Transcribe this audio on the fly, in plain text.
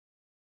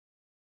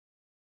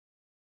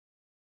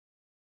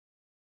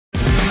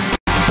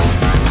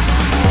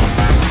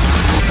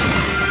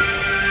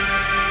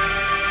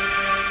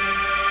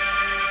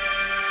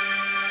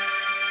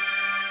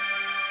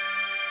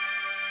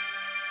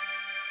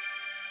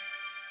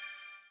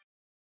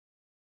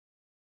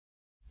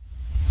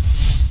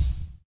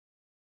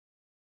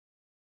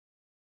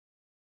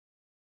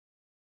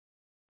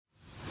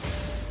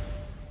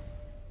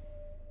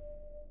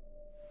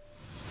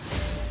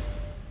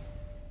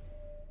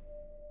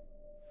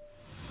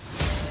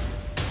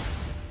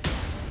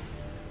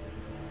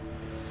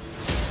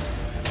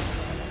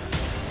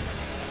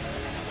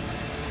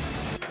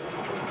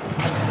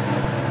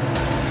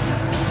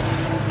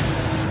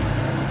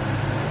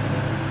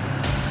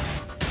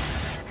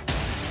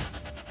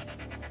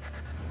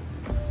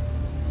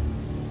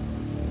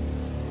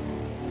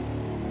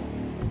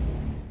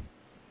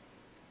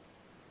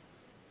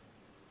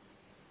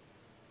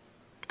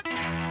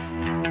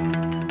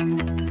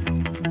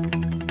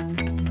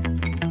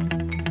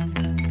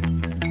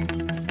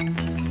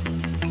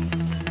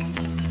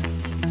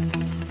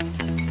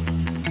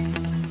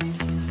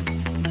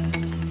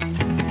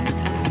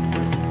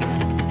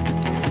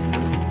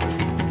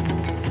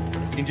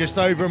just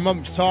over a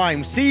month's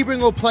time, Sebring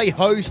will play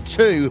host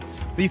to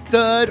the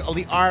third of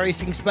the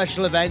iRacing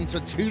special events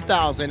of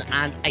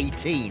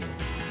 2018.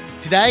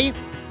 Today,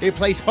 it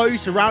plays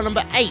host to round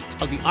number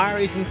 8 of the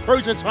iRacing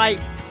Prototype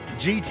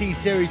GT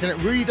series, and it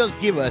really does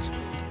give us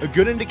a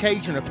good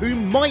indication of who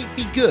might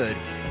be good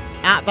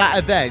at that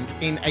event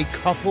in a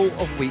couple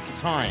of weeks'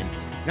 time.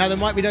 Now, there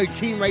might be no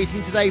team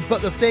racing today,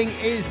 but the thing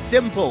is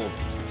simple.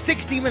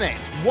 60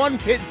 minutes, one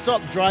pit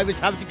stop, drivers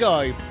have to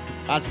go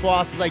as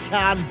fast as they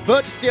can,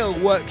 but still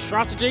work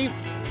strategy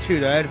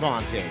to their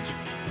advantage.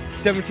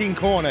 17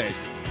 corners,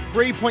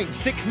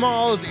 3.6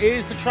 miles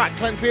is the track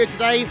length here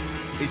today.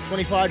 It's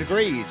 25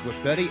 degrees with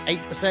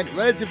 38%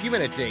 relative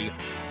humidity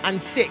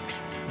and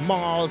 6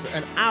 miles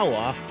an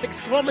hour, 6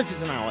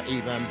 kilometers an hour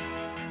even,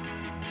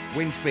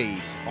 wind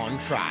speeds on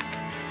track.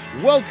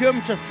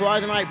 Welcome to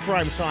Friday Night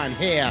Prime Time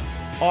here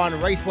on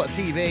RaceSpot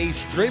TV,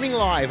 streaming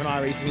live on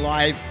iRacing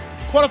Live.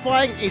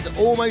 Qualifying is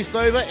almost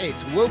over.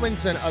 It's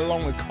Wilmington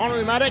along with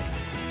Connery Maddock.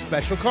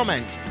 Special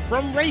comment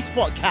from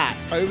RaceSpot Cat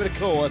over the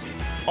course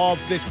of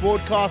this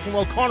broadcast. And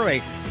well,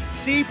 Connery,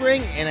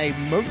 Sebring in a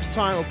month's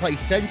time will play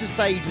centre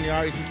stage in the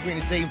iRacing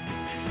community.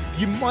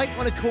 You might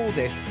want to call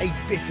this a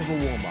bit of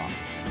a warm-up.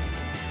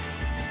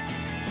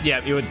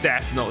 Yeah, you would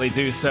definitely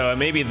do so. And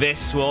maybe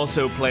this will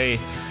also play,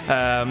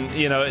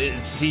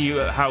 see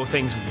how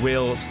things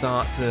will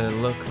start to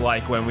look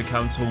like when we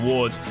come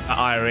towards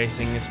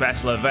iRacing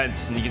special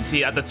events. And you can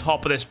see at the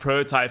top of this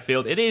prototype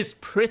field, it is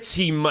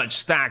pretty much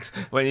stacked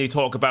when you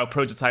talk about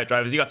prototype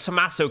drivers. You got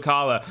Tommaso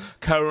Carla,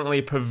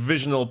 currently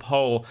provisional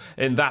pole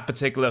in that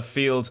particular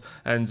field.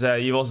 And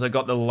you've also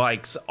got the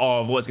likes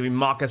of what's going to be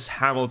Marcus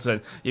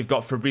Hamilton. You've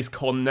got Fabrice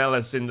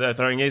Cornelis in there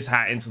throwing his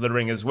hat into the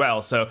ring as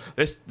well. So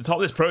the top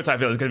of this prototype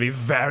field is going to be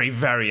very,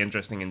 very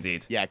interesting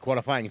indeed. Yeah,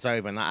 qualifying is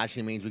over, and that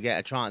actually means we get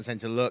a chance then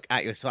to look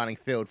at your starting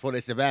field for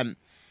this event.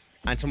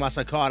 And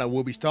Tommaso Carla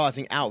will be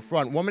starting out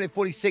front. 1 minute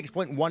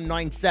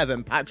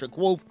 46.197. Patrick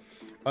Wolf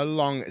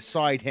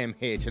alongside him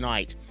here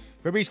tonight.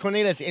 Fabrice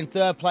Cornelis in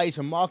third place,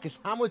 and Marcus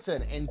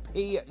Hamilton in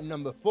P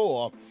number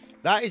 4.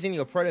 That is in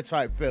your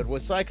prototype field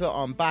with Cycler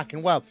on back.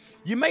 And well,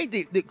 you made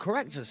the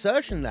correct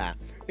assertion there.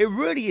 It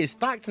really is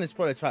stacked in this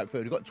prototype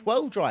field. We've got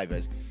 12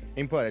 drivers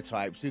in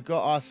prototypes. We've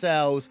got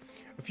ourselves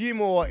a few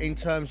more in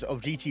terms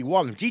of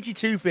GT1.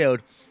 GT2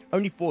 field,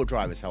 only 4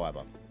 drivers,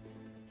 however.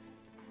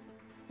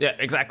 Yeah,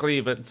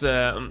 exactly, but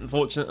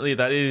unfortunately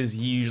that is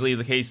usually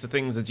the case of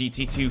things. The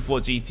GT2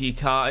 for GT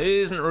car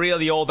isn't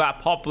really all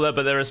that popular,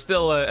 but there is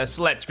still a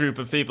select group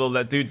of people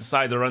that do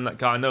decide to run that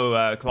car. I know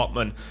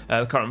Klopman,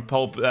 current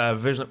pole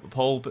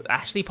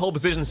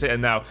position sitter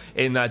now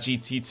in that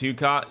GT2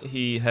 car.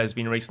 He has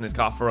been racing this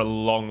car for a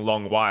long,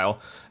 long while,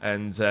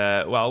 and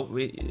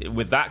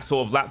with that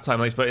sort of lap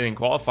time he's putting in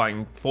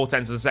qualifying,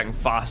 0.4 of a second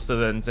faster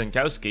than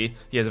Zenkowski,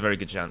 he has a very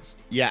good chance.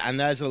 Yeah, and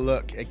there's a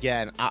look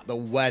again at the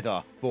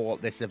weather for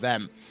this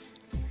event.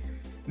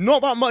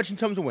 Not that much in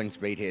terms of wind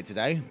speed here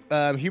today.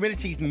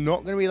 Humidity is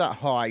not going to be that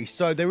high,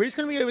 so there is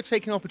going to be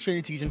overtaking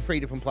opportunities in 3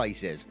 different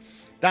places.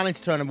 Down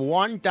into turn number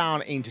 1,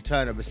 down into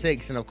turn number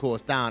 6, and of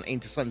course down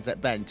into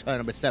Sunset Bend, turn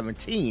number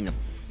 17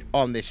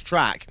 on this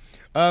track.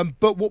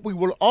 But what we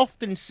will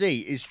often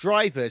see is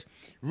drivers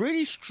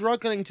really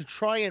struggling to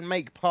try and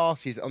make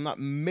passes on that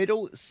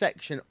middle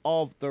section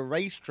of the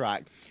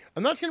racetrack.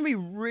 And that's going to be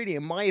really,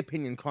 in my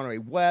opinion, Connery,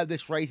 where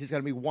this race is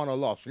going to be won or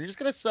lost. We're just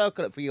going to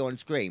circle it for you on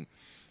screen.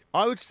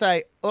 I would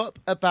say up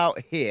about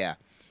here.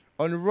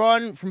 On the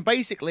run from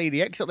basically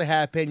the exit of the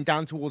hairpin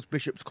down towards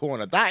Bishop's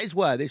Corner. That is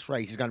where this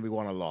race is going to be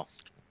won or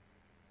lost.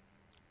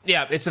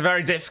 Yeah, it's a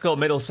very difficult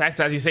middle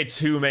sector, as you say,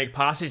 to make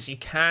passes. You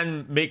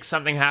can make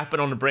something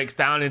happen on the brakes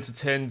down into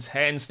turn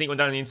 10, sneak one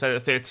down the inside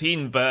of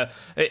 13, but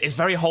it's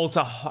very hard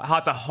to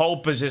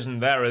hold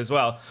position there as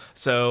well.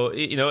 So,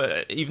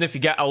 even if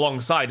you get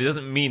alongside, it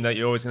doesn't mean that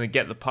you're always going to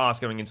get the pass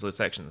going into the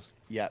sections.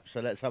 Yep,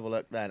 so let's have a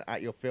look then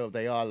at your field.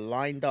 They are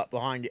lined up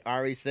behind the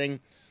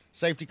iRacing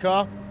safety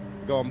car.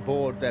 Go on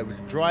board there with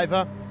the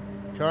driver,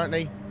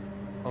 currently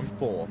on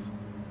 4th.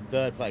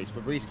 3rd place,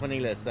 Fabrice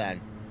Cornelis then.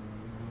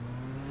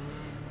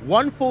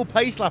 1 full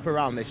pace lap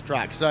around this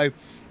track. So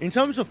in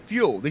terms of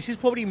fuel, this is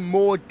probably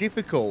more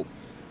difficult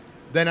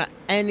than at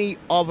any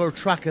other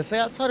track. I say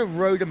outside of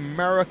Road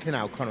America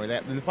now, Connery,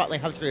 in the fact they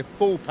have to do a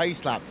full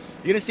pace lap.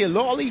 You're going to see a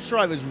lot of these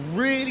drivers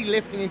really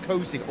lifting and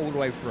coasting all the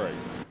way through.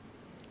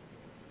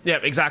 Yeah,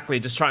 exactly.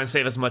 Just try and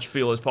save as much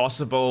fuel as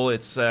possible.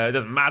 It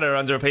doesn't matter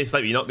under a pace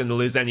lap. You're not going to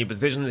lose any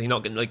positions. You're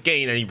not going to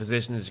gain any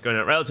positions. You're going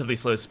at relatively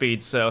slow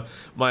speeds. So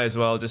might as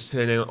well just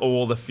turn in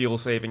all the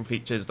fuel-saving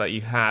features that you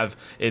have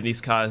in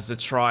these cars to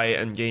try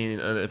and gain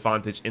an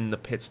advantage in the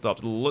pit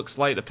stop. Looks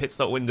like the pit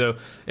stop window,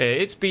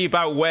 it's be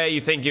about where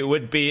you think it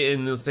would be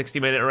in the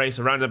 60-minute race,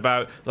 around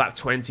about lap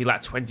 20,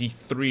 lap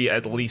 23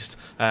 at least,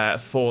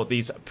 for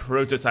these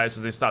prototypes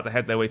as they start to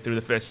head their way through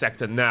the first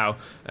sector now.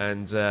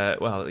 And,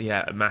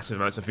 massive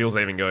amounts of fuel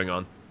saving going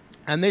on.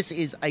 And this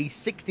is a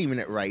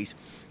 60-minute race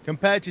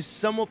compared to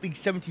some of the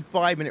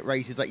 75-minute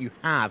races that you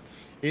have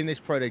in this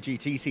Proto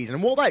GT season.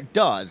 And what that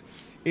does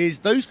is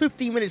those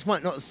 15 minutes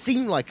might not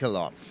seem like a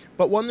lot,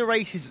 but when the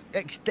race is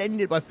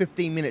extended by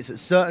 15 minutes at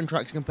certain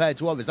tracks compared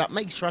to others, that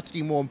makes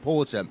strategy more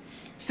important.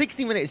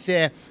 60 minutes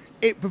here,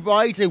 it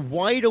provides a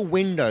wider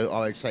window,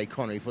 I would say,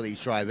 Connery, for these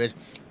drivers.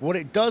 What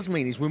it does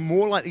mean is we're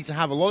more likely to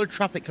have a lot of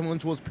traffic coming on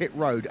towards pit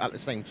road at the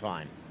same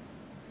time.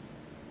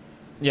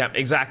 Yeah,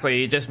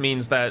 exactly. It just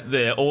means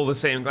that all the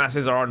same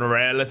classes are on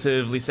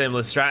relatively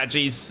similar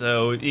strategies.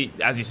 So,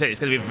 as you said, it's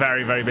going to be a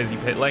very, very busy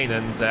pit lane,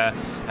 and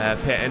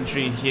pit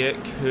entry here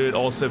could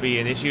also be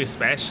an issue,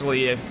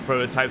 especially if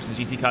prototypes and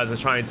GT cars are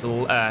trying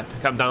to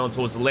come down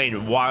towards the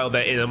lane while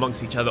they're in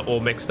amongst each other, all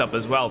mixed up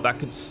as well. That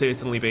could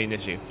certainly be an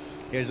issue.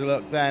 Here's a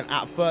look then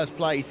at first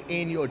place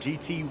in your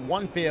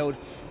GT1 field.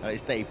 That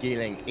is Dave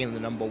Geeling in the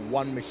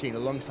 #1 machine.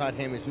 Alongside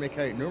him is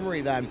Mikko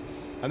Numeri then.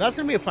 And that's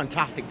going to be a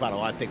fantastic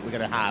battle, I think, we're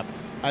going to have.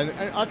 And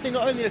I'd say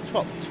not only the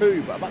top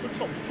 2, but about the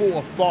top 4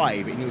 or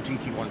 5 in your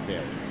GT1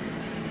 field.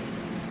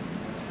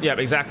 Yeah,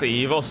 exactly.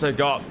 You've also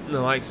got the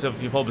likes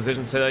of your pole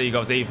position today. You've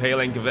got Dave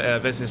Hailing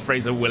versus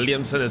Fraser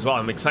Williamson as well.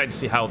 I'm excited to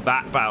see how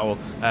that battle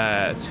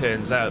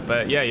turns out.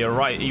 But yeah, you're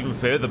right. Even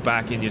further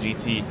back in your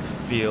GT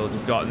field,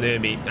 you've got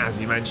Nurmi, as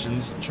he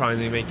mentions, trying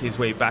to make his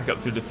way back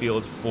up through the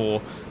field for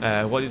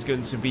what is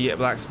going to be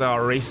Black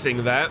Star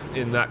Racing there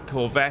in that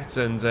Corvette.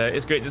 And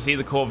it's great to see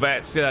the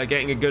Corvettes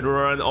getting a good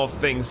run of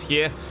things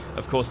here.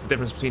 Of course, the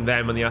difference between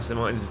them and the Aston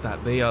Martins is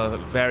that they are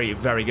very,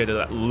 very good at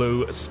that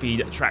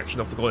low-speed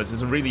traction off the corners.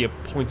 It's really a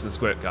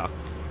point-and-squirt car.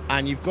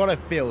 And you've got to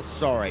feel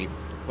sorry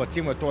for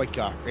Timo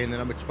Toika in the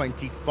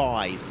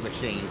 #25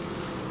 machine.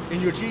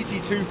 In your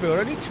GT2 field,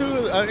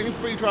 only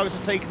 3 drivers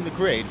have taken the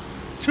grid.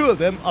 2 of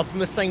them are from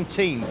the same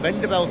team,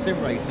 Vanderbilt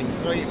Sim Racing,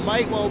 so it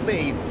might well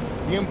be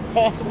the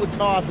impossible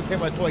task for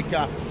Timo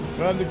Toika.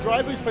 The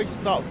driver who's supposed to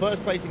start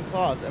first place in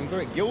class, and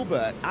Greg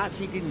Gilbert,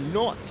 actually did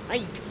not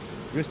take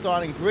the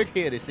starting grid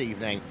here this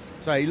evening.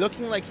 So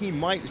looking like he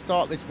might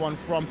start this one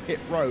from pit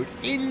road.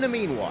 In the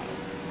meanwhile,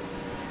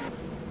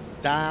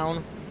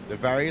 down the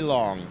very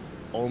long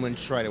Ullman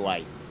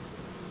straightaway.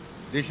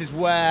 This is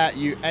where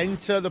you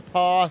enter the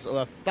pass of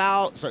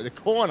the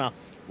corner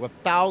with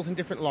 1,000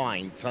 different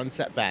lines,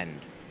 Sunset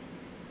Bend.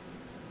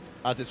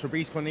 As it's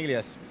Fabrice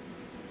Cornelius,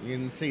 you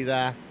can see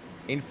there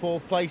in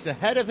 4th place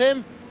ahead of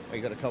him.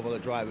 You've got a couple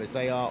of drivers.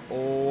 They are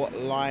all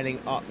lining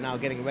up now,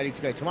 getting ready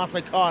to go.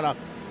 Tommaso Carter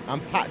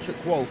and Patrick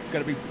Wolf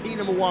going to be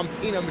P1,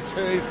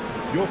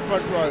 P2, your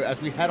front row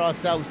as we head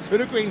ourselves to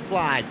the green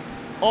flag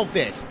of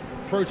this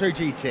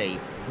ProtoGT.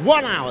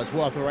 1 hour's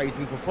worth of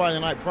racing for Friday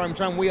night prime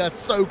time. We are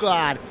so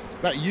glad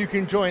that you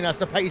can join us.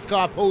 The pace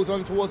car pulls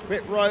on towards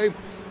pit road.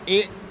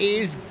 It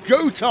is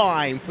go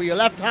time for your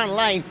left-hand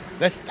lane.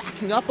 They're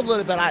stacking up a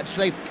little bit,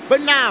 actually.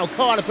 But now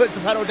Carter puts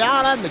the pedal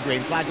down and the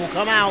green flag will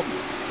come out.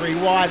 3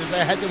 wide as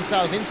they head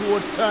themselves in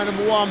towards turn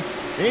 #1.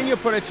 In your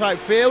prototype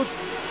field,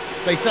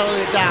 they settled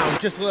it down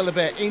just a little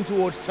bit in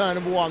towards turn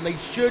 #1. They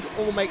should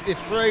all make this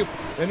through.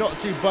 They're not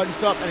too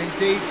bunched up, and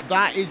indeed,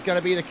 that is going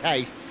to be the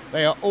case.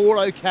 They are all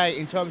okay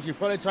in terms of your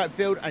prototype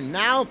field, and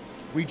now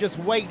we just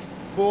wait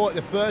for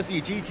the first of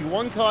your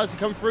GT1 cars to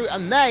come through,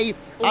 and they,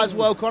 as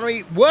well,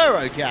 Connery, were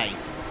okay.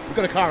 We've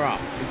got a car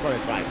off in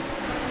prototype.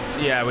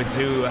 Yeah, we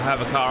do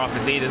have a car off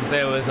indeed, as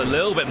there was a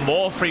little bit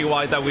more free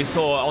wide that we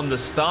saw on the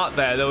start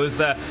there. There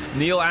was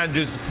Neil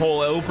Andrews,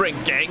 Paul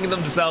Elbrick getting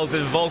themselves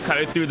involved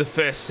kind of through the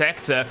first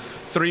sector.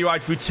 3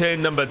 wide through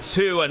turn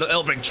 #2, and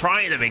Elbrick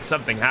trying to make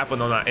something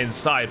happen on that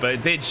inside, but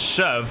it did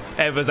shove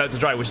Evers out to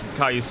dry, which is the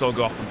car you saw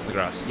go off onto the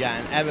grass. Yeah,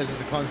 and Evers,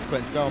 as a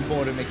consequence, go on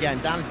board him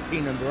again, down to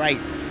P8.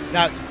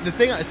 Now, the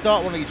thing at the start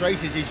of one of these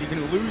races is you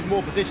can lose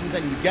more positions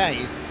than you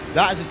gain.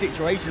 That is a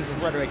situation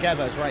for Frederick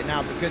Evers right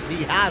now, because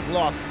he has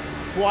lost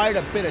quite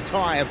a bit of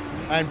time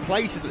and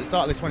places at the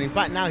start of this one. In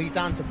fact, now he's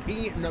down to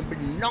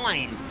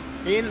P9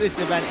 in this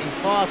event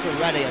in class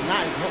already, and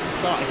that is not the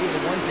start he would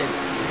have wanted.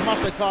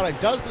 Tommaso Carter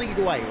does lead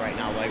away right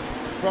now, though,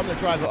 from the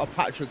driver of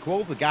Patrick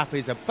Wolf. The gap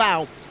is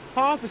about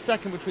half a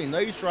second between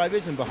those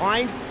drivers, and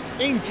behind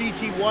in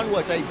GT1,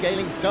 where Dave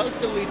Gailing does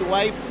still lead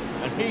away,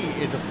 and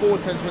he is a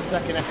 0.4 of a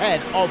second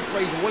ahead of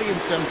Fraser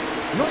Williamson.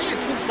 Not yet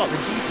talked about the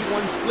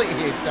GT1 split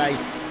here today,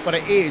 but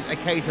it is a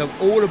case of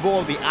all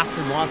aboard the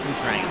Aston Martin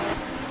train.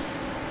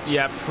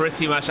 Yeah,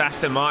 pretty much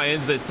Aston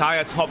Martins. The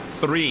entire top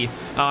 3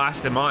 are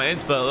Aston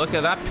Martins, but look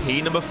at that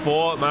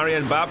P4,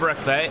 Marian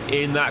Babrak there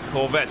in that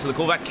Corvette. So the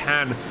Corvette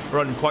can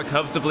run quite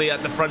comfortably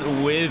at the front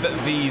with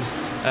these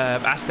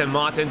Aston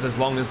Martins, as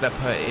long as they're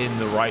put in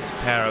the right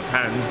pair of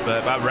hands.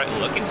 But Babrak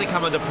looking to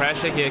come under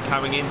pressure here,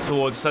 coming in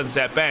towards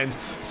Sunset Bend.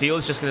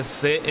 Seal's just going to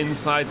sit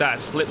inside that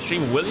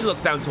slipstream. Will he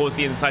look down towards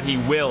the inside? He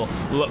will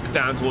look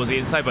down towards the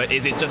inside, but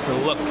is it just a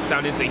look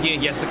down into here?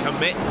 He has to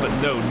commit, but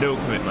no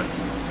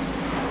commitment.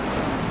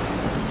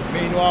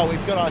 Meanwhile,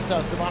 we've got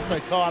ourselves Tommaso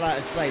Carter,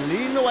 as I say,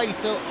 leading the way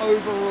still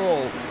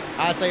overall,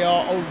 as they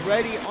are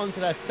already onto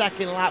their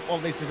second lap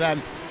of this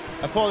event.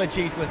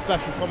 Apologies for the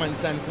special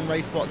comments then from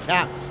RaceSpot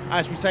Cat.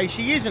 As we say,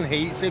 she is in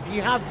heat, so if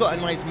you have got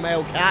a nice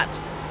male cat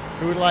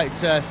who would like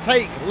to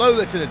take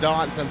Lola to the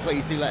dance, then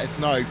please do let us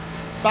know.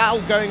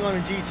 battle going on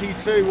in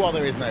GT2. Well,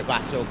 there is no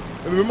battle.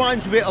 It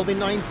reminds me a bit of the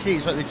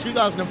 90s, like the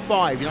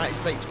 2005 United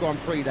States Grand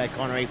Prix there,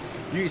 Connery.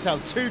 You used to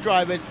have two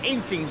drivers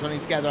in teams running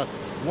together,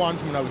 one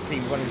from another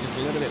team running just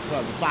a little bit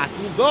further back.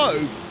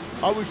 Although,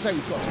 I would say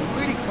we've got some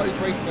really close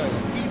racing going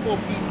on, P4,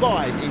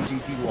 P5 in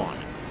GT1.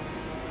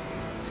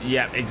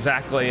 Yeah,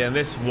 exactly, and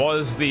this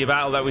was the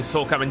battle that we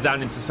saw coming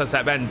down into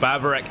Sunset Bend.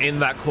 Babarek in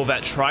that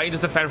Corvette trying to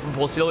defend from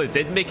Paul Steele. It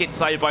did make it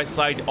side by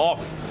side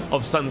off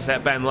of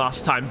Sunset Bend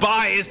last time.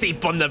 Is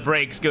deep on the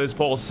brakes goes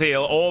Paul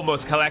Steele,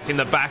 almost collecting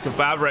the back of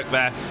Babarek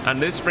there,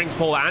 and this brings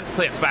Paul and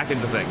Cliff back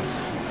into things.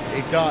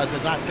 It does,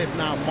 as that Cliff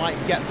now might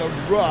get the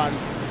run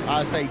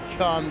as they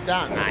come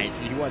down.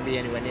 Actually, he won't be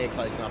anywhere near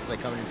close enough, so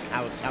they come into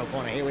Cow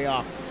Corner. Here we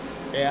are,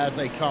 as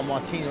they come.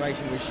 Martini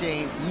Racing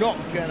Machine, not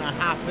gonna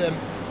happen.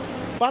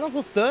 Battle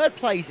for third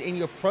place in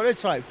your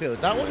prototype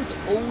field. That one's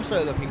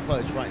also looking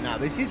close right now.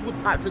 This is with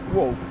Patrick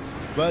Wolf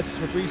versus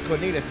Fabrice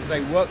Cornelis as they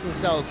work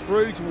themselves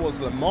through towards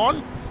Le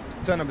Mans.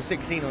 Turn number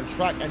 16 on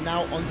track and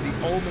now onto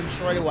the Ullman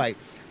straightaway.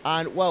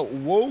 And, well,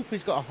 Wolf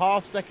has got a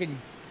half-second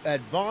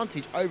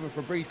advantage over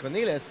Fabrice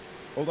Cornelis,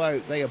 although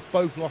they have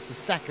both lost a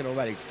second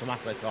already to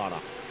Tommaso Carter.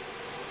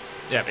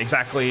 Yeah,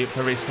 exactly.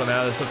 Fabrice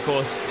Cornelis, of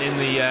course, in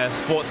the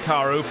Sports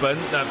Car Open,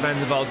 that Van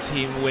der Waal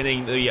team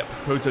winning the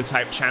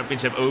Prototype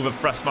Championship over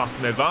Thrustmaster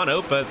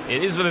Movano, but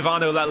it is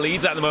Movano that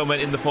leads at the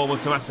moment in the form of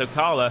Tommaso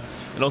Carla,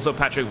 and also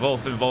Patrick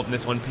Wolf involved in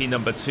this one, P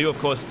number 2. Of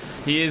course,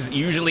 he is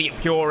usually a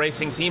pure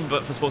racing team,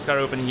 but for Sports Car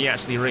Open, he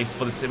actually raced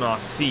for the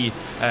SimRC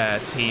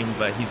team,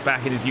 but he's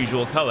back in his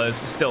usual colours,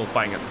 still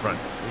fighting at the front.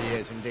 He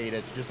is indeed.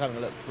 As just having a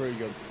look through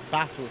your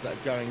battles that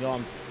are going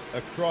on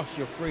across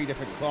your 3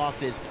 different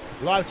classes.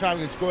 Live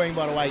timing and scoring,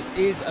 by the way,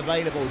 is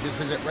available. Just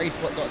visit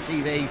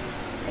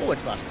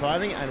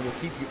RaceSpot.tv/timing and we'll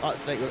keep you up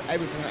to date with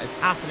everything that is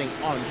happening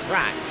on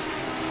track.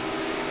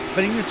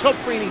 But in the top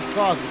 3 in each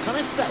class, it's kind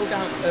of settled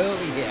down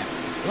early here.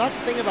 And that's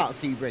the thing about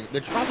Sebring. The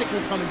traffic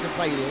will come into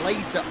play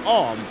later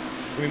on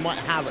than we might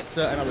have at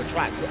certain other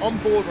tracks. So on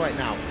board right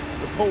now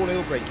with Paul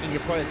Ilbrink in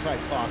your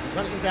prototype class. It's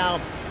hunting down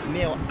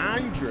Neil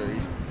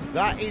Andrews.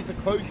 That is the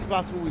closest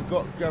battle we've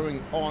got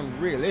going on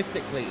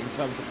realistically in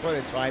terms of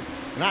prototype,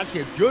 and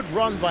actually a good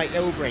run by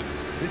Ilbrink.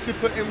 This could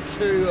put him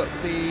to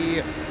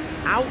the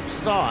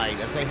outside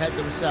as they head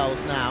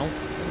themselves now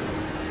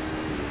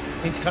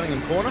into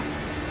Cunningham Corner.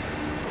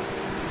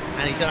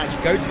 And he's going to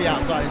actually go to the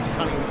outside into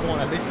Cunningham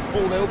Corner. This is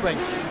Paul Ilbrink.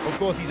 Of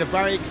course, he's a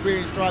very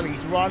experienced driver.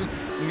 He's run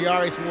in the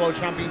iRacing World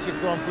Championship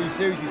Grand Prix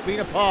Series. He's been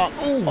a part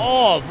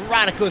of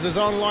Radicals'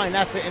 online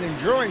effort in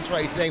endurance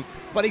racing,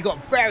 but he got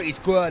very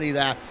squirty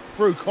there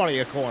through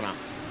Collier Corner.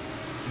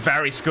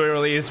 Very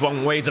squirrely is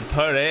one way to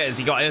put it, as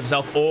he got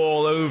himself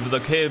all over the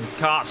curb.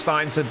 Kart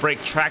starting to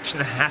break traction,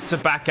 had to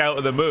back out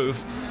of the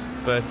move.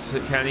 But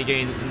can he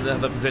gain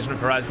another position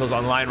for Radicals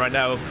online right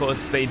now? Of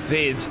course, they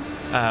did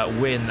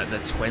win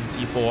the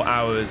 24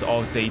 hours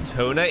of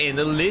Daytona in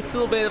a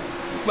little bit of,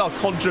 well,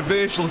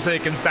 controversial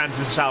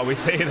circumstances, shall we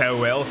say there,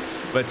 Will.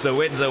 But a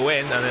win's a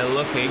win, and they're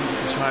looking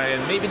to try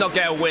and maybe not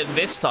get a win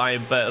this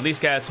time, but at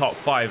least get a top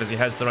 5 as he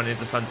has to run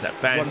into Sunset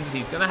Bend.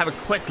 He's going to have a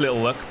quick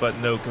little look, but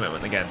no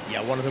commitment again.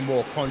 Yeah, one of the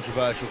more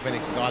controversial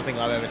finishes I think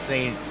I've ever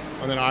seen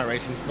on an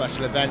iRacing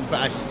special event.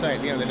 But as you say,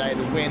 at the end of the day,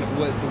 the win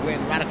was the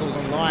win. Radicals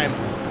online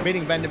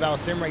beating Van der Waal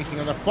Sim Racing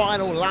on the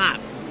final lap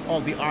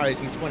of the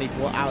iRacing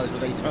 24 Hours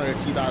of Daytona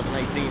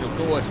 2018. Of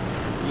course,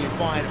 you can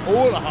find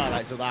all the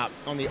highlights of that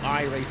on the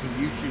iRacing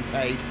YouTube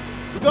page.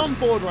 We're on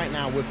board right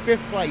now with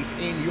 5th place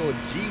in your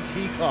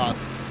GT class.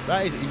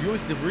 That is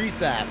Yours de Vries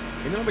there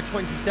in the number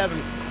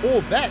 27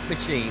 Corvette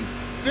machine.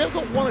 So we have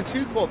got 1 or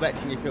 2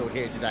 Corvettes in your field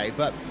here today,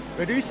 but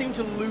they do seem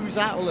to lose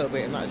out a little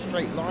bit in that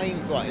straight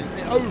line. Right,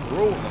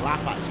 overall, the lap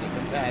actually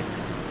compared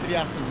to the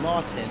Aston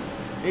Martin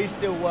is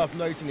still worth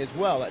noting as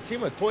well that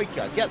Timo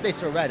Toika, get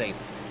this already,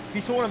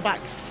 he's fallen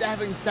back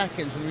 7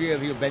 seconds from the rear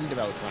of your Van der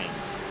Waal train.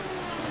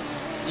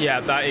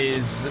 Yeah,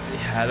 that's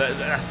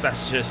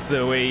just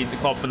the way the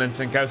Klopman and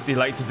Sinkowski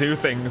like to do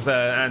things,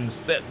 and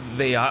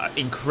they are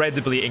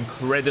incredibly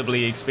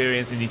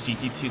experienced in these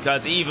GT2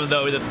 cars. Even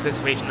though the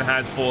participation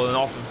has fallen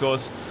off, of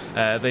course,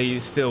 they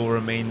still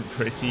remain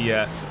pretty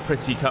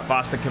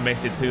fast and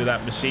committed to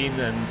that machine.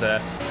 And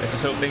let's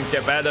just hope things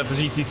get better for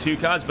GT2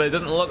 cars. But it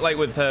doesn't look like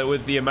with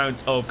the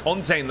amount of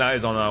content that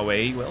is on our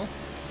way, Will.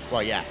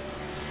 Well, yeah,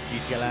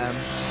 GTLM,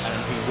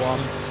 LMP1.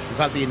 We've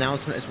had the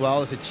announcement as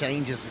well as the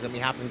changes that are going to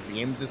be happening to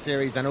the IMSA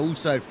series, and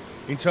also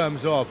in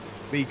terms of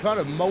the kind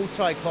of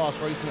multi-class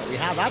racing that we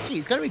have. Actually,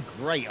 it's going to be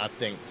great, I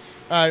think.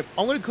 I'm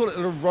going to call it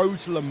the Road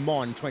to Le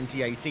Mans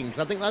 2018, because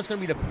I think that's going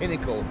to be the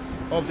pinnacle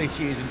of this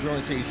year's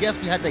endurance series. Yes,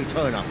 we had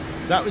Daytona.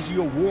 That was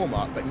your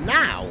warm-up, but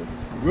now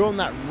we're on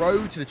that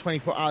road to the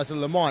 24 Hours of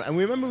Le Mans. And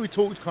remember we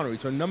talked, Connery,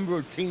 to a number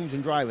of teams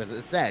and drivers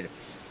that said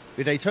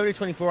the Daytona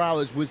 24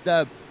 Hours was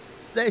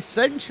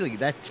essentially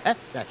their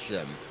test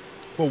session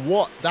for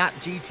what that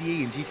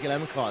GTE and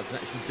GTLM cars can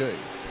actually do.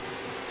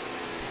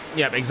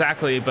 Yeah,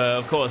 exactly. But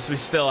of course, we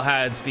still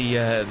had the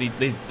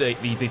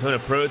Daytona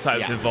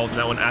prototypes involved in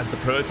that one as the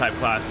prototype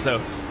class. So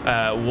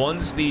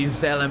once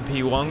these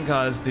LMP1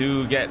 cars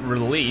do get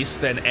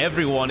released, then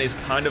everyone is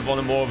kind of on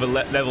a more of a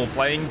level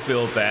playing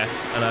field there,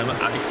 and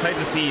I'm excited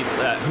to see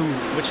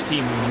which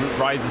team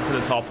rises to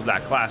the top of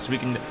that class. We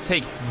can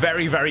take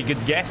very, very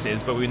good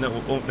guesses, but we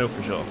won't know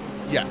for sure.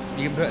 Yeah,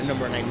 you can put a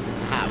number of names into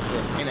the hat, of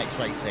course, NX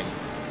Racing,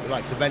 the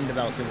likes of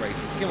Vendevel Sim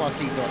Racing,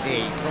 CMRC.E,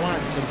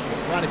 Corvette Sim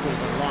Sports, Radicals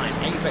Online,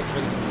 Apex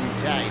Racing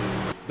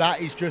UK.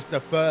 That is just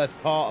the first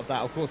part of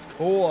that. Of course,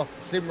 Core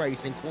Sim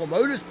Racing, Core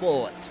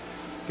Motorsports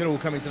can all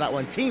come into that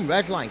one. Team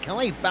Redline, can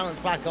they bounce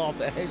back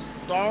after a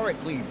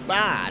historically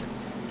bad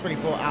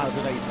 24 hours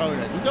of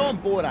Daytona? We go on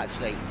board,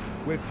 actually,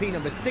 with P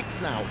number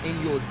 6 now in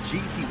your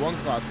GT1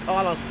 class.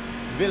 Carlos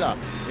Villa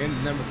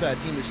in number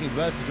 13 machine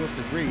versus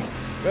Justin Rees.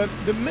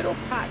 The middle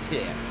pack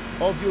here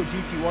of your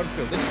GT1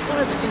 field, they're just kind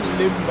of in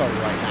limbo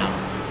right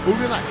now. We're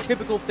doing that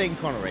typical thing,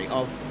 Connery,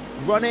 of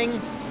running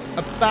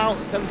about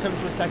 7 times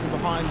per second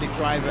behind the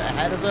driver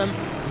ahead of them,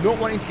 not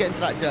wanting to get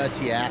into that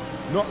dirty air,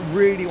 not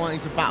really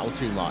wanting to battle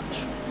too much.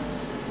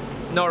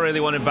 Not really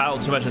wanting to battle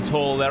too much at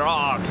all. There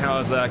are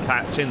cars that are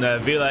catching.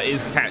 Villa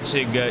is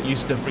catching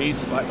Justin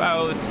Rees by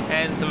about a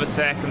tenth of a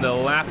second a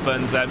lap,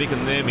 and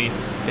Mikanemi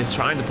is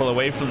trying to pull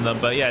away from them.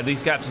 But yeah,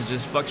 these gaps are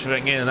just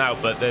fluctuating in and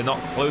out, but they're not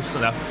close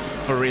enough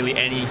for really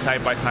any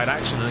side-by-side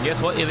action. And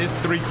guess what? It is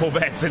 3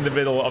 Corvettes in the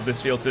middle of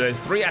this field. So there's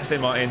 3 Aston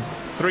Martins,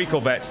 3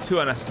 Corvettes, 2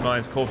 Aston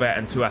Martins, Corvette,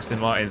 and 2 Aston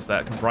Martins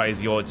that comprise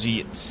your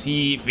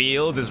GT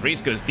field. As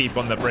Rees goes deep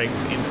on the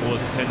brakes in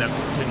towards turn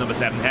number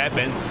 7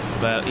 hairpin,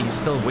 but he's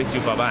still way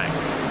too far back.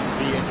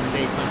 He is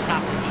indeed.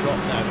 Fantastic shot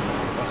there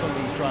by some of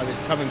these drivers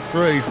coming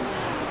through.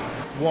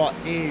 What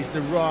is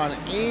the run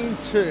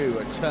into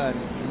a turn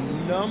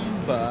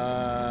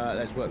number?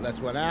 Let's work this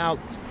one out.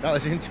 That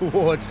was in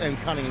towards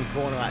Cunningham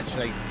Corner,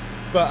 actually.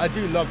 But I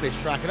do love this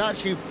track. And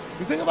actually,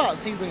 the thing about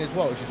Sebring as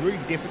well, which is really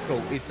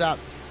difficult, is that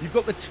you've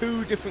got the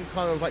 2 different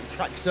kind of like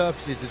track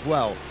surfaces as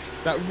well.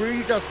 That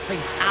really does play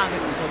havoc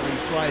with some of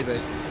these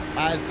drivers,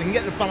 as they can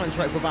get the balance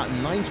right for about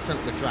 90%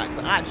 of the track.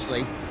 But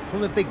actually,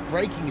 from the big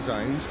braking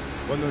zones,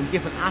 when they're in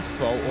different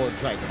asphalt, or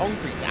sorry,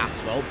 concrete to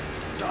asphalt,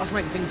 it does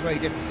make things very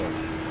difficult.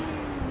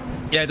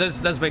 Yeah, it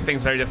does make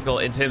things very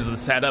difficult in terms of the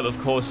setup. Of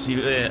course,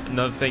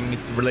 another thing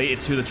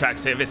related to the track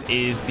surface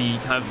is the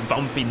kind of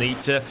bumpy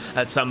nature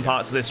at some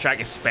parts of this track,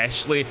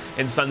 especially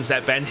in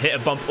Sunset Bend. Hit a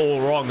bump all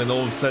wrong, and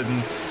all of a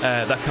sudden,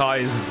 that car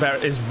is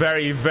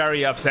very,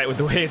 very upset with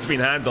the way it's been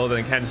handled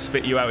and can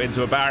spit you out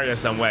into a barrier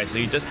somewhere. So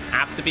you just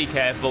have to be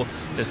careful.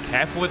 Just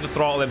careful with the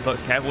throttle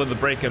inputs, careful with the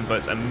brake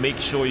inputs, and make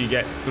sure you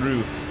get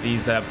through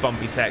these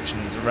bumpy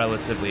sections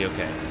relatively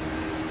okay.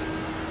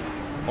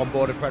 On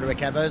board of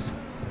Frederick Evers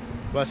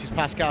versus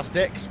Pascal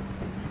Stix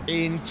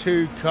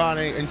into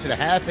the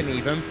hairpin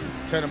even.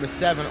 Turn number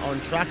 7 on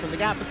track, and the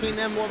gap between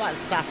them, well, that's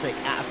static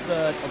at a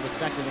third of a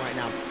second right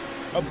now.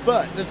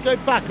 But let's go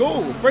back.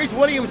 Oh, Fraser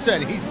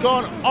Williamson, he's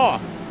gone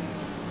off.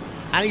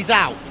 And he's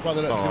out by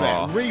the looks of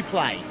it.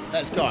 Replay.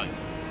 Let's go.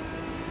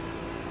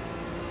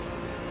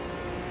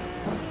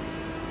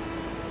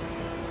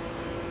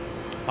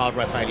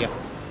 Hardware failure.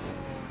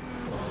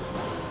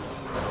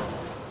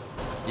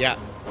 Yeah.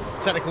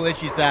 Technical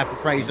issues there for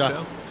Fraser.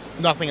 So.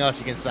 Nothing else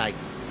you can say.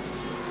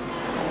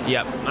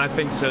 Yep, I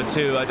think so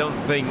too. I don't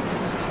think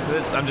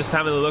this. I'm just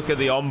having a look at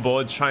the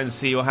onboard, trying to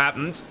see what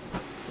happened.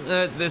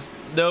 There's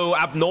no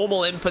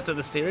abnormal input to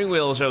the steering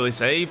wheel, shall we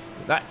say.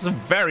 That's a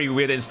very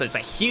weird instant. It's a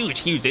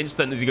huge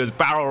instant as he goes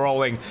barrel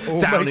rolling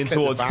down in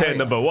towards turn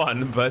number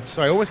 1. But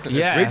so I almost clipped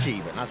the bridge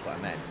even. That's what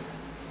I meant.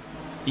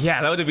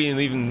 Yeah, that would have been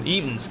an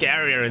even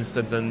scarier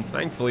instant, and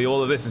thankfully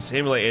all of this is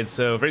simulated,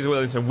 so Fraser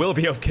Williamson will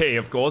be okay,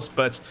 of course,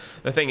 but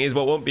the thing is,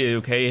 what won't be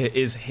okay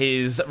is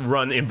his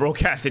run in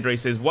broadcasted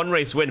races. 1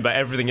 race win, but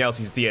everything else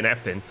he's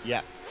DNF'd in.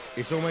 Yeah,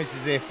 it's almost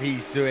as if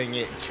he's doing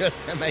it just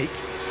to make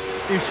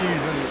issues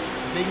and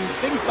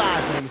things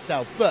bad for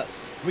himself, but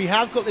we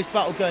have got this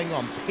battle going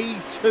on.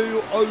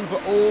 P2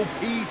 overall,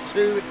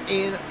 P2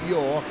 in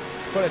your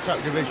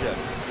prototype division.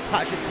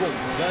 Patrick Wolf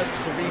versus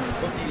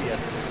Kareem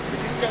Cornelius. This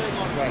is going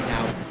on right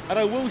now, and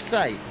I will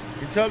say,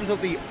 in terms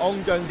of the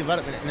ongoing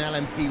development in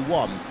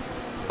LMP1,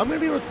 I'm going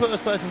to be the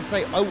first person to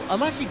say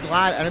I'm actually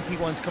glad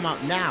LMP1's come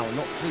out now,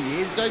 not 2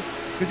 years ago,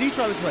 because these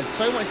drivers have had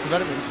so much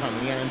development time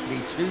in the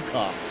LMP2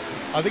 car.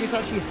 I think it's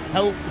actually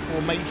helped the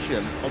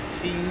formation of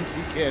teams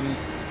who can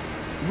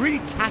really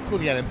tackle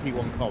the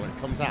LMP1 car when it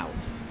comes out.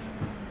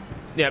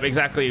 Yeah,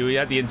 exactly. We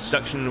had the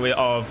introduction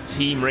of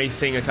team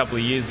racing a couple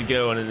of years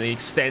ago, and the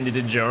extended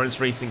endurance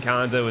racing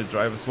calendar with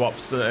driver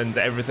swaps and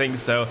everything.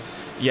 So,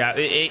 yeah,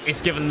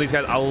 it's given these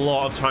guys a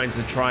lot of time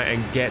to try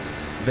and get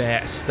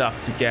their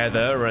stuff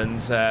together. And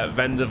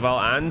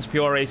Vendeval and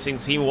Pure Racing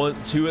Team were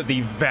 2 of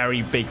the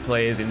very big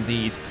players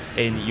indeed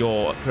in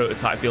your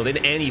prototype field in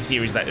any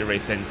series that they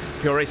race in.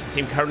 Pure Racing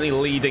Team currently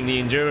leading the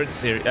endurance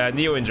series,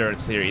 Neo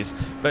Endurance Series.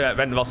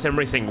 Vendeval Sim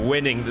Racing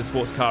winning the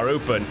Sports Car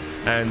Open,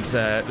 and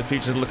the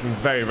future's looking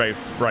very, very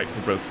bright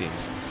for both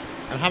teams.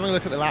 And having a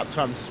look at the lap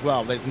times as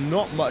well, there's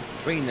not much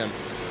between them.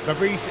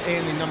 Fabrice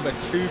in the number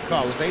 2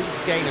 car was able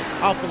to gain a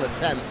couple of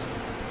tenths,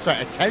 sorry,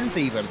 a tenth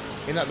even,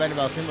 in that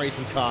Vanderbilt sim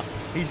racing car.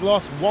 He's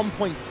lost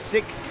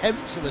 1.6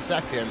 tenths of a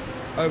second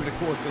over the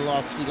course of the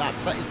last few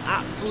laps. That is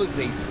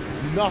absolutely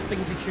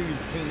nothing to choose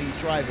between these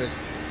drivers.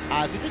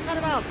 We just had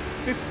about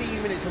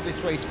 15 minutes of this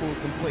race call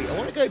complete. I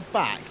want to go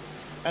back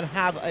and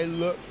have a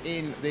look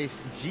in this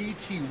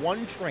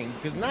GT1 train,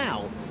 because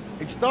now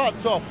it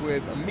starts off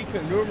with Mika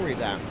Numeri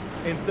there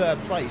in third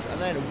place, and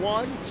then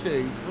 1,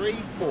 2, 3,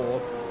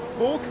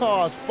 4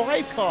 cars,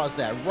 5 cars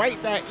there,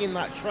 right there in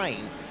that train.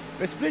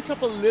 They're split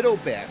up a little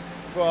bit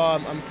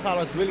from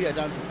Carlos Villia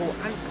down to Paul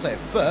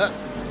Antcliffe, but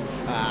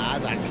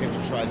as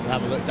Antcliffe tries to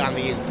have a look down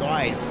the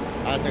inside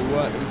as they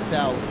work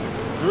themselves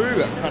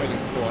through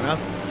Cunningham Corner,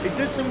 it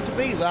does seem to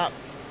be that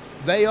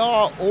they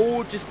are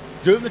all just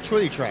doing the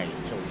trolley train,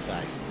 shall we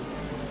say.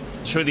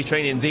 Truly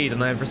train indeed,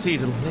 and I've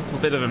received a little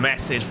bit of a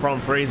message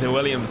from Fraser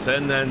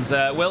Williamson, and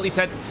well, he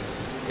said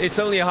it's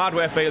only a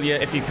hardware failure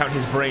if you count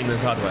his brain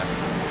as hardware.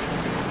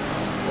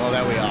 Well,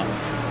 there we are.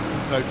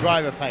 So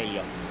driver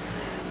failure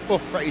for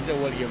Fraser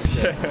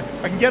Williamson.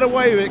 I can get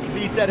away with it because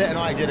he said it and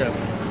I didn't.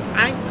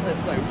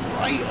 Antcliffe, though,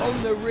 right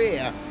on the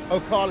rear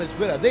of Carlos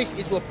Villa. This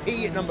is for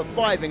P at number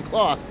 5 in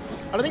class.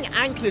 And I think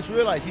Antcliffe's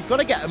realised he's got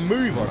to get a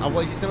move on,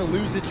 otherwise he's going to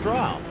lose this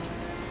draft.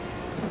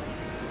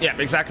 Yeah,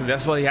 exactly.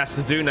 That's what he has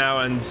to do now,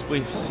 and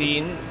we've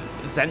seen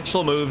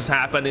potential moves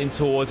happening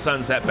towards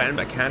Sunset Bend,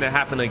 but can it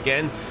happen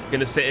again? Going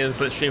to sit in the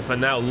slipstream for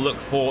now, look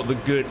for the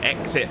good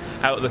exit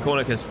out of the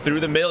corner, because through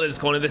the middle of this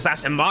corner, this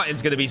Aston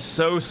Martin's going to be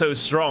so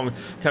strong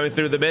coming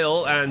through the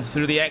middle, and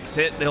through the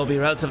exit, they'll be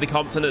relatively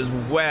competent as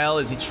well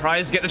as he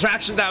tries to get the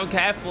traction down.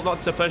 Careful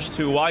not to push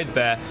too wide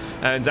there,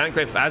 and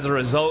Antcliffe, as a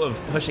result of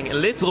pushing a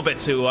little bit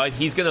too wide,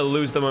 he's going to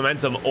lose the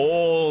momentum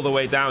all the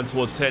way down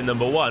towards turn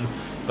number 1,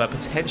 but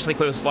potentially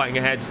close fighting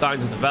ahead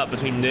starting to develop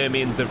between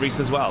Nurmi and De Vries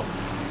as well.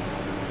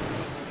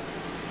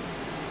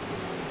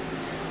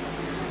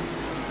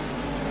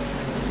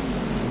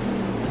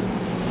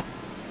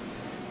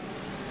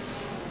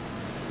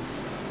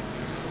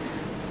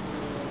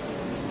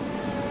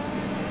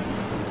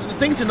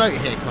 The thing to note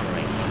here,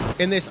 Connery,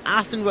 in this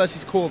Aston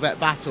versus Corvette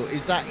battle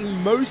is that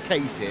in most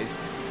cases,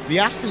 the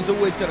Aston's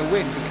always going to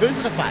win because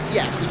of the fact,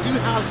 yes, we do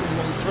have some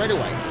long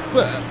straightaways,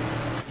 but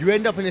you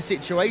end up in a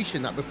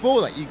situation that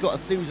before that you've got a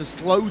series of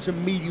slow to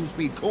medium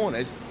speed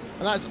corners,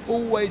 and that's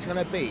always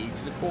going to be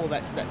to the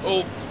Corvette's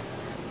detriment. Oh.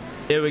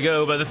 Here we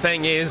go, but the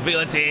thing is,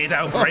 Villa did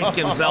outbrake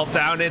himself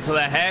down into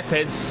the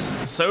hairpins.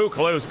 So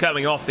close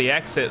coming off the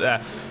exit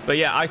there. But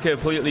yeah, I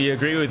completely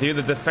agree with you.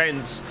 The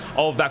defense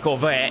of that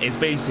Corvette is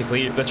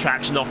basically the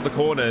traction off the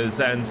corners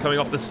and coming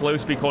off the slow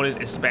speed corners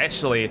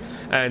especially.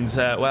 And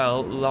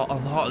well, a lot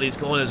of these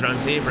corners around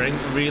Sebring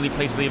really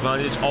play to the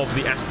advantage of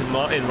the Aston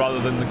Martin rather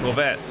than the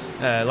Corvette,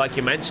 like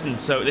you mentioned.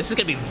 So this is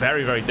going to be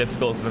very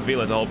difficult for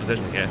Villa to hold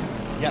position here.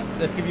 Yeah,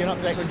 let's give you an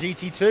update on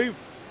GT2.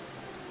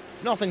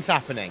 Nothing's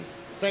happening.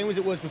 Same as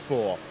it was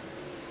before.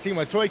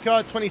 Timo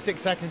Toyka,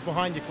 26 seconds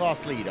behind your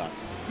class leader.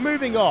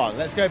 Moving on,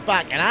 let's go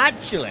back. And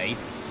actually,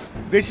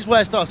 this is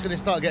where it's going to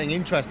start getting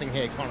interesting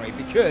here, Connery,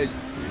 because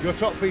your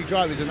top 3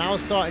 drivers are now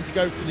starting to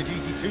go through the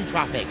GT2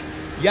 traffic.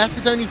 Yes,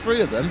 there's only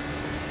 3 of them,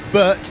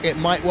 but it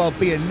might well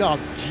be enough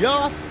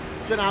just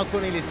for now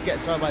Cornelius to get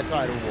side by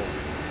side on Wolf.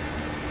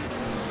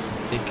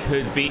 It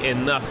could be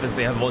enough as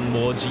they have one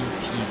more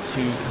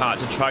GT2 car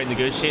to try and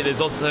negotiate.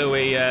 There's also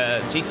a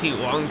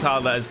GT1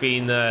 car that has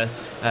been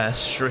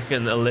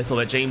stricken a little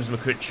bit. James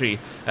McCritchy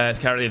is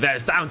currently there.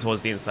 It's down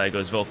towards the inside,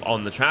 goes Wolf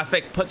on the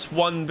traffic. Puts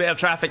one bit of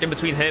traffic in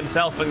between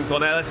himself and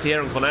Cornelis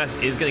here, and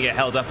Cornelis is going to get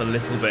held up a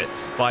little bit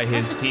by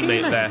his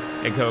teammate there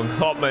in Cohen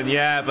Klopman.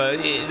 Yeah,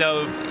 but you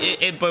know,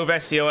 in both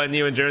SEO and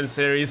New Endurance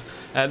Series,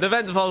 the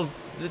Vendaval,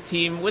 the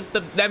team with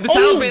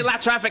themselves being lap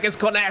traffic as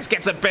Cornelis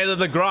gets a bit of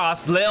the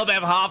grass, little bit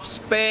of half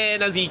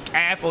spin as he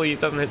carefully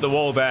doesn't hit the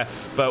wall there.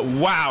 But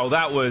wow,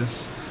 that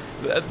was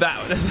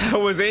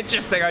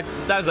interesting.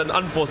 That was an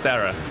unforced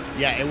error.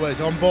 Yeah, it was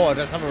on board.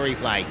 Let's have a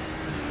replay.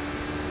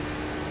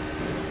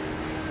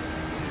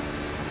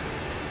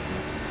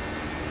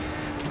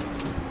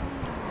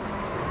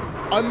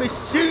 I'm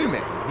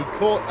assuming he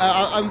caught,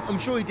 I'm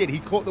sure he did, he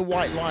caught the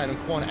white line on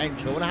corner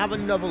entry. I want to have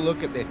another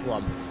look at this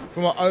one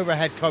from our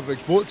overhead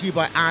coverage, brought to you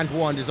by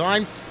And1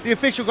 Design, the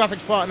official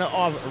graphics partner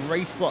of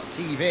RaceSpot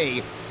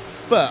TV.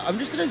 But I'm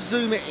just going to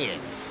zoom it in,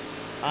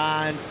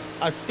 and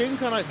I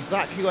think I know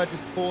exactly where to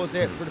pause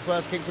it for the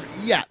first kick.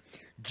 Yeah,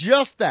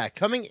 just there,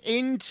 coming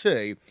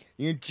into,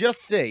 you can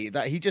just see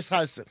that he just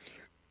has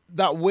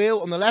that wheel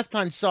on the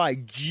left-hand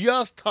side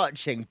just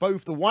touching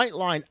both the white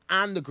line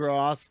and the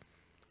grass.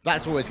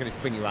 That's always going to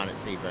spin you around at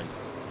Sebring.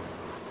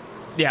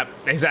 Yeah,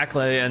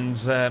 exactly. And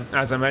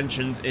as I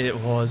mentioned, it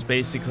was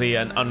basically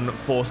an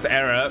unforced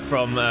error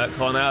from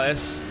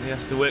Cornelis. He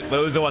has to work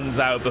those ones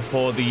out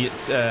before the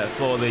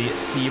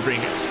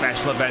Sebring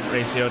special event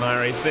ratio in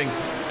iRacing.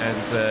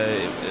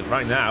 And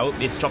right now,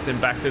 it's dropped him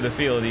back through the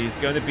field. He's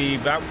going to be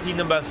about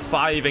number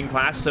 5 in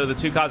class. So the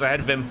 2 cars ahead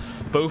of him,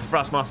 both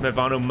Rasmus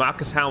Movano,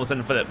 Marcus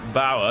Hamilton, Philip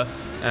Bauer.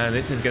 And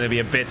this is going to be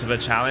a bit of a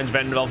challenge.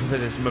 Vanderbilt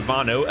versus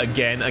Movano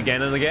again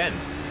and again.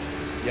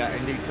 Yeah,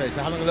 indeed so.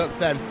 So having a look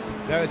then,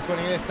 there is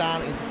Cornelius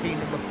down into P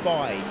number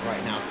 5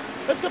 right now.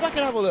 Let's go back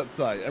and have a look,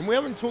 though. And we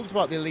haven't talked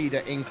about the leader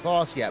in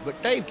class yet,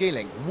 but Dave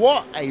Geeling,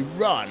 what a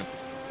run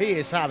he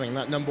is having,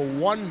 that number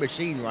 1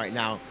 machine right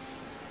now.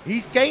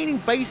 He's gaining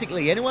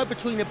basically anywhere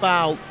between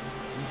about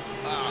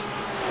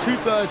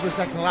 2/3 of a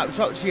second a lap, which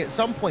actually at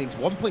some points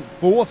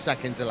 1.4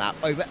 seconds a lap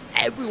over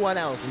everyone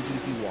else in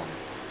GT1.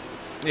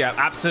 Yeah,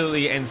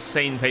 absolutely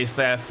insane pace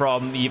there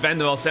from the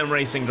Vendaval Sim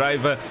Racing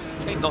driver.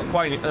 Not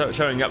quite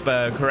showing up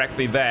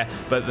correctly there,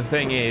 but the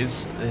thing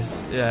is,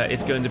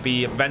 it's going to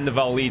be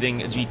Vendaval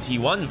leading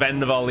GT1,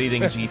 Vendaval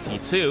leading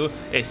GT2.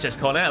 It's just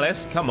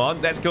Cornelis. Come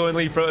on, let's go and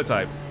lead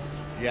Prototype.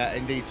 Yeah,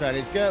 indeed. So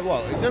it's going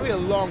to be a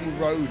long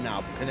road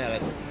now for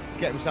Cornelis to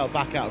get himself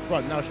back out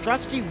front. Now,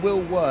 strategy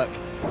will work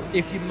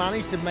if you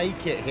manage to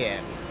make it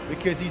here,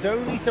 because he's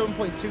only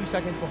 7.2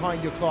 seconds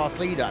behind your class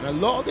leader, and a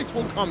lot of this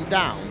will come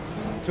down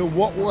to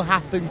what will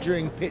happen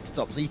during pit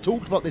stops. So you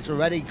talked about this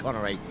already,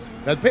 Connery.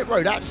 Now, the pit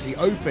road actually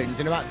opens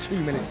in about 2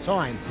 minutes'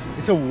 time.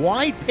 It's a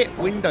wide pit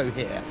window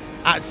here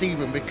at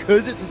Sebring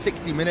because it's a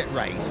 60-minute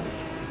race,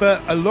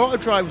 but a lot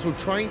of drivers will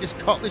try and just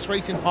cut this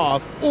race in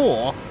half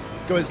or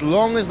go as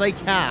long as they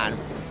can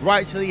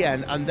right to the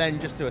end and then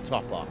just do a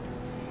top-up.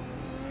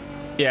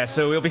 Yeah,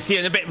 so we'll be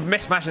seeing a bit of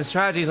mismatch in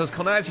strategies as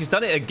Cornelis. He's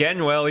done it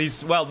again. Well,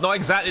 not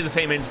exactly the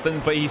same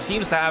instant, but he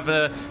seems to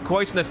have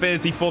quite an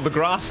affinity for the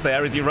grass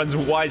there as he runs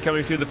wide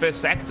coming through the first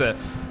sector.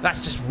 That's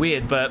just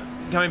weird, but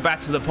coming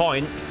back to the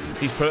point,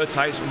 these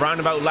prototypes,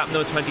 round about lap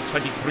number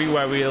 2023,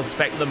 where we'll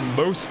expect the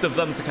most of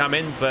them to come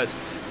in, but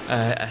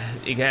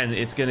again,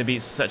 it's going to be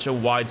such a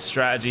wide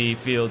strategy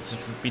field to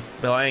be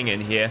playing in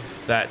here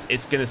that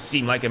it's going to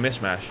seem like a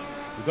mismatch.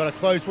 We've got a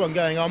close one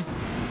going on.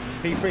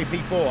 P3,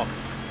 P4.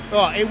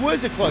 Oh, it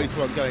was a close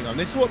one going on.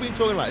 This is what we've been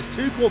talking about. It's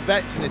 2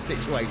 Corvettes in this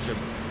situation.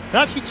 And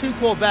actually, 2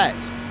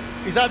 Corvettes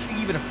is actually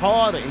even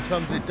harder in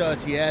terms of the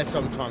dirty air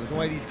sometimes, the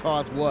way these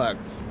cars work.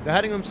 They're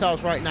heading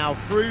themselves right now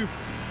through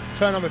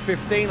turn number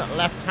 15,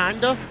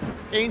 left-hander,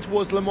 in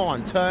towards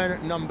LeMans,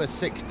 turn number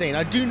 16.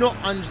 I do not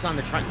understand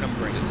the track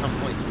numbering at some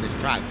points on this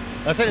track.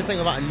 I say the same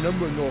about a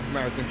number of North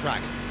American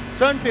tracks.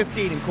 Turn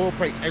 15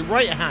 incorporates a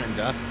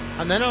right-hander,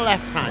 and then a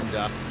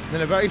left-hander, and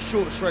then a very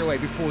short straightaway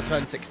before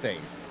turn 16.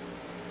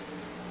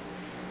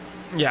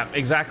 Yeah,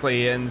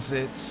 exactly, and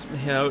it's,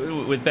 you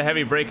know, with the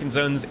heavy braking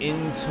zones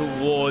in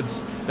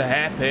towards the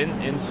hairpin,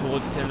 in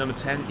towards turn number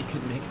 10, you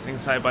could make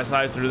things side by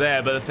side through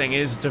there, but the thing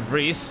is, De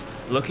Vries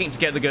looking to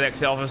get the good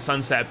exit off of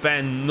Sunset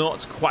Bend,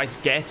 not quite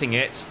getting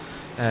it,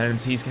 and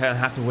he's going to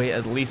have to wait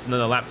at least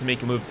another lap to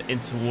make a move in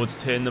towards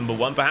turn number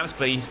 1 perhaps,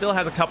 but he still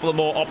has a couple of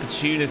more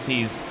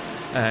opportunities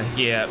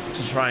here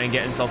to try and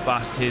get himself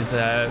past his,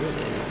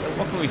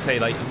 what can we say,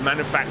 like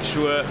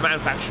manufacturer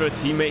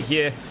teammate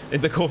here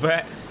in the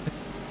Corvette.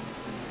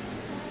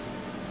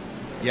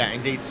 Yeah,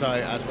 indeed. So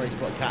as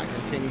RaceSpot Cat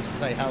continues to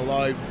say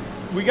hello,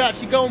 we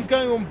actually going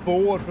on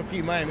board for a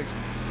few moments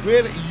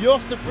with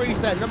Josta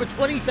Friesen, number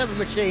 27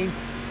 machine.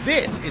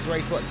 This is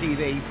RaceSpot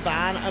TV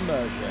Fan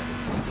Immersion.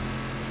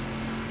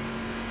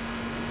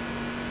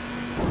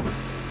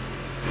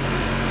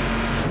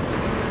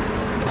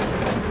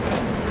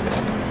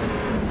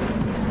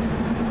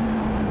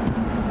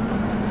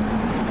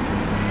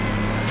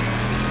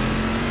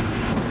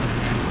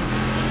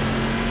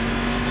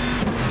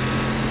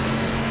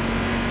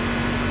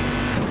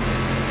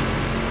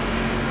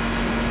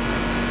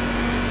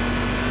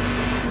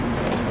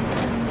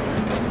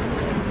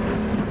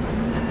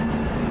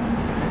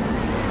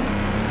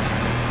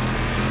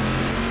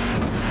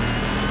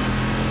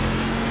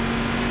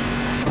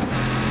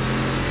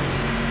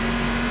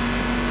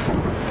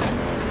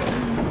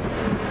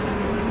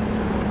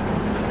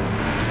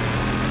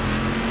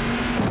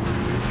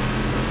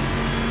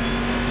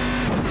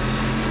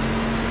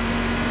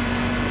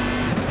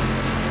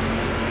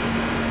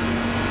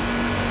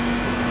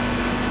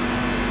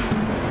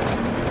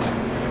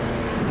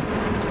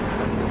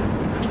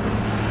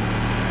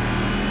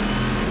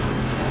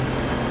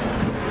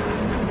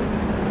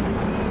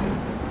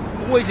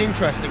 Always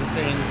interesting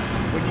seeing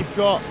when you've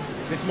got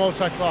this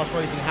multi-class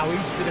racing how each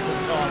of the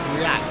different cars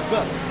react.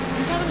 But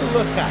just having a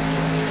look at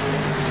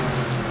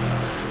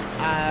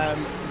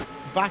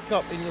back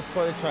up in your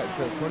prototype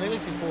field,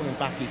 Cornelis is falling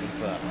back even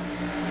further.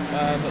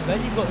 But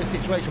then you've got this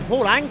situation.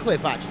 Paul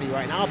Ancliffe actually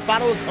right now,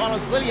 battle with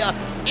Carlos Villar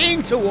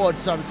in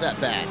towards Sunset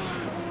Bend.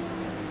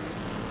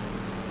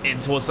 In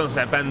towards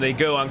Sunset Bend they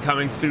go, and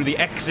coming through the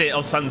exit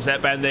of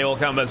Sunset Bend they all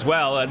come as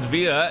well, and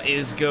Villa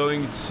is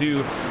going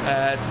to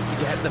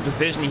get the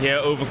position here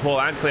over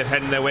Paul Ancliffe,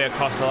 heading their way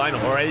across the line.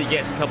 Already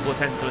gets a couple of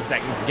tenths of a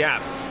second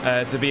gap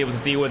to be able to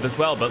deal with as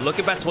well. But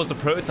looking back towards the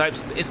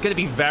prototypes, it's going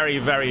to be very,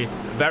 very,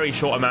 very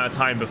short amount of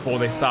time before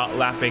they start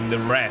lapping the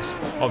rest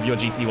of your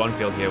GT1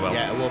 field here. Well,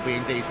 yeah, it will be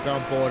indeed. We're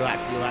on board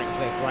actually with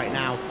Ancliffe right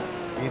now.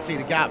 You can see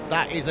the gap.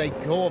 That is a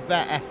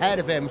Corvette ahead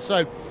of him.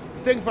 So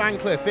the thing for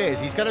Ancliffe is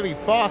he's going to be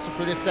faster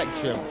through this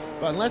section,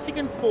 but unless he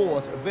can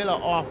force Villa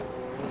off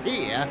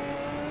here,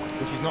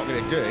 which he's not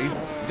going to do,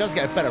 he does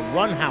get a better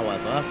run,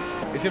 however.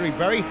 It's going to be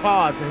very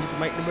hard for him to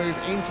make the move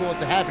in towards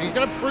the hairpin. He's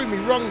going to prove me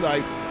wrong,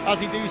 though, as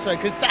he do so,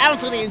 because down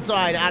to the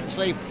inside,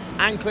 actually,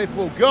 Ancliffe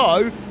will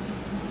go.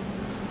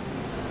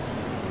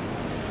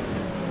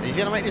 He's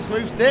going to make this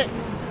move stick.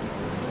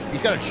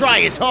 He's going to try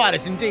his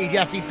hardest indeed.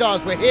 Yes, he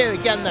does. We're here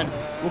again then.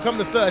 We'll come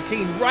to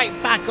 13, right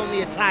back on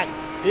the attack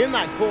in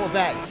that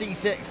Corvette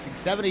C6,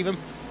 C7 even.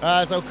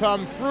 As they'll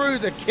come through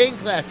the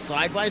kink there,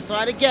 side by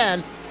side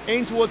again,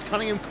 in towards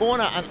Cunningham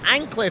Corner. And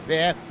Ancliffe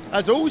here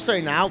has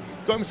also now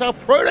got himself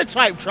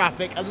prototype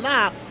traffic. And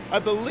that, I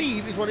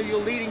believe, is one of your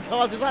leading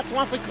cars. Is that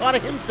Tommaso Carter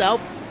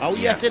himself? Oh,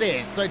 yes, it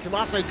is. So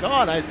Tommaso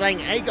Carter is saying,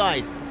 hey,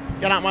 guys,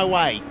 get out my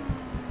way.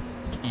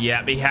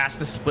 Yeah, he has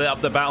to split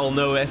up the battle,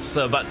 no ifs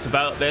or buts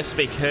about this,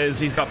 because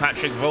he's got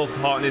Patrick Wolf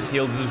hot on his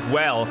heels as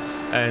well,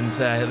 and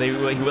he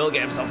will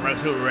get himself right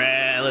through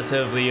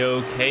relatively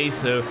okay,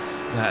 so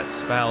that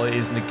spell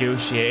is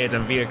negotiated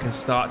and Via can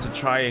start to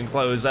try and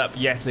close up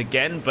yet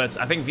again, but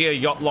I think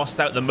Via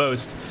lost out the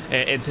most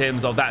in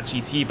terms of that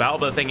GT battle.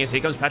 But the thing is, here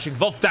comes Patrick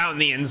Wolf down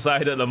the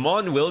inside of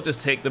LeMans, will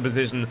just take the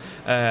position,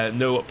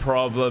 no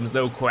problems,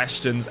 no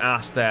questions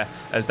asked there,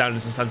 as down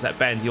into Sunset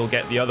Bend he'll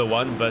get the other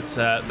one, but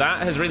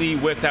that has really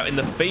worked out in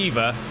the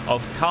favour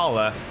of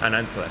Carla and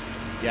Ancliffe.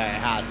 Yeah, it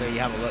has. So you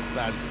have a look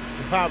at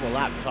comparable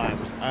lap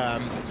times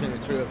between the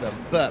two of them,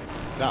 but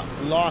that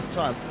last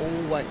time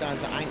all went down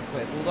to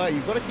Ancliffe, although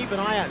you've got to keep an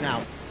eye out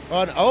now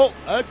on, oh,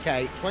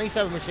 okay,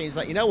 27 machines,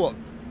 like, you know what,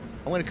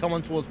 I'm going to come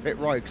on towards pit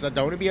road because I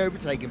don't want to be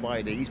overtaken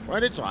by these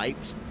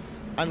prototypes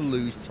and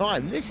lose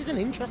time. This is an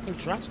interesting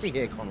strategy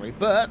here, Connery,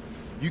 but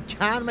you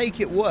can make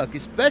it work,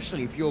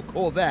 especially if you're a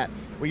Corvette,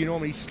 where you're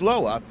normally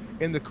slower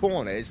in the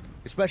corners,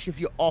 especially if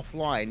you're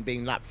offline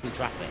being lapped through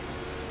traffic.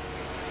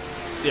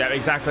 Yeah,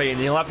 exactly,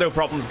 and he'll have no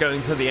problems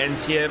going to the end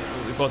here.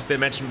 Of course, they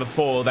mentioned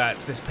before that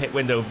this pit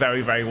window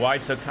very, very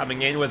wide, so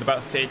coming in with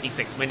about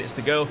 36 minutes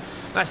to go,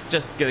 that's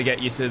just going to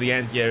get you to the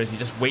end here as he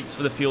just waits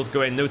for the fuel to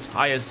go in. No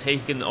tyres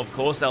taken, of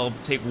course. That'll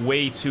take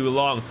way too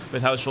long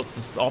with how short the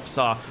stops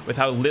are, with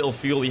how little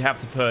fuel you have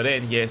to put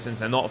in here since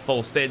they're not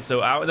full stint.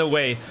 So out and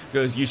away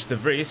goes Jules de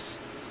Vries.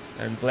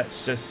 And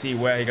let's just see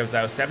where he goes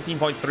out.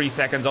 17.3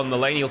 seconds on the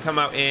lane. He'll come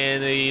out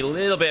in a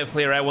little bit of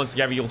clear air once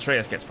Gabriel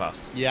Treyas gets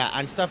past. Yeah,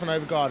 and Stefan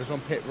Overgaard is on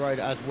pit road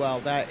as well.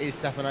 There is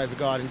Stefan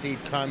Overgaard indeed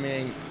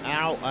coming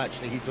out.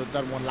 Actually, he's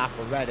done one lap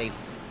already.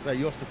 So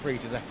Jos de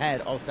Vries is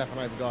ahead of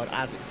Stefan Overgaard,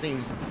 as it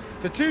seems.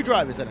 The two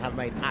drivers that have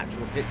made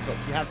actual pit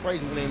stops. You have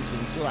Fraser Williamson,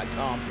 you saw that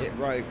car on pit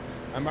road,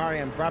 and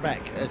Marian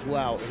Brabec as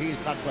well. He is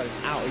classified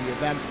as out of the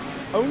event.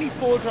 Only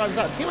 4 drivers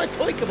out. Timo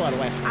Koika, by the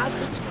way,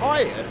 has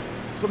retired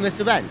from this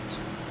event.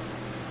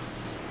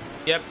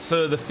 Yep,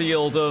 so the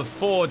field of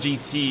 4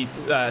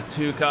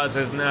 GT2 cars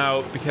has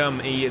now become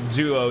a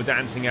duo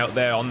dancing out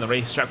there on the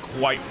racetrack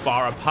quite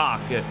far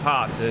apart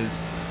as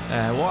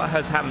what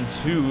has happened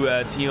to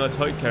Timo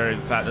Toika,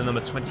 in fact, the number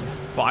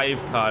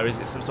 25 car? Is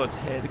it some sort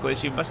of technical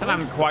issue? Must have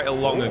happened quite a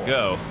long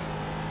ago.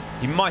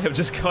 He might have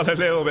just got a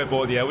little bit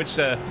bored here, which,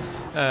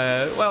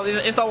 well,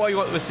 it's not what you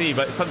want to see,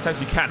 but sometimes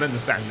you can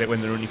understand it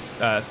when there are only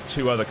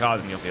 2 other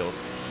cars in your field.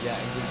 Yeah,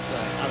 indeed.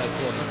 And of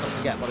course, let's not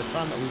forget, by the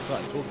time that we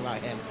started talking about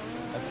him,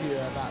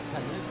 about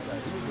 10 minutes ago,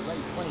 he was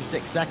only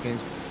 26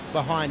 seconds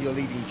behind your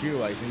leading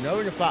duos, and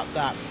knowing the fact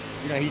that,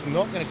 you know, he's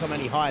not going to come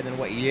any higher than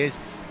what he is,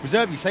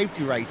 preserve your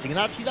safety rating. And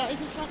actually that is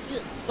a strategy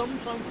that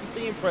sometimes we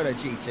see in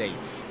ProtoGT.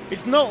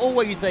 It's not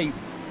always a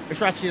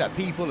strategy that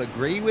people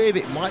agree with.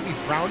 It might be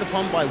frowned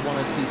upon by 1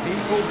 or 2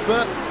 people,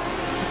 but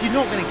if you're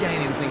not going to gain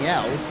anything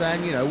else,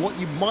 then, you know, what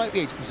you might be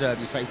able to preserve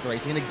your safety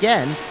rating. And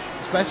again,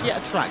 especially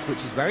at a track which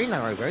is very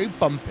narrow, very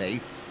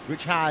bumpy,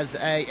 which has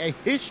a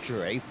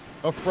history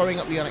of throwing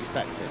up the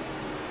unexpected.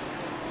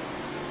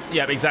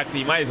 Yeah,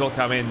 exactly. You might as well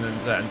come in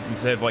and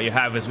conserve what you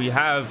have, as we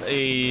have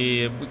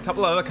a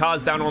couple of other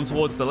cars down on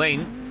towards the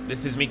lane.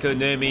 This is Mikko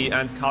Nurmi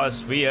and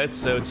Carlos Fiat,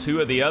 so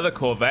 2 of the other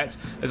Corvettes.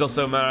 There's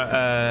also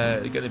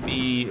going to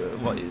be,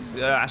 what is,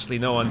 actually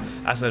no one,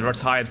 as a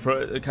retired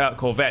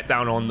Corvette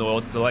down on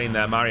towards the lane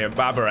there, Mario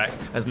Babarek,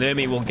 as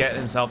Nurmi will get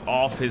himself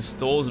off his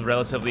stalls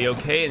relatively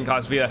okay, and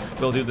Carlos Fiat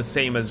will do the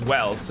same as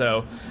well.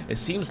 So it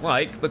seems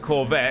like the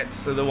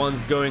Corvettes are the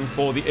ones going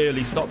for the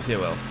early stops here,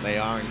 Will. They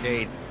are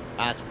indeed.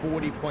 As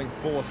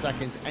 40.4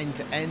 seconds end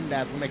to end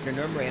there for Mikko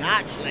Nurmi, and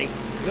actually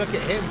look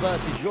at him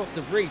versus Jos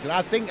de Vries, and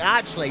I think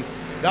actually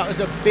that was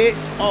a bit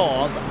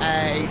of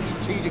a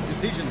strategic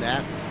decision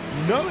there,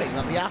 knowing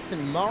that the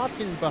Aston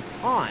Martin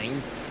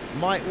behind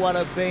might well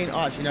have been,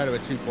 oh, actually no, there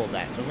were 2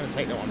 Corvettes, so I'm going to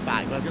take that one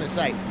back. But I was going to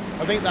say,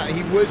 I think that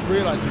he was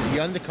realising that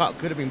the undercut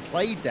could have been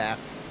played there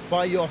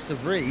by Jos de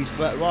Vries,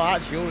 but well,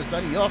 actually all of a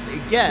sudden Jos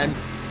again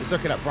is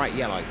looking at bright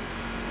yellow.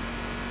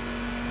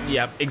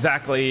 Yep,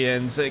 exactly,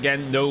 and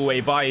again, no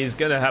way by. He's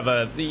gonna have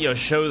a, you know,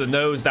 show the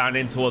nose down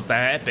in towards the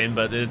hairpin,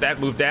 but that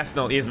move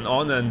definitely isn't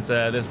on. And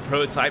there's a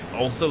prototype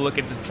also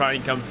looking to try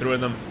and come through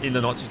in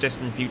the not too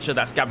distant future.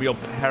 That's Gabriel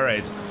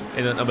Perez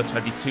in the number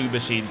 22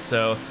 machine.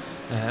 So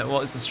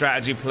what is the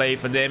strategy play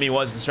for Nurmi?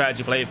 What is the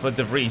strategy play for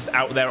de Vries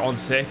out there on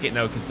circuit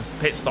now? Because the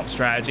pit stop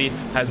strategy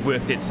has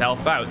worked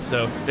itself out.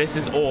 So this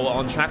is all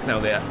on track now.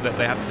 That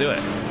they have to do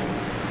it.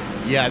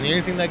 Yeah, and the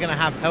only thing they're going to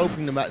have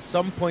helping them at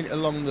some point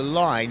along the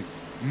line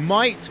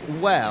might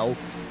well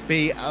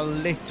be a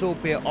little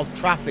bit of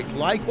traffic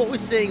like what we're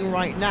seeing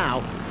right now,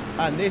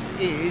 and this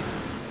is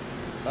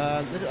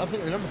I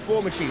think the number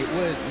 4 machine, no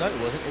it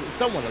wasn't, it was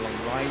someone along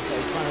the line that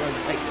was trying to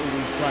overtake all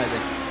these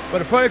drivers. But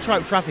the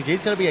prototype traffic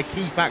is going to be a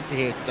key factor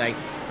here today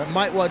that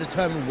might well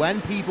determine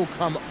when people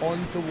come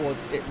on towards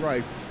pit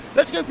road.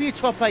 Let's go for your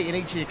top 8 in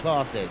each of your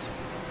classes.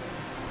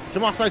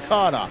 Tommaso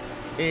Carter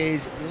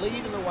is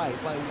leading the way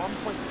by 1.6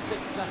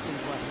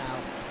 seconds right now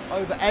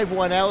over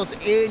everyone else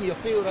in your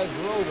field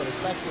overall, but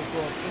especially, of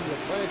course, in your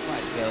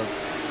prototype field.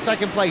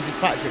 Second place is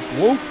Patrick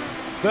Wolff.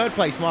 Third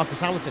place, Marcus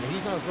Hamilton.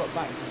 He's now dropped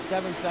back to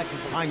 7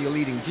 seconds behind your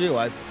leading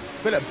duo.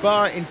 Philip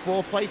Burr in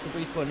 4th place,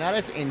 Fabrice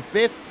Cornelis in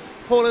 5th.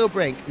 Paul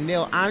Ilbrink,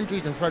 Neil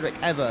Andrews and Frederick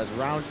Evers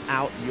round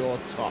out your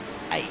top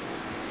 8.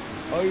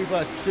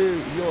 Over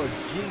to your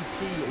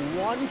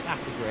GT1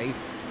 category,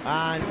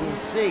 and we'll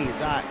see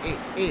that it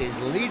is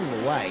leading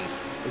the way.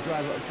 The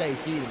driver of Dave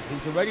Keelan.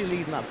 He's already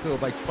leading that field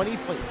by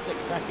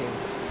 20.6 seconds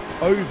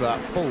over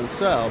Paul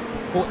Searle.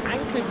 Paul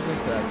Ancliffe is in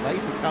 3rd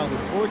place with Calvin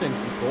Fordent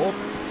in 4th.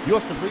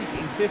 Josta Vries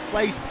in 5th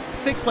place.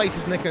 6th place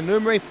is Nico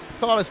Numeri.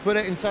 Carlos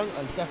Puddington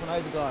and Stefan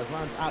Overgaard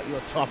rounds out your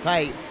top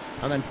 8.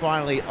 And then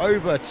finally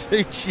over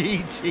to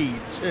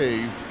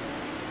GT2.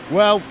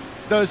 Well,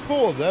 there's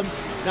 4 of them.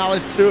 Now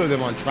there's 2 of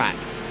them on track.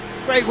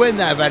 Great win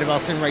there,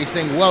 Vedeveld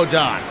Racing. Well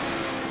done.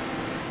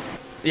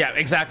 Yeah,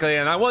 exactly.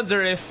 And I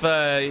wonder if,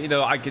 you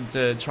know, I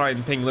could try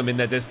and ping them in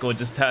their Discord,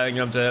 just telling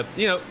them to,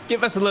 you know,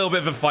 give us a little bit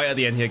of a fight at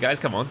the end here, guys.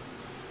 Come on.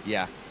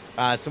 Yeah.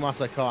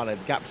 Tommaso Carter,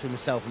 the gap between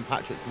himself and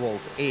Patrick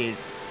Wolff is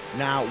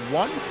now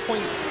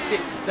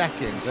 1.6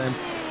 seconds. And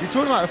you're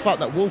talking about the fact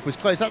that Wolff was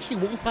close. Actually,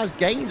 Wolff has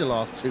gained the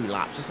last 2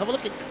 laps. Let's have a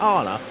look at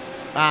Carter,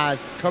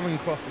 as coming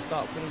across the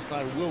start-finish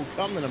line will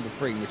come the number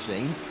 3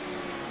 machine.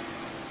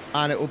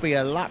 And it will be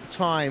a lap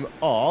time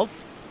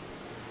of,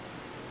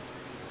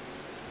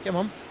 come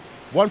on,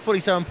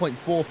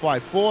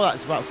 147.454.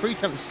 That's about 3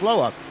 tenths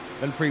slower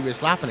than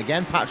previous lap. And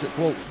again, Patrick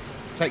Wolff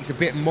takes a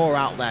bit more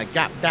out there.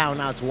 Gap down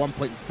now to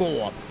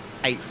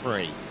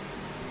 1.483.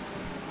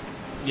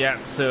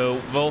 Yeah,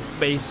 so Wolff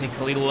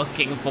basically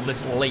looking for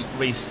this late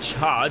race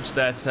charge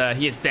that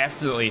he is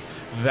definitely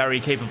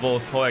very capable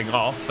of pulling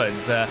off.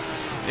 And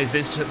is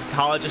this just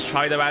Carter just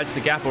trying to manage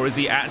the gap, or is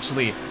he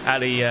actually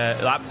at a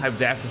lap time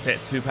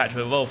deficit to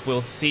Patrick Wolff?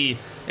 We'll see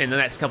in the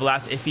next couple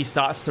laps if he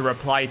starts to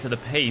reply to the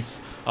pace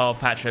of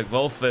Patrick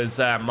Wolff. As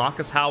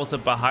Marcus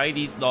Hamilton behind,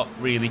 he's not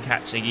really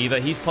catching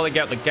either. He's pulling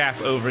out the gap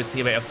over his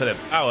teammate of Philip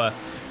Bauer,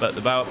 but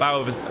the Bauer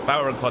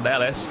and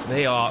Cornelis,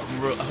 they are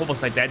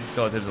almost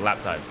identical in terms of lap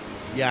time.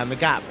 Yeah, and the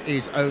gap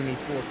is only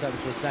 4 tenths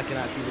per second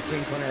actually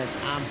between Cornelis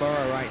and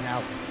Burrow right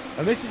now.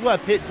 And this is where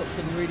pit stops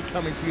can really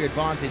come into your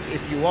advantage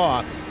if you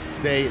are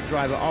the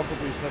driver of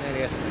Fabrice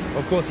Cornelius.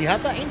 Of course, he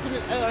had that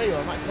incident earlier,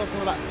 and that cost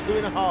him about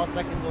 2.5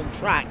 seconds on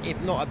track,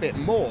 if not a bit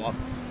more.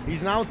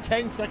 He's now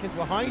 10 seconds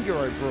behind your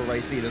overall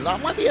race leader.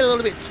 That might be a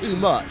little bit too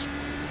much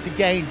to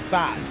gain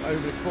back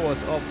over the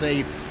course of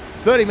the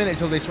 30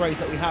 minutes of this race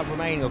that we have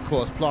remaining, of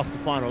course, plus the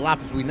final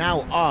lap, as we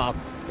now are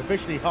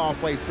officially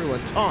halfway through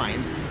on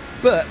time.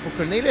 But for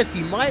Cornelius,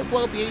 he might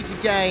well be able to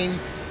gain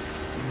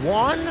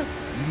 1,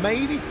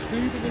 maybe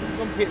 2 positions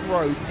on pit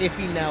road if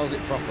he nails it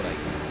properly.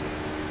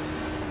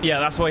 Yeah,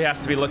 that's what he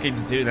has to be looking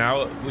to do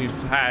now. We've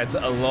had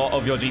a lot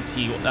of your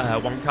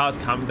GT1 cars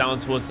come down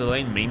towards the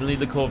lane, mainly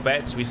the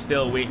Corvettes. We're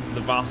still waiting for the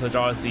vast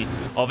majority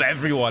of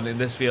everyone in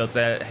this field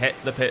to hit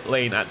the pit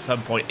lane at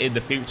some point in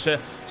the future.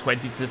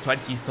 20 to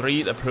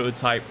 23, the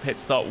prototype pit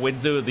stop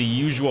window, the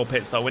usual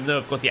pit stop window.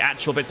 Of course, the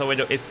actual pit stop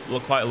window is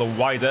quite a lot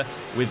wider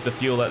with the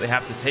fuel that they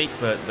have to take,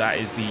 but that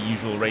is the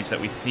usual range that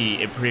we see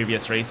in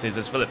previous races,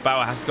 as Philip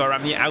Bauer has to go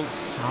around the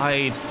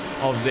outside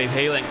of Dave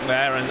Halink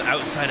there, and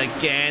outside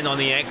again on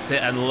the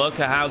exit. And look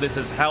at how this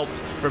has helped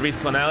Fabrice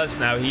Cornelis.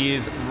 Now he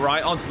is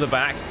right onto the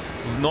back.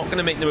 Not going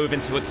to make the move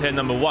into a turn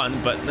number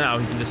 1, but now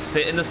he can just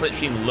sit in the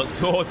slipstream and look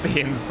towards the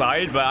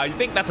inside. But I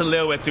think that's a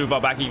little bit too far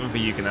back even for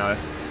you,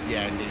 Cornelis.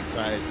 Yeah, indeed.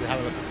 So if you have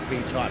a look at the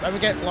speed chart, don't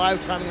forget live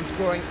timing and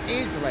scoring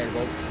is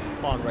available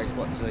on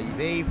RaceSpot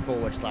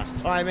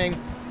TV/timing.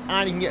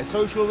 And you can get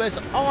social with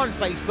us on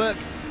Facebook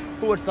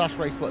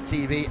 /RaceSpot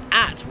TV,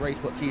 at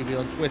RaceSpot TV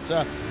on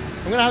Twitter.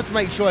 I'm going to have to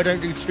make sure I don't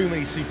do too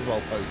many Super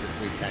Bowl posts this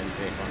weekend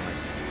here, finally.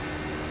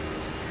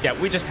 Yeah,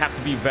 we just have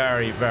to be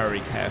very, very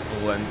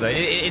careful, and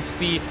it's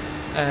the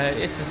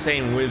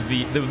same with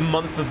the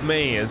month of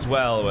May as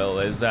well. Will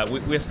is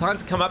we're starting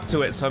to come up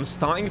to it, so I'm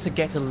starting to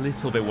get a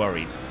little bit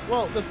worried.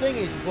 Well, the thing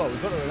is, as well, we've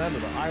got to remember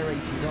that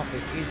iRacing's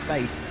office is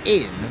based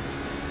in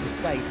the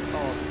state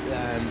of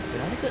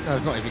Connecticut. No,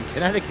 it's not even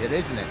Connecticut,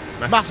 isn't it?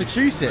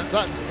 Massachusetts.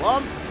 That's the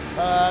one.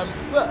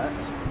 But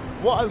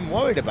what I'm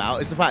worried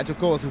about is the fact, of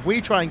course, if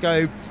we try and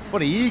go for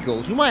the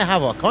Eagles, we might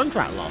have our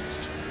contract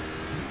lost.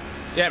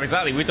 Yeah,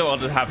 exactly. We don't want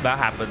to have that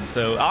happen,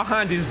 so our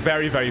hand is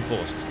very, very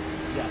forced.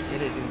 Yes,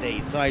 it is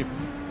indeed. So,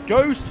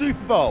 go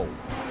Super Bowl.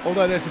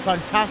 Although there's a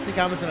fantastic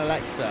Amazon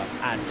Alexa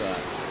advert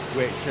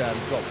which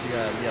dropped the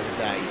other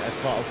day as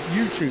part of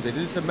YouTube. They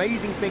do this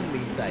amazing thing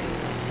these days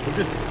of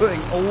just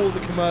putting all the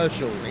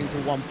commercials into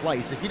one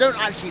place. If you don't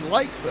actually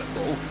like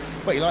football,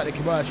 but you like the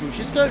commercials,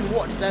 just go and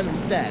watch them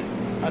instead.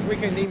 As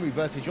Rico Nimi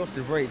versus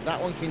Josta Vries,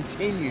 that one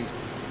continues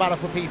battle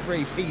for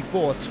P3,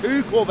 P4.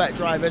 Two Corvette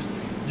drivers,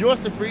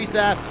 Josta Fries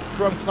there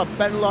from Club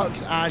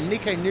Benelux and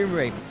Nikke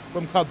Numeri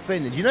from Club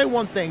Finland. You know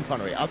one thing,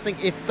 Connery, I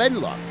think if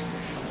Benelux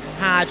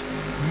had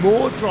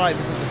more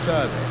drivers in the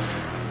service,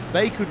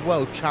 they could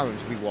well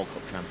challenge to be World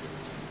Cup champions.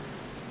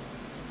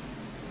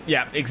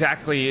 Yeah,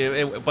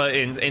 exactly. But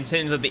in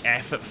terms of the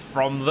effort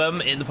from them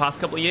in the past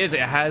couple of years,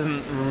 it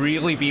hasn't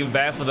really been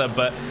there for them.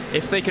 But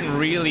if they can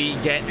really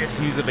get this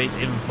user base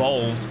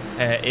involved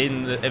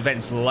in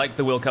events like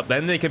the World Cup,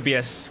 then they could be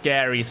a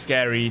scary,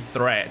 scary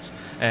threat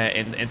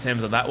in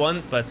terms of that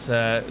one. But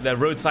their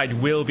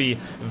roadside will be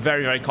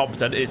very, very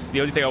competent. It's the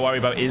only thing I worry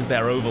about is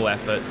their oval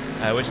effort,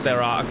 which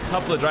there are a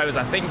couple of drivers.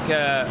 I think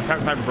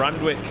Frank van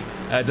Brandwick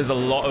does a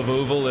lot of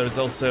oval. There's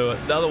also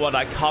another one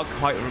I can't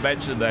quite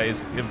mention there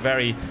is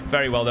very,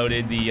 very well known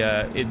in the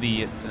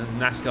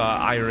NASCAR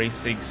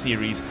iRacing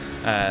series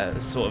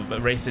sort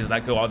of races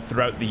that go on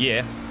throughout the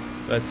year.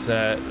 But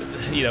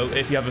you know,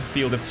 if you have a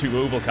field of two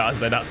oval cars,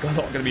 then that's not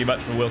going to be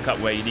much for a World Cup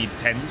where you need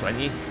 10,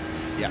 20.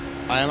 Yeah,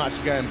 I am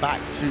actually going back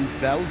to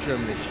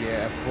Belgium this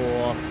year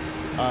for.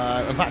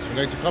 In fact, I'm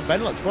going to Club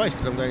Benelux twice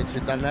because I'm going to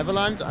the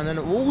Netherlands, and then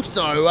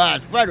also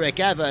Frederick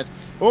Evers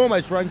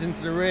almost runs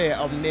into the rear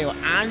of Neil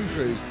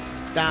Andrews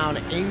down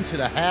into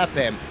the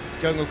hairpin,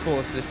 going of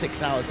course to the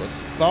 6 hours of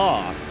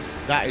Spa.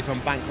 That is on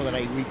Bank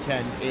Holiday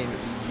weekend in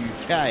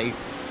the UK,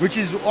 which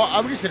is,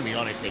 I'm just going to be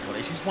honest, Nick,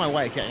 it's just my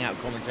way of getting out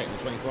commentating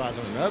the 24 hours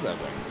on the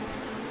Nürburgring.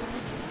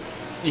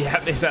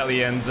 Yeah,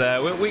 exactly, and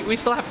we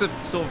still have to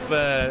sort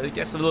of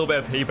get a little bit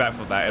of payback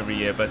for that every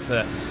year, but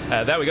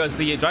there we go. It's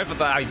the driver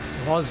that I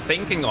was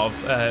thinking of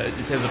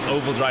in terms of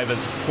oval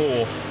drivers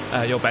for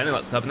your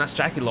Benelux Club, and that's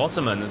Jackie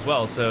Lotterman as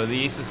well. So the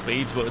Eastern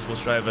Speeds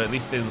Motorsports driver, at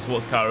least in the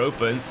Sports Car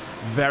Open,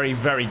 very,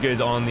 very good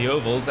on the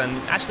ovals, and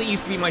actually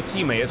used to be my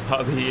teammate as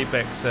part of the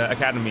Apex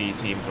Academy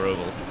team for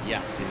oval.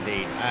 Yes,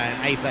 indeed,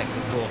 and Apex,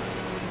 of course,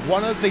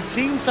 one of the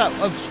teams that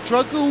have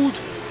struggled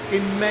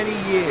in many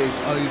years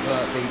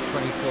over the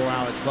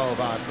 24-hour,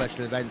 12-hour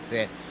special events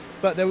here.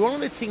 But they're one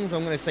of the teams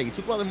I'm going to say, you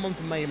talk about the month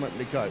of May a month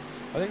ago,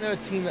 I think they're a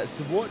team that's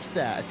to watch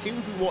there, a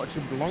team we watched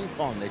in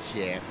Blancpain this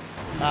year,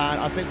 and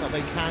I think that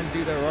they can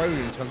do their own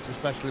in terms of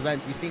special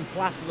events. We've seen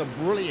flashes of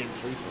brilliance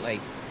recently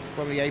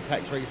from the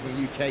Apex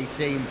Racing UK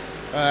team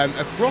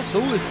across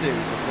all the series,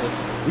 of course.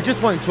 We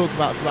just won't talk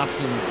about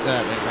Sebastian, in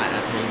fact,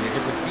 that's me in a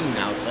different team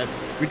now, so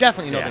we're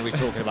definitely not going to be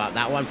talking about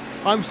that one.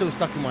 I'm still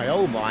stuck in my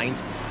old mind.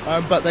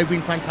 But they've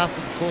been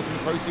fantastic, of course, in the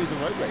Pro Series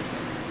and road racing.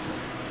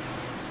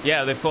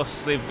 Yeah, of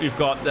course, we've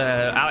got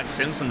Alex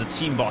Simpson, the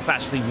team boss,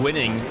 actually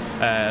winning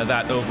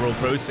that overall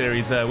Pro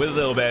Series with a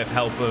little bit of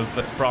help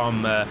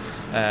from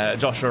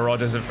Joshua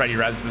Rogers and Freddie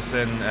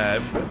Rasmussen,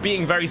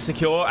 being very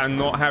secure and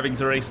not having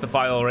to race the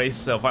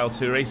final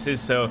two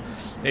races. So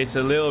it's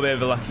a little bit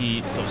of a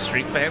lucky sort of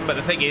streak for him. But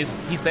the thing is,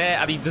 he's there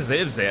and he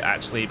deserves it,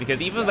 actually, because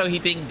even though he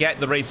didn't get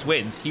the race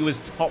wins, he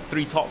was top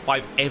 3, top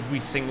 5 every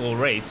single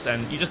race,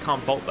 and you just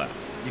can't fault that.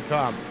 You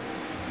can't.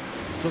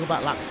 Talk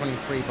about lap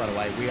 23, by the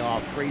way. We are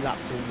 3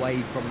 laps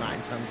away from that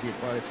in terms of your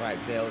prototype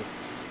field.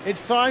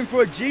 It's time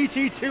for a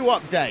GT2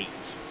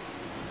 update.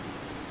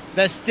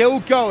 They're still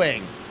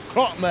going.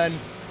 Klotman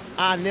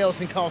and Neil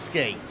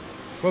Sinkowski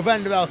for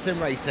Vanderbilt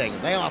Sim Racing.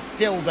 They are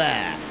still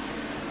there.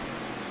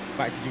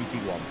 Back to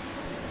GT1.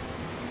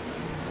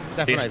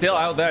 They're still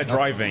out there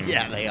driving.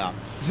 Yeah, they are.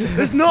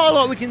 There's not a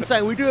lot we can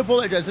say. We do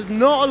apologize. There's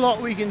not a lot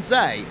we can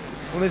say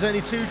when there's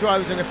only 2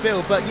 drivers in the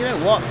field. But you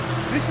know what?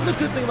 This is the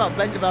good thing about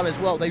Vanderbilt as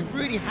well. They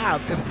really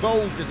have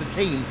evolved as a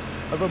team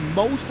over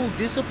multiple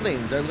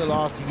disciplines over the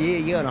last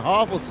year and a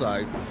half or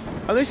so.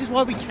 And this is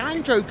why we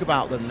can joke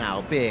about them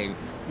now being,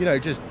 you know,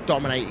 just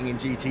dominating in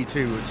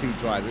GT2 with 2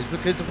 drivers,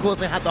 because of course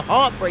they had the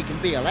heartbreak in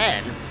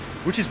VLN,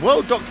 which is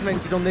well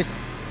documented on this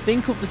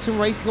thing called the Sim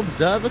Racing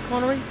Observer,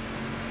 Connery.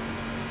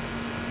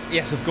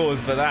 Yes, of course,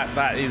 but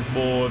that is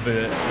more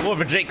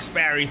of a Jake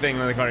Sperry thing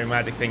than the Connery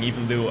Magic thing,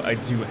 even though I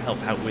do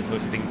help out with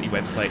hosting the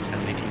website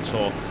and making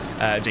sure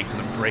Jake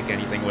doesn't break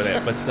anything with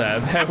it. But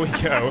there we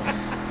go.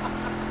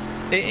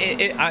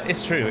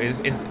 It's true.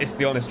 It's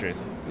the honest truth.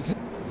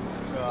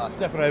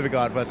 Stefan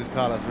Overgaard versus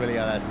Carlos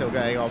Villia. They're still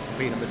going on for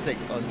P number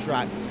 6 on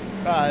track.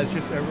 It's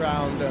just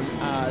around them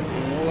as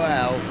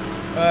well.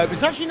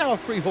 It's actually now a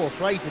 3-horse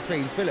race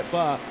between Philip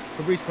Burr,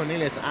 Fabrice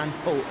Cornelius and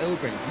Paul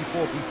Ilbring,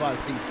 P4, P5,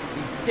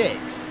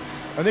 P6.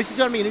 And this is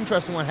going to be an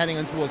interesting one heading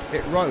on towards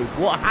pit road.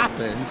 What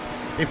happens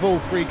if all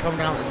 3 come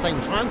down at the same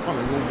time,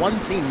 Conor? Will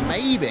one team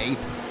maybe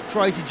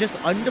try to just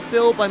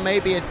underfill by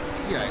maybe a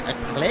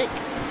click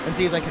and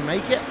see if they can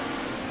make it?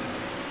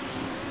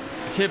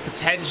 Could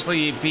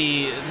potentially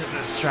be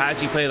the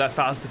strategy play that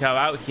starts to come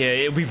out here.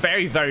 It would be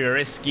very, very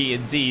risky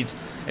indeed.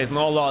 There's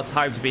not a lot of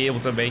time to be able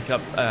to make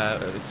up,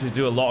 to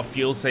do a lot of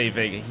fuel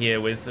saving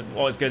here with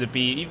what is going to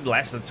be even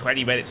less than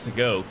 20 minutes to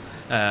go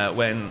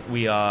when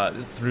we are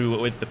through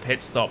with the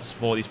pit stops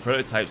for these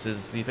prototypes.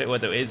 As the pit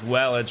window is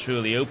well and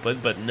truly open,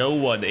 but no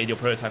one in your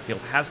prototype field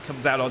has come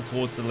down on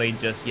towards the lane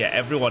just yet.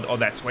 Everyone on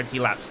their 20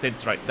 lap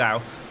stints right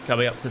now,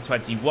 coming up to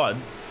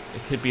 21.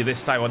 it could be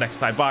this time or next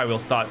time by, we'll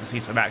start to see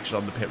some action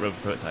on the pit road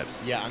prototypes.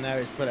 Yeah, and there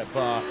is Philip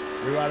Barr.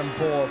 We're right on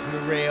board from the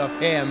rear of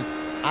him.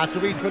 As for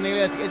Reece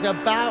Cornelius, is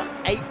about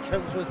 8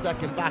 tenths of a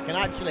second back. And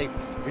actually,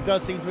 it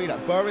does seem to me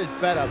that Burr is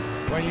better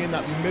when you're in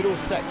that middle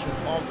section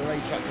of the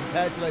racetrack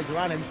compared to those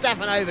around him.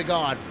 Stefan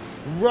Overgaard,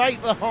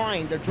 right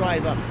behind the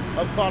driver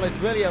of Carlos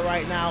Villia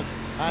right now.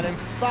 And in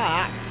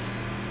fact,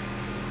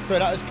 so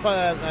that was,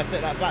 I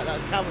take that back, that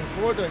was Calvin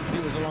Fraudulent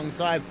who was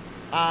alongside.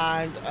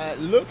 And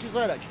looks as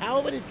though that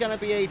Calvin is going to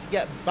be able to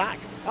get back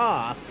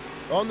past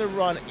on the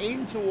run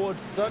in towards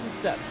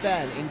Sunset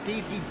Bend.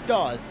 Indeed, he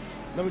does.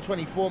 Number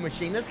 24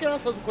 machine. Let's get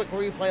ourselves a quick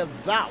replay of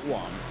that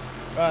one.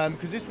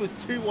 Because this was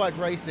two wide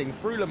racing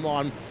through Le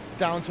Mans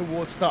down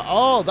towards start.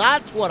 Oh,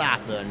 that's what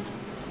happened.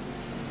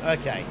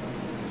 Okay.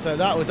 So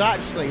that was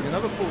actually the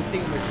number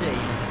 14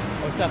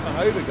 machine of Stefan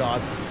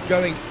Overgaard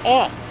going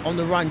off on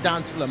the run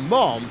down to Le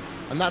Mans.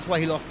 And that's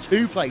why he lost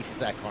 2 places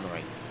there,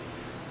 Connery.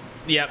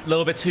 Yeah, a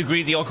little bit too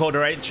greedy on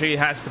corner entry.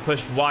 Has to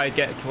push wide,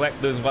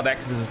 collect those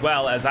 1Xs as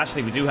well. As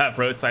actually we do have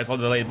prototypes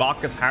on the lane.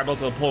 Marcus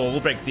Hamilton, Paul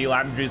Ulbrich, Neil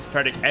Andrews,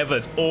 Frederick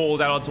Evers, all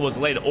down towards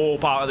the lane, all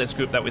part of this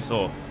group that we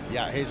saw.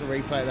 Yeah, here's a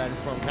replay then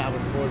from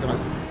Calvin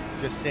Fraudulent.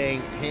 Just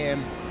seeing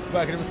him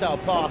working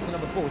himself past the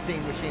number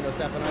 14 machine of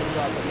Stefan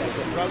Overgaard. But yeah, we've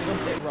got drivers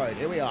on pit road.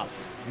 Here we are.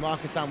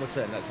 Marcus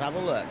Hamilton. Let's have a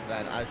look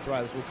then as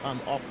drivers will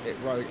come off pit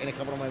road in a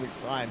couple of moments'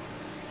 time.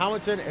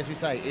 Hamilton, as we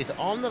say, is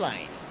on the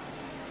lane.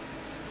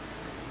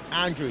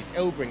 Andrews,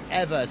 Ilbring,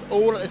 Evers,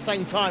 all at the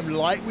same time,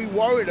 like we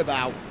worried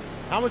about.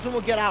 Hamilton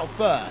will get out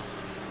first.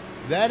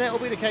 Then it will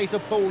be the case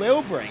of Paul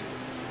Ilbring,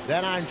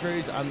 then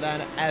Andrews, and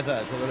then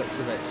Evers, by the looks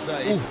of it. So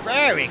it's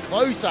very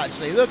close,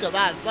 actually. Look at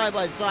that, side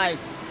by side.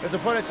 There's a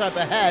prototype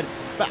ahead,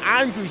 but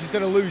Andrews is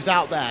going to lose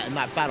out there in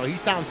that battle. He's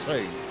down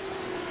 2.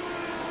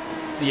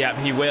 Yeah,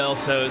 he will.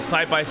 So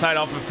side by side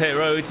off of pit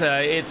road,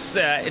 it's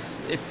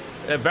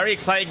very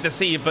exciting to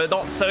see, but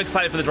not so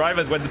exciting for the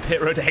drivers when the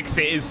pit road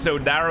exit is so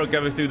narrow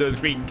going through those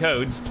green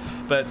cones.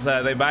 But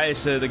they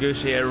managed to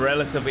negotiate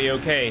relatively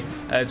okay,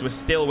 as we're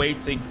still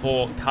waiting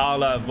for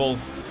Carla, Wolf,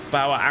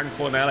 Bauer, and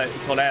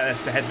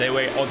Cornelis to head their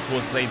way on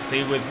towards lane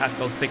C with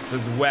Pascal Stix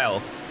as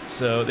well.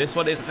 So this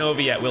one isn't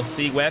over yet. We'll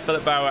see where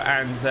Philip Bauer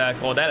and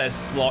Cornelis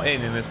slot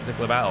in this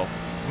particular battle.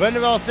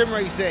 Vanderbilt Sim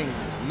Racing's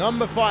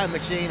number 5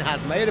 machine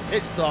has made a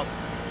pit stop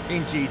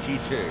in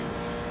GT2.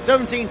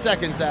 17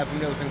 seconds there from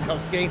Nielsen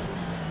Kowski,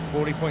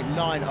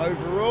 40.9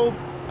 overall,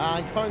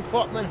 and Colin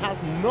Klotman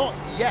has not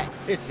yet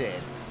hit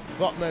it.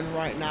 Klotman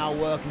right now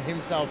working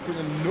himself through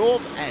the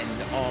north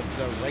end of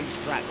the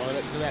racetrack by the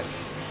looks of it,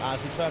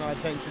 as we turn our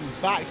attention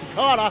back to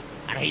Carter,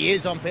 and he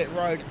is on pit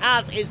road,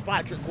 as is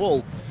Patrick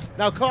Wolf.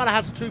 Now Carter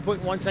has a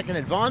 2.1 second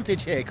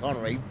advantage here,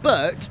 Connery,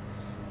 but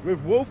with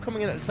Wolf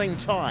coming in at the same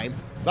time,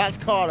 that's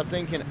Carter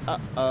thinking,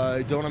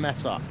 uh-oh, don't want to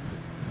mess up.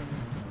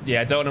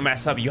 Yeah, don't want to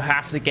mess up. You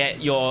have to get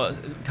your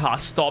car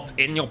stopped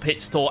in your pit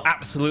stall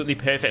absolutely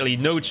perfectly.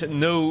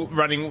 No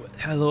running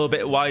a little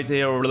bit wide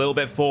here or a little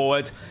bit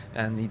forward.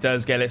 And he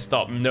does get it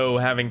stopped. No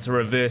having to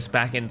reverse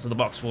back into the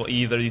box for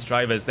either of these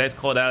drivers. There's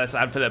Cornelis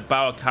and Philip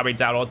Bauer coming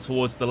down on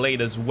towards the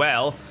lane as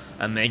well.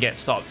 And they get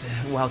stopped.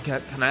 Well,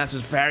 Cornelis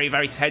was very,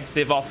 very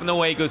tentative. Off and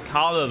away goes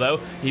Carlo, though.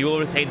 He will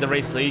retain the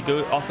race lead.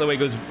 Off the way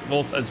goes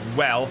Wolf as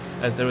well,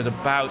 as there was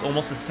about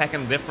almost a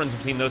second difference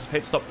between those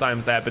pit stop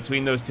times there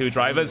between those two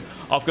drivers.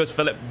 Off goes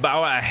Philip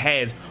Bauer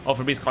ahead of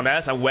Fabrice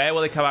Cornelis. And where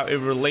will they come out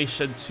in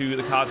relation to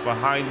the cars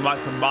behind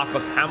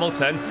Marcus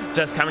Hamilton?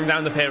 Just coming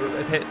down the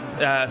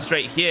pit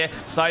straight here.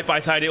 Side by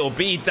side it will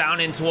be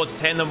down in towards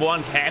turn number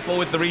 1. Careful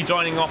with the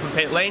rejoining off of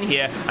pit lane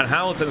here. And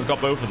Hamilton has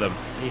got both of them.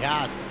 He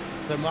has.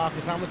 So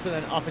Marcus Hamilton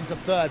then up into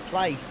 3rd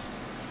place.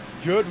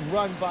 Good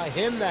run by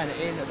him then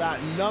in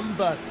that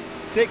number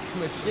 6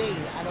 machine.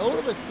 And all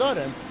of a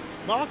sudden,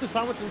 Marcus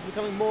Hamilton's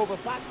becoming more of a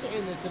factor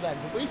in this event.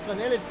 Fabrice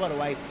Cornelis, by the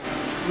way,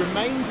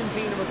 remains in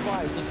P number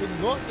 5. So did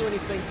not do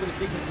anything for the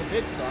sequence of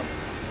pit stop,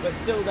 but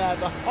still there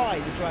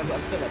behind the driver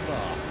of Philip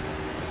Barr.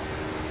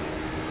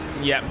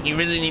 Yeah, he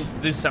really needs to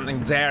do something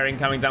daring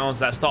coming down onto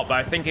that stop, but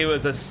I think it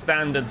was a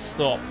standard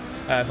stop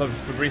for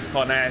Fabrice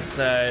Cornelis,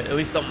 at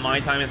least on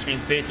my time on screen,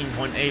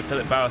 13.8,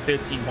 Philip Bauer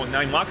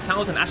 13.9. Marcus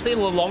Hamilton actually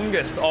the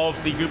longest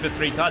of the group of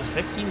 3 cars,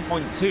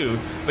 15.2,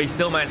 but he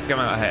still managed to come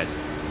out ahead.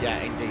 Yeah,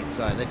 indeed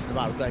so. This is the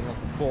battle going on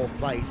for 4th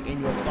place in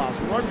your class.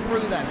 Run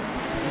through them.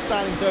 The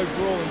standings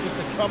overall in just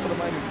a couple of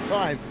moments'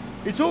 time.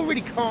 It's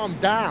already calmed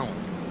down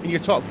in your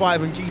top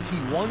 5 on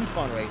GT1,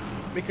 Connery.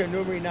 Mika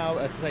Numeri now,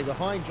 as I say,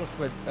 behind Jos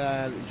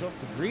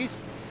de Vries.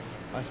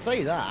 I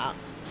say that.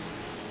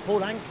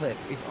 Paul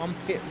Ancliffe is on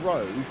pit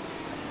road.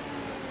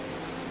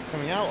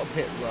 Coming out of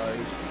pit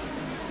road,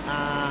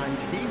 and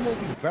he will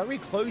be very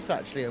close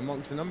actually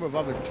amongst a number of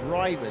other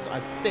drivers, I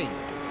think.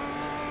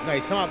 No,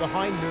 he's come out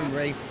behind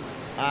Numeri,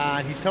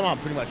 and he's come out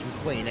pretty much in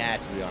clean air,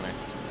 to be honest.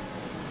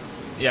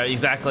 Yeah,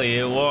 exactly.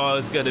 It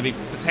was going to be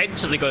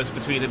potentially close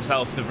between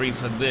himself, De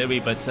Vries, and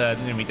Numeri, but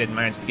Numeri didn't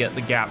manage to get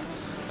the gap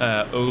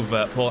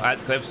over Paul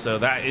Ancliffe, so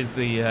that is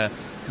the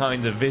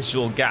kind of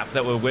visual gap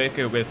that we're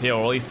working with here,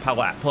 or at least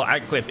Paul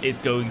Ancliffe is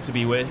going to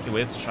be working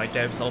with to try to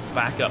get himself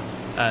back up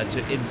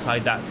to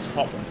inside that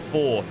top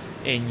 4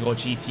 in your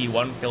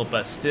GT1 field,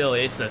 but still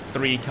it's a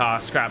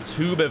 3-car scrap.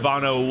 2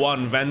 Bivano,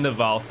 1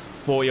 Vendaval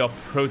for your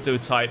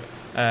prototype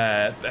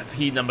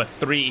P number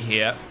 3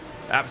 here.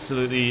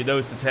 Absolutely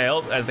nose to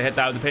tail as they head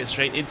down the pit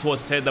straight in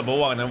towards turn number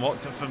 1. And what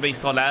Fabrice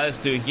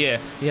Cornelis do here?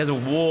 He has a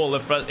wall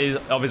in front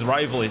of his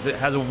rival. He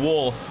has a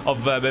wall of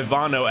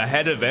Bivano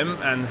ahead of him,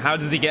 and how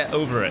does he get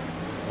over it?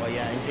 Well,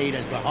 yeah, indeed,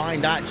 it's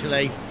behind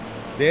actually.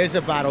 There's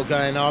a battle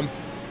going on,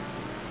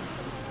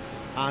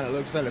 and it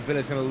looks like the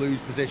Villa's going to lose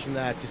position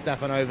there to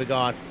Stefan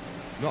Overgaard.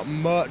 Not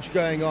much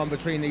going on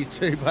between these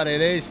two, but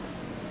it is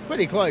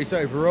pretty close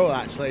overall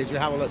actually as you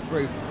have a look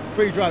through.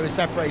 3 drivers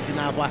separated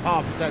now by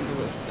half a second. It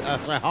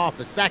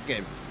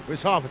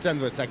was half a tenth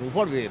of a second. We'll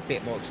probably be a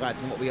bit more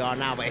excited than what we are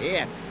now, but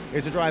here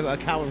is a driver,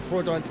 Calvin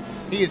Fraudant.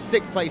 He is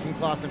 6th place in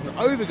class. Stefan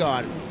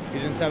Overgaard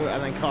is in 7th,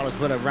 and then Carlos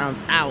Villa rounds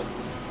out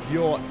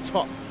your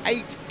top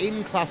 8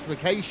 in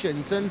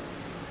classifications. And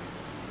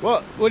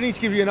well, we need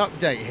to give you an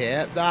update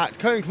here that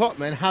Koen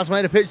Klotman has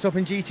made a pit stop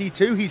in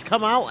GT2. He's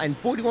come out in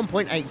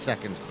 41.8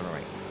 seconds on a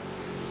race.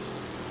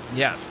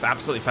 Yeah,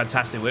 absolutely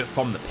fantastic work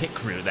from the pit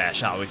crew there,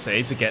 shall we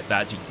say, to get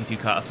that GT2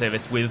 car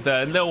service with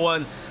no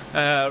one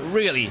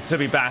really to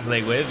be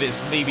battling with.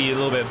 It's maybe a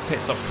little bit of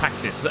pit stop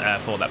practice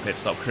for that pit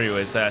stop crew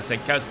as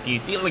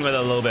Senkowski dealing with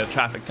a little bit of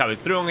traffic coming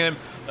through on him.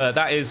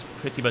 That is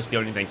pretty much the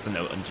only thing to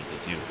note on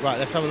GT2. Right,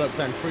 let's have a look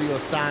then through your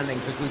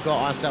standings as we've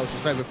got ourselves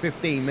just over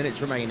 15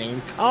 minutes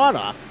remaining.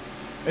 Carter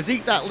has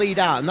eked that lead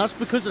out, and that's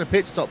because of the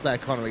pit stop there,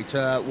 Connery,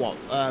 to what,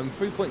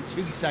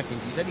 3.2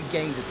 seconds. You said he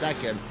gained a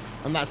second,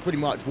 and that's pretty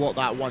much what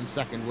that 1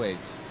 second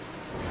was.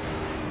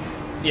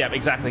 Yeah,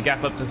 exactly.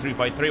 Gap up to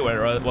 3.3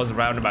 where it was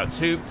around about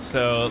 2.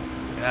 So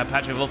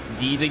Patrick Wolff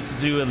needing to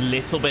do a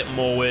little bit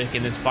more work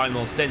in this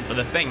final stint. But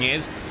the thing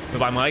is,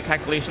 by my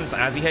calculations,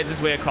 as he heads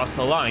his way across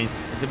the line,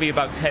 there's going to be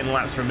about 10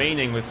 laps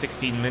remaining with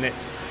 16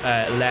 minutes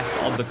left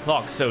on the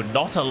clock. So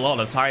not a lot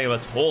of time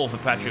at all for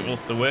Patrick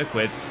Wolff to work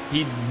with.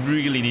 He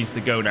really needs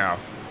to go now.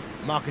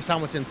 Marcus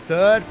Hamilton,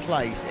 3rd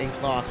place in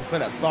class.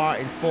 Philip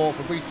Bart in 4th.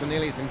 Fabrice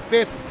Cornelius in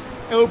 5th.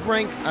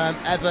 Ilbrink,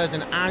 Evers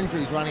and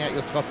Andrews running out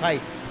your top 8.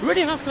 It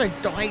really has kind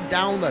of died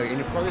down though in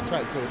the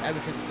prototype field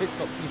ever since pit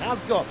stops. You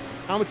have got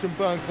Hamilton,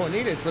 Byrne,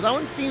 Cornelius, but that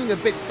one's seeming a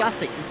bit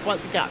static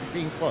despite the gap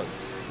being close.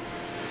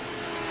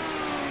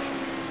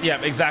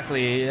 Yeah,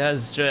 exactly. It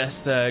has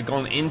just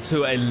gone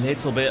into a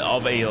little bit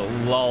of a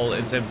lull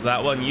in terms of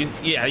that one.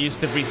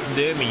 Eustace Vries and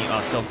Dermy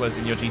are still close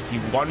in your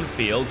GT1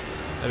 field.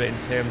 In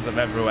terms of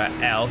everywhere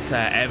else,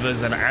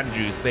 Evers and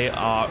Andrews, they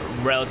are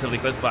relatively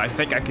close, but I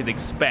think I could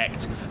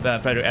expect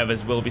that Frederick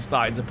Evers will be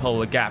starting to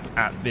pull the gap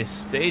at this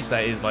stage.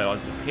 That is my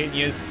honest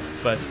opinion,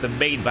 but the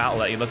main battle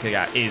that you're looking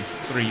at is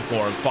 3,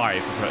 4, and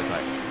 5 for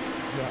prototypes.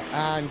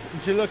 Yeah, and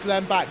to look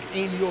then back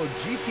in your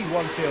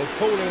GT1 field,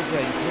 Paul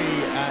Ilbrink,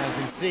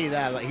 we can see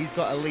there that he's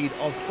got a lead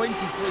of 23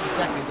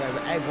 seconds over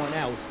everyone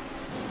else.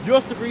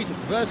 Josta Vries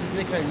versus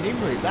Nico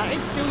Nimri, that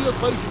is still your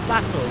closest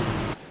battle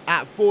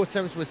at 4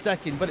 tenths of a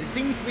second, but it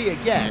seems to be,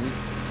 again,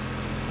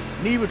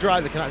 neither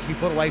driver can actually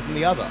pull away from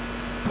the other.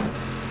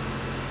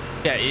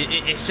 Yeah,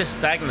 it's just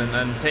stagnant,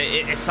 and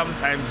it's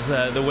sometimes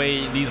the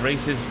way these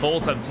races fall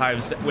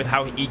sometimes with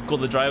how equal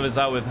the drivers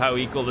are, with how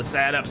equal the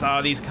setups are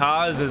of these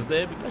cars, as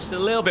they're pushed a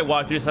little bit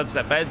wide through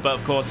Sunset Bend, but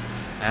of course,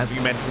 as we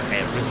mention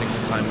every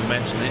single time we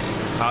mention it,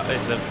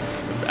 it's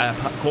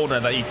a corner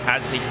that you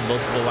can take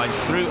multiple lines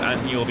through,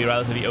 and you will be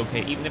relatively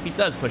okay, even if he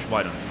does push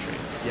wide on entry.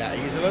 Yeah,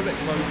 he's a little bit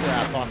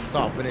closer past the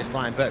start finish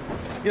line, but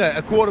you know,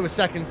 a quarter of a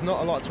second,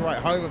 not a lot to write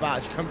home about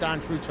as you come down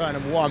through turn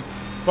number 1.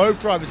 Both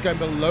drivers going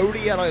below the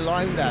yellow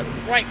line there,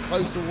 right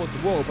close towards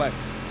the wall, but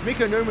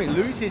Nico Nimri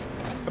loses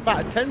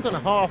about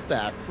 1/10.5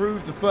 there through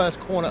the first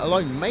corner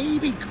alone.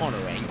 Maybe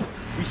Connery,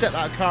 we set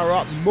that car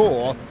up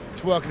more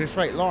to work in a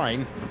straight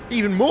line,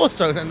 even more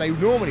so than they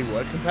normally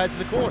would compared to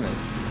the corners.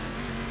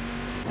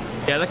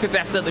 Yeah, that could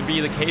definitely be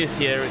the case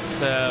here.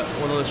 It's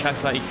one of those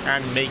tracks that you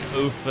can make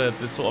both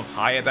the sort of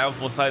higher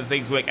downforce side of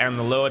things work and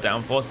the lower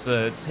downforce.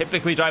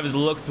 Typically, drivers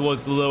look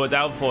towards the lower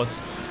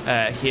downforce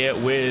here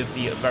with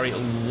the very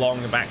long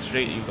back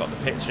straight. You've got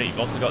the pit straight. You've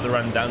also got the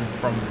run down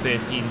from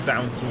 13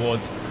 down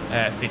towards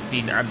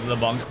 15 and the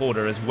long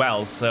quarter as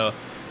well. So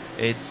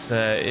it's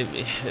a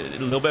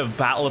little bit of a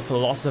battle of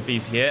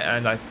philosophies here,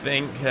 and I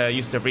think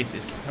Eustace Vries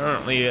is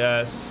currently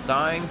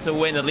starting to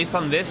win, at least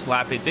on this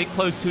lap. It did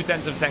close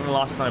 0.2 of a second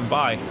last time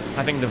by.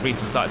 I think the Vries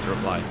has started to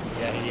reply.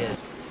 Yeah, he is.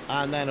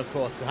 And then, of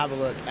course, to have a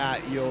look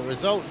at your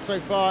results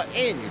so far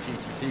in your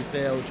GT2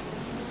 field.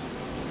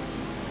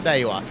 There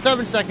you are.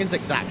 7 seconds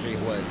exactly it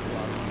was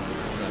last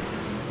time.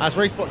 As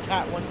RaceSpot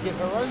Cat wants to give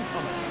her own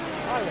comments.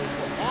 Hi,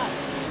 RaceSpot Cat.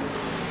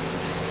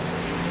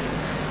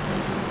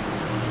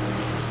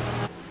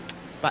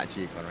 Back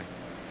to you, Connery.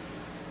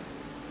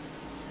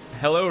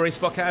 Hello,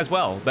 RaceSpot Cat as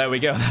well. There we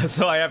go. That's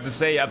all I have to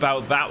say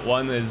about that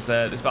one. Is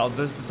this battle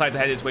does decide to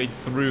head its way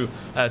through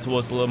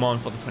towards Le Mans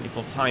for the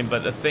 24th time.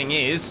 But the thing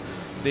is,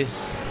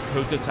 this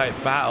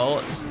prototype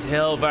battle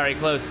still very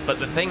close. But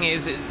the thing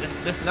is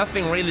there's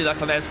nothing really that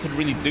Cornelis could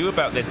really do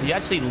about this. He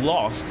actually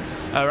lost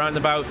around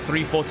about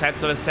 3-4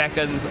 tenths of a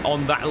second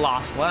on that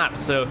last lap.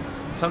 So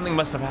something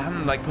must have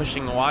happened, like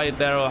pushing wide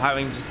there or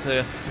having just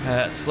to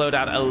slow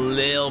down a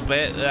little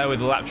bit with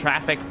the lap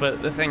traffic.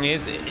 But the thing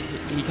is,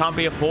 he can't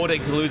be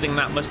affording to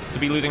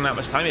be losing that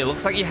much time. It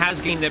looks like he has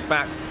gained it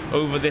back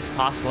over this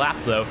past lap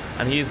though,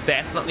 and he is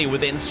definitely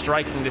within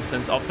striking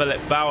distance of Philip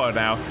Bauer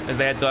now as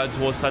they head down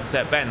towards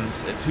Sunset Bend.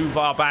 Too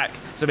far back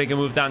to make a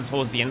move down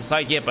towards the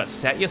inside here, but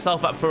set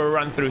yourself up for a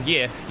run through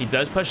here. He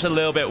does push a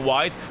little bit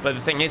wide, but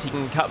the thing is, he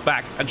can cut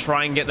back and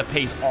try and get the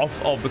pace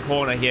off of the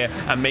corner here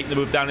and make the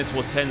move down in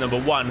towards turn number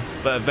 1.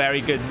 But a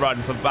very good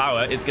run for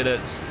Bauer is going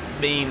to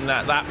mean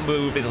that that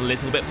move is a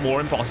little bit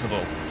more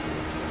impossible.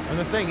 And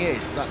the thing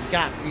is, that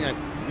gap, you know,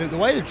 the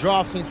way the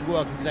draft seems to be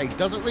working today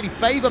doesn't really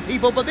favor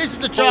people, but this is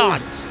the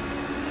chance.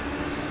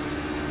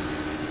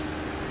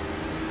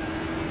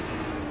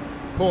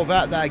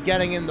 Corvette there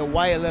getting in the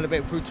way a little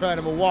bit through turn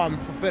number 1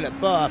 for Philip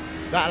Burr.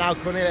 That allowed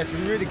Cornelius to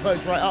really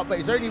close right up, but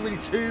it's only really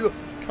 2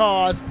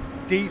 cars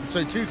deep,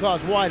 so 2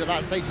 cars wide at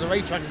that stage of the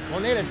racetrack, and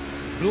Cornelius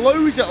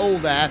blows it all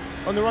there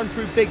on the run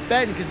through Big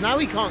Bend because now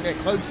he can't get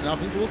close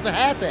enough and towards the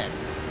hairpin.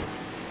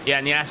 Yeah,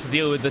 and he has to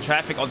deal with the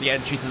traffic on the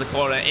entry to the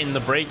corner in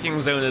the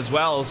braking zone as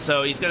well,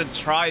 so he's going to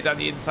try down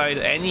the inside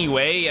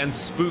anyway and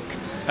spook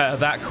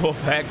that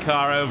Corvette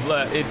car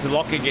into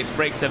locking its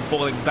brakes and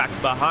falling back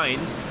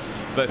behind.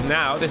 But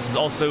now this has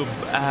also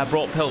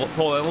brought Paul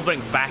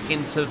Ilbrink back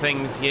into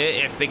things here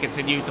if they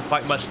continue to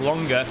fight much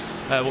longer.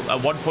 A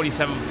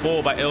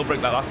 147.4 by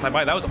Ilbrink that last time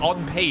by. That was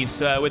on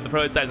pace with the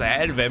prototypes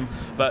ahead of him,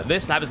 but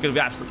this lap is going to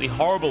be absolutely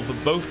horrible for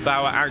both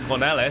Bauer and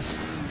Cornelis.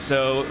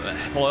 So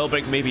Paul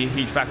Ilbrink may be a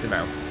huge factor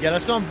now. Yeah,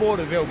 let's go on board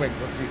with Ilbrink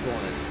for a few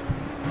corners.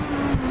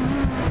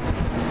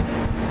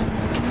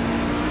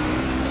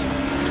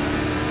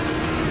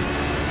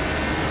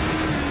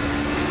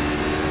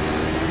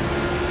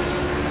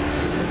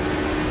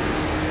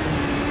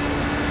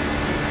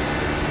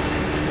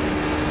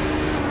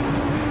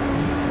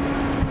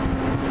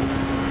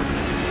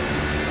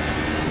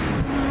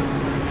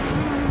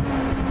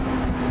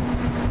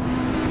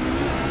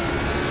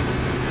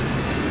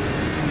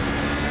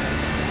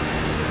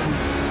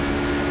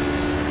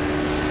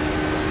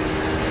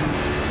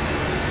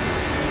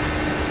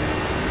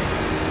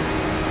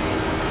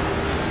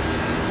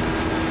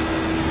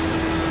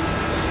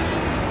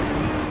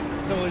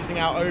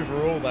 Out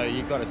overall, though,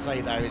 you've got to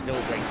say though, is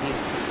Ilbrink.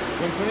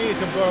 When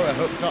Cornelius and Burr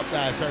hooked up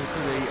there, going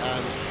through the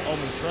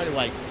Almond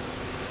straightaway,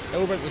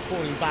 Ilbrink was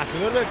falling back. A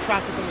little bit of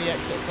traffic on the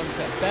exit at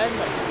Sunset Bend.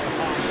 That's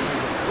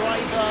a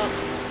driver.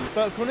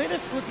 But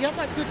Cornelius he had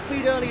that good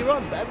speed earlier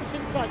on, but ever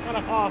since that kind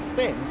of half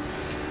spin,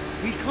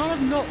 he's kind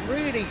of not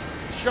really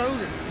shown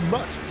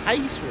much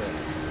pace really.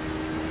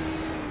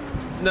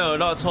 No,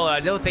 not at all.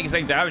 I don't think it's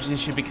a damage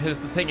issue because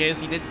the thing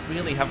is, he didn't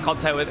really have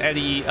contact with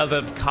any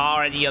other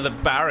car, any other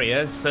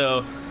barriers,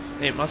 so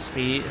it must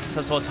be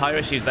some sort of tire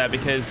issues there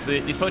because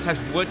these prototypes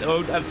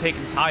won't have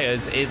taken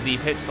tires in the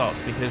pit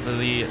stops because of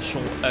the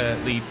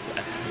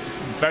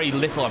very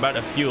little amount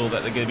of fuel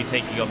that they're going to be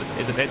taking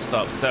in the pit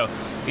stops. So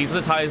these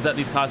are the tires that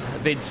these cars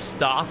did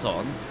start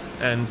on.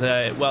 And,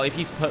 well, if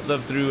he's put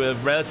them through a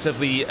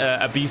relatively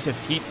abusive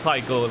heat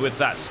cycle with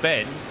that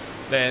spin,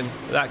 then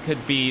that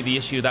could be the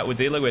issue that we're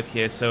dealing with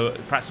here. So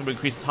perhaps some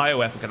increased tire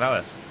wear for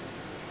Canales.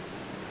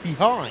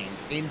 Behind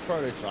in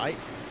prototype,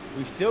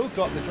 we've still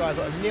got the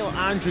driver of Neil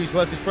Andrews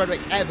versus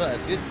Frederick Evers.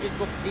 This is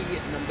for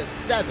number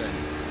 7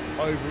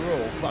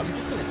 overall. But I'm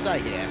just going to say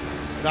here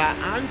that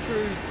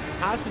Andrews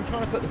has been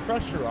trying to put the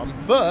pressure on,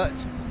 but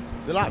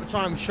the lap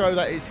times show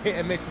that it's hit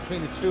and miss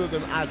between the two of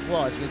them as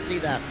well. As you can see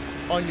there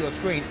on your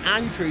screen,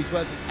 Andrews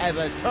versus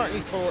Evers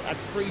currently scored at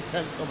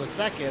 0.3 of a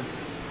second.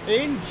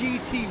 In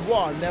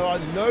GT1, there are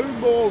no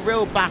more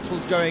real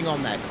battles going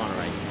on there,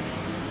 Connery.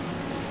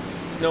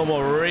 No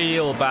more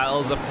real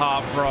battles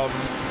apart from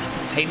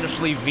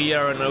potentially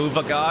via an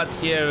overguard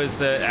here as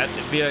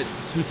via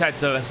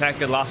 0.2 of a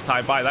second last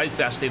time by. That is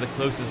actually the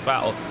closest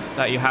battle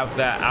that you have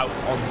there out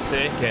on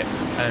circuit.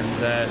 And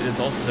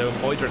there's also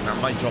Foydrin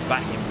that might drop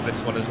back into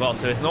this one as well.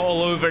 So it's not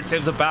all over in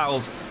terms of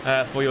battles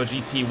for your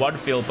GT1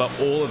 field, but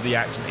all of the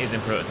action is in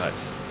prototypes.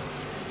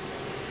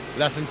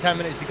 Less than 10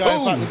 minutes to go.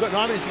 In fact, we've got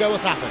 9 minutes to go.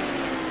 What's happened?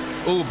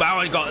 Oh,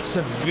 Bauer got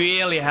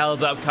severely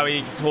held up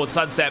coming towards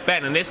Sunset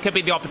Bend, and this could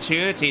be the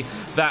opportunity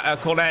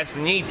that Cornelis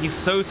needs. He's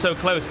so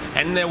close,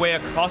 ending their way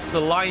across the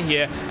line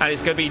here, and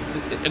it's going to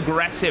be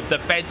aggressive,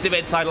 defensive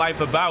inside line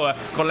for Bauer.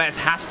 Cornelis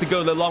has to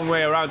go the long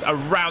way around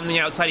the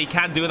outside. He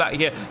can do that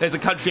here. There's a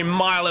country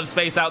mile of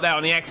space out there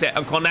on the exit,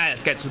 and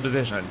Cornelis gets to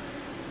position.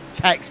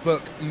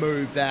 Textbook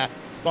move there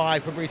by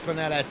Fabrice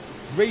Cornelis.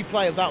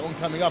 Replay of that one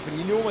coming up, and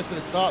you're almost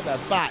going to start there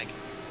back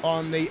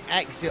on the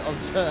exit of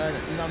turn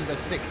number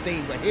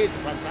 16. But here's a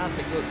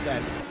fantastic look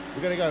then.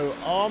 We're going to go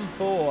on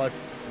board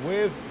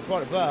with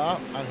Burr,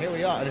 and here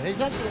we are. And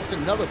he's actually lost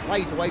another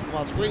plate away from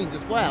our screens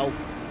as well.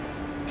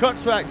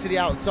 Cuts back to the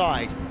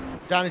outside,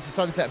 down into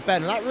Sunset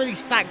Bend, and that really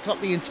stacked up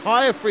the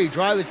entire 3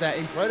 drivers there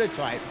in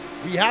prototype.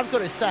 We have got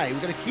to say,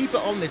 we're going to keep it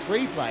on this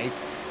replay.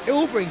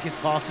 Ilbrink is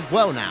past as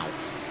well now.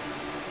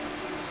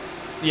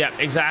 Yeah,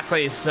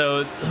 exactly.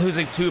 So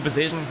losing 2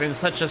 positions in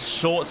such a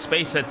short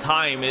space of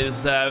time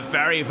is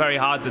very, very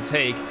hard to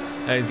take.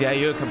 As yeah,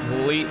 you're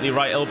completely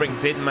right.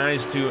 Sebring did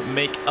manage to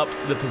make up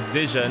the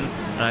position,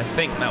 and I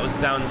think that was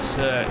down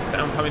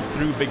coming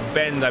through Big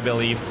Bend, I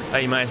believe, that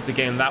he managed to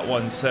gain that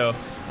one. So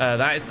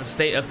that is the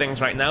state of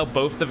things right now.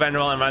 Both the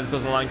Veneral and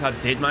Radicals and Line Car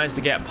did manage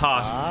to get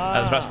past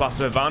the thrust past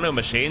the Vivano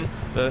machine.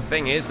 But the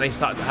thing is, they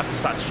have to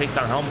start to chase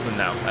down Hamilton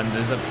now, and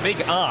there's a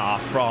big R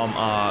from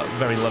our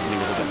very lovely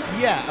little bit.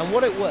 Yeah, and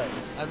what it was,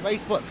 and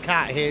RaceSpot's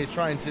cat here is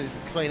trying to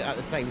explain it at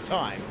the same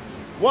time.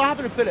 What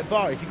happened to Philip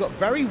Barr is he got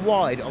very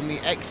wide on the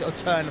exit of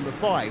turn number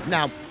 5.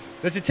 Now,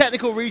 there's a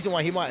technical reason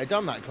why he might have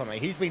done that, Conway.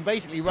 He's been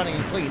basically running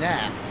in clean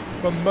air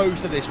for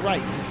most of this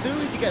race. As soon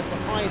as he gets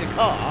behind a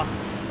car,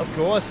 of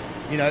course,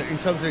 you know, in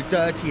terms of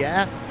dirty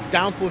air,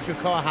 downforce your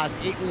car has,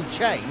 it will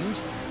change.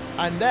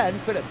 And then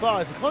Philip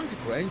Barr, as a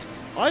consequence,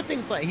 I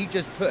think that he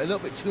just put a little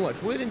bit too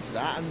much wood into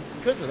that. And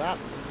because of that,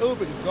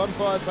 Sebring's gone.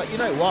 Barr's like, you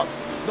know what?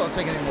 I'm not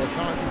taking any more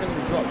chances. I'm going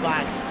to drop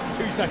back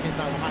 2 seconds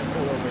down behind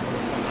Paul Sebring.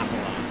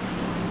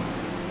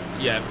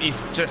 Yeah,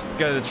 he's just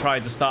going to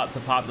try to start to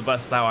park the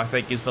bus now, I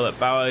think, is Philip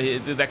Bauer.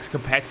 The next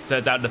competitor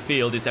down the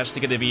field is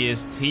actually going to be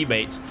his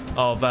teammate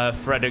of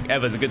Frederick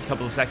Evers, a good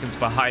couple of seconds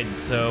behind.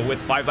 So with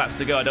 5 laps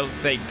to go, I don't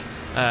think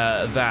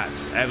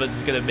that Evers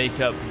is going to make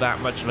up that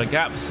much of a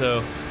gap.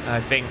 So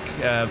I think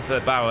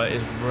Philip Bauer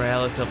is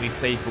relatively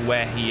safe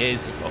where he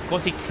is. Of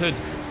course, he could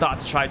start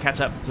to try and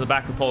catch up to the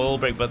back of Paul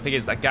Sebring, but the thing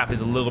is that gap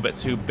is a little bit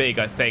too big,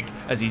 I think,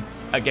 as he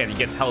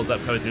gets held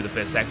up coming through the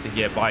first sector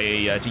here by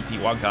a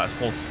GT1 car. It's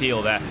Paul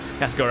Seal there. He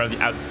has to go around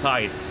the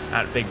outside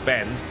at Big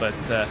Bend, but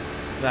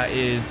that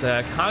is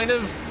kind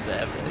of,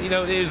 you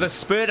know, it was a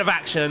spurt of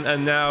action,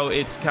 and now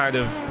it's kind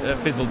of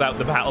fizzled out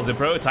the battles in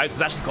prototypes.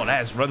 It's actually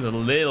Corvette runs a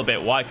little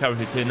bit wide coming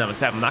through turn number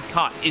 7. That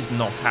car is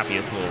not happy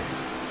at all.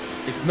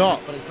 It's not,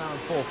 but it's now in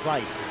 4th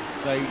place.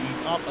 So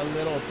he's up a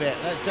little bit.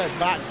 Let's go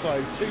back, though,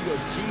 to your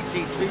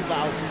GT2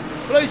 battle.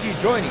 For those of you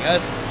joining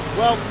us,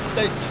 well,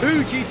 there's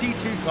 2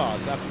 GT2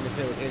 cars left in the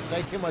field here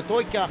today. Timo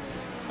Teucher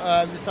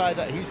decided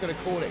that he's going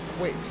to call it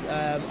quits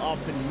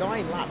after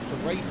 9 laps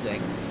of racing.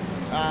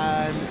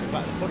 In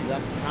fact, probably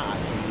less than that,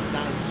 actually. He's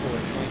down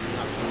scoring 19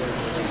 laps of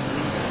racing.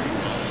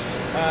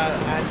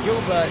 And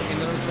Gilbert in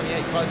the number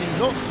 28 car did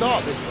not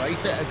start this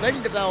race.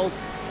 Vendevel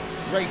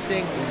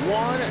Racing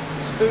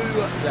 1-2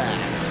 there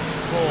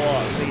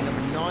for the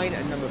number 9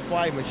 and number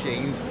 5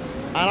 machines,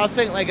 and I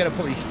think they're going to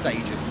probably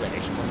stage this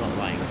finish if I'm not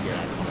lying to you.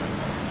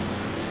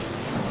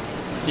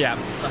 Yeah,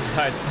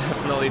 I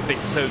definitely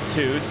think so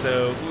too.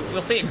 So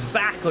we'll see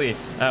exactly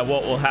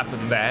what will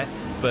happen there,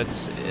 but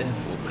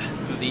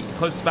the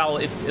closest battle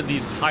in the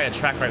entire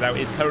track right now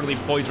is currently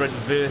Foydren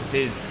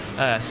versus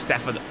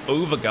Stefan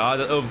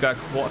Overgaard. Overgaard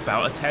caught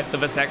about a 1/10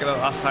 of a second the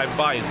last time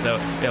by, so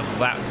we have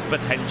that to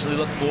potentially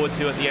look forward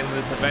to at the end of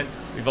this event.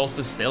 We've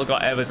also still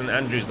got Evers and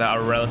Andrews that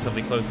are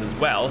relatively close as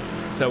well,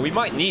 so we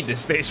might need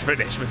this stage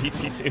finish for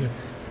GT2.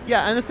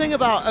 Yeah, and the thing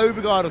about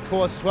Overgaard, of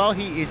course, as well,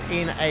 he is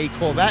in a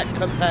Corvette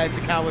compared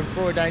to Calvin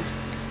Freudent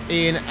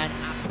in an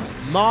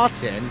Aston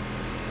Martin.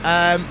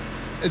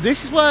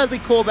 This is where the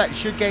Corvette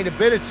should gain a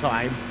bit of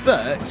time,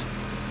 but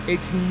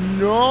it's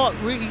not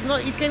really,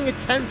 he's getting a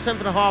 10%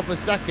 and a half a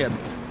second.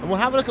 And we'll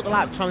have a look at the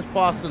lap times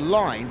past the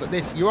line, but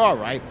this, you are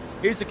right,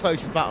 here's the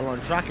closest battle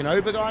on track. And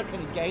Overgaard, can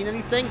he gain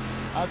anything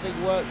as they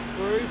work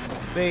through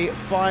the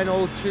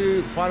final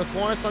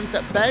corner,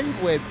 Sunset Bend,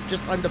 with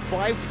just under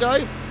 5 to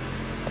go?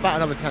 About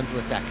another 10th of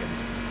a second.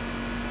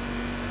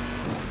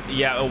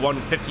 Yeah, a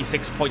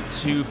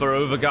 156.2 for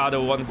Overgaard, a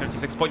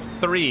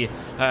 156.3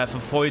 for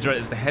Foydra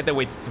as they head their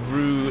way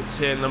through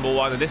turn number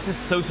 1. And this is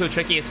so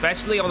tricky,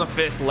 especially on the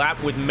first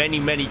lap with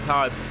many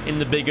cars in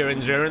the bigger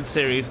endurance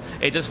series.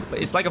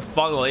 It's like a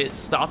funnel. It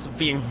starts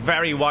being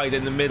very wide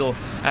in the middle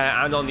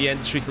and on the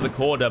entry to the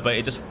corner, but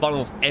it just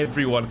funnels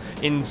everyone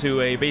into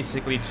a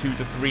basically 2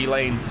 to 3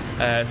 lane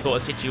sort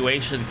of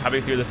situation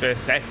coming through the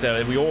first sector.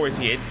 And we always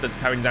see incidents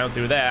coming down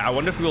through there. I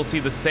wonder if we will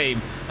see the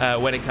same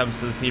when it comes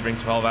to the Sebring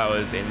 12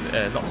 hours in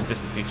not too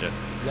distant future.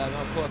 Yeah, and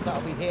of course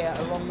that'll be here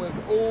along with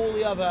all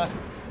the other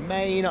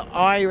main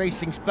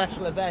iRacing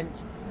special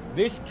events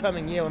this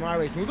coming year on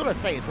iRacing. We've got to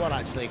say as well,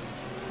 actually,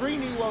 3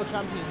 new World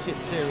Championship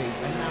Series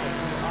announced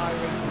in the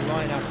iRacing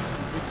lineup.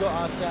 We've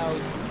got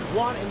ourselves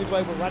 1 in the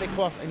Global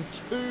Rallycross and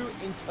 2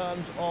 in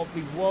terms of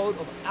the World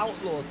of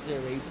Outlaws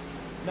Series.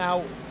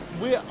 Now,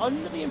 we're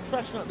under the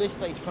impression at this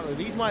stage, kind of,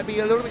 these might be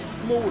a little bit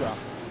smaller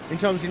in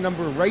terms of the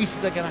number of races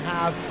they're going to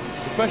have,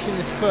 especially in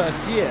this first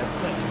year.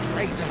 But it's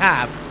great to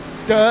have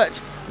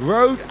dirt,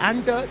 road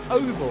and dirt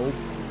oval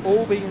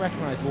all being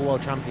recognised for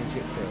World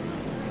Championship Series.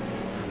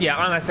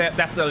 Yeah, and I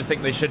definitely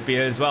think they should be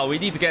as well. We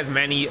need to get as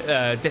many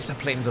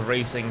disciplines of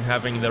racing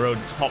having their own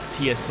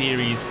top-tier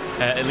series,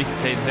 at least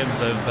in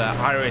terms of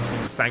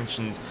iRacing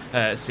sanctioned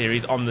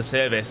series on the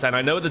service. And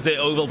I know the Dirt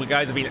Oval, the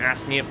guys have been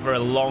asking for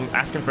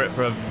it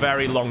for a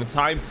very long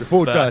time.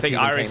 Before Dirt, I think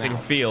iRacing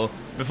feel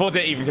before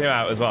Dirt even came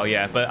out as well,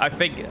 yeah. But I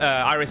think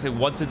iRacing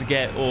wanted to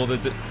get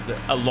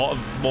a lot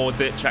of more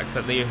dirt tracks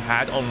that they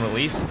had on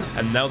release,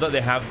 and now that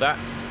they have that,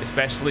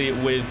 especially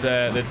with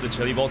the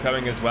chili ball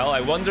coming as well.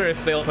 I wonder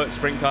if they'll put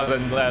sprint cars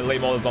and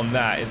late models on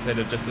that instead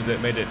of just the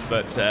mid-its.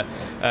 But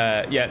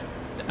yeah,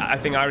 I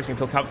think iRacing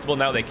feel comfortable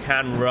now. They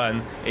can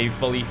run a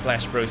fully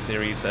fleshed Pro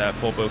Series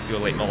for both your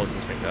late models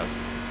and sprint cars.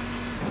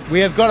 We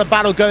have got a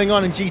battle going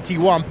on in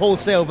GT1. Paul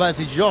Sale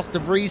versus Jos de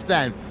Vries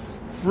then.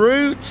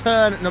 Through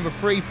turn number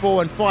 3,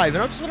 4, and 5.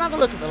 And I just want to have a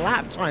look at the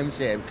lap times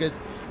here, because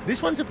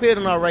this one's appeared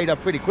on our radar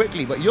pretty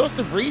quickly. But Jos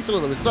de Vries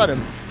all of a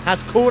sudden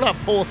has caught up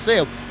Paul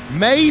Sale.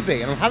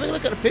 Maybe, and I'm having a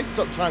look at the pit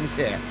stop times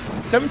here.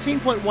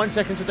 17.1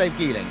 seconds for Dave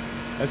Geeling.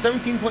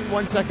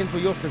 17.1 seconds for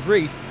Jos de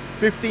Vries.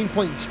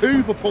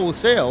 15.2 for Paul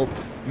Sale.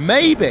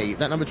 Maybe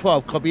that number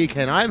 12, Kobuka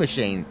and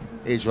iMachine,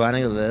 is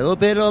running a little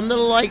bit on the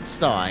light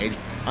side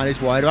and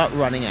is worried about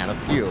running out of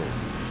fuel.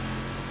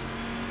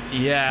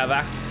 Yeah,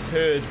 that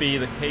could be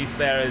the case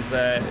there. Is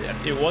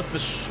it was the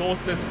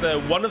shortest,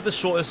 one of the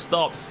shortest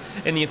stops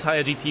in the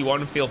entire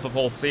GT1 field for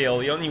Paul Sale.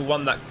 The only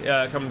one that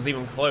comes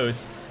even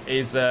close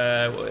is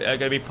going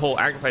to be Paul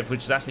Ankleff,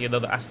 which is actually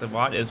another Aston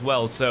Martin as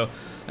well. So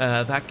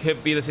that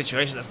could be the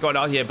situation that's going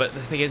on here. But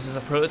the thing is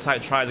a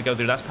prototype trying to go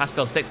through. That's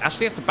Pascal Sticks.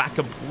 Actually has to back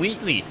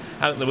completely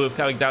out of the move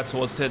coming down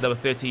towards turn number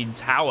 13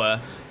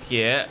 tower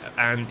here,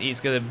 and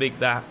he's going to make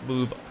that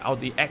move out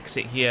the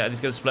exit here, and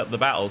he's going to split up the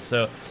battle.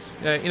 So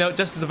you know,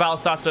 just as the battle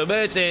starts to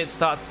emerge, it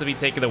starts to be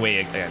taken away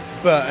again.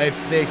 But if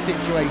the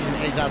situation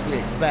is as we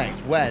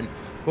expect, when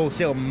Paul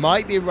Sale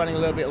might be running a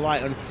little bit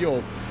light on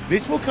fuel,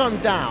 this will come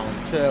down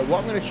to what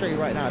I'm going to show you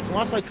right now.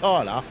 Tommaso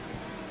Carla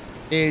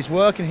is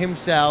working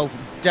himself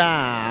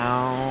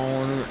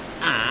down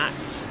at...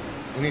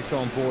 We need to go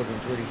on board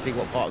and really see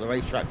what part of the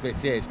racetrack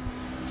this is.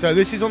 So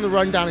this is on the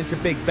run down into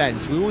Big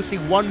Bend. So we will see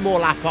one more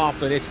lap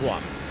after this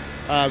one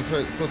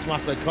for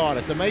Tommaso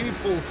Carla. So maybe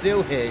Paul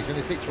Sale here is in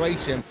a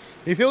situation,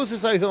 he feels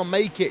as though he'll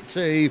make it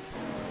to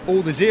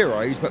all the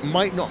zeros, but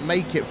might not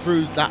make it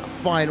through that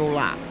final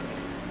lap.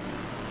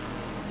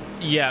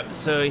 Yeah,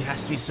 so he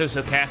has to be so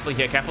careful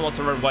here. Careful not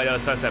to run wide out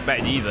of Sunset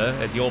Bend either,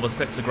 as he almost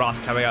clips the grass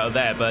coming out of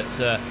there. But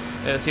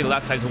let's see the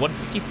lap times.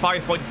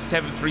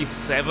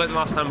 155.737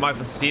 last time by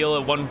for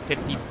Seal,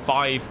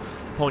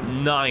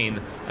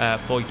 155.9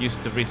 for Jos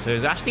de Vries. So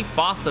it's actually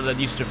faster than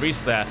Jos de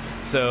Vries there.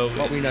 So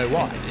but we know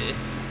why.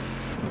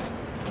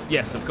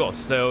 Yes, of course.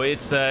 So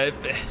it's De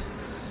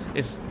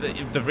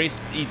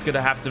Vries, he's going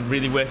to have to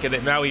really work at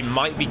it now. He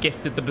might be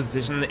gifted the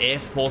position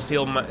if Paul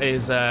Sale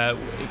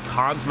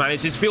can't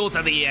manage his fuel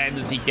to the end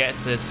as he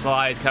gets a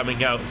slide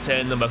coming out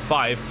turn number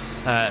 5,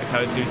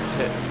 coming through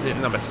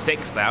turn number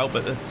 6 now.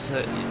 But De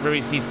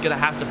Vries, he's going to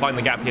have to find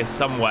the gap here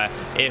somewhere,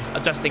 if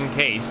just in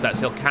case that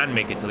Sale can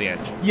make it to the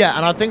end. Yeah,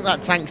 and I think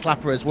that tank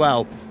slapper as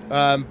well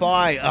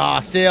by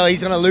Sale,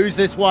 he's going to lose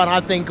this one, I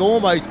think,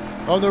 almost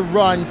on the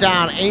run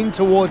down in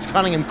towards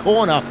Cunningham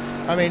Corner.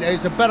 I mean,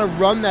 it's a better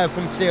run there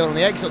from Seal on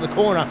the exit of the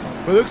corner,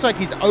 but it looks like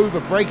he's over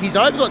brake. He's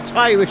either got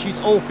tyre issues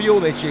or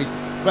fuel issues.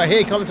 But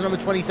here comes the number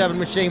 27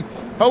 machine,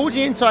 holds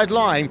the inside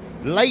line,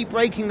 late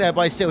braking there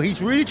by Seal.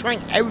 He's really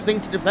trying everything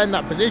to defend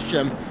that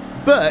position,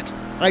 but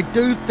I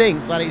do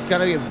think that it's going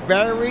to be a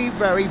very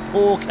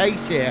poor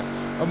case here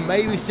of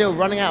maybe Seal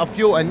running out of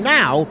fuel. And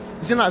now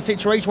he's in that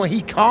situation where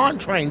he can't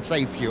try and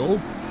save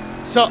fuel.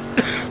 So,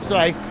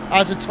 sorry,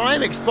 as the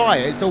time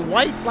expires, the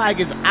white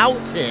flag is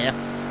out here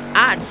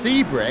at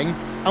Sebring,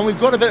 and we've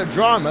got a bit of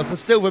drama for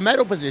silver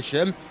medal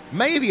position,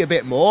 maybe a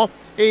bit more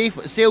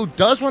if Seal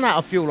does run out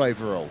of fuel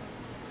overall.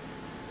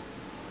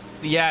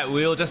 Yeah,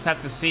 we'll just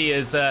have to see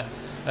as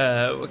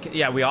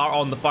yeah, we are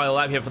on the final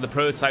lap here for the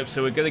prototype,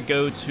 so we're going to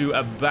go to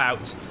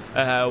about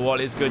what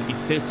is going to be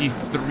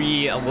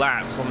 33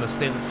 laps on the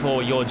stint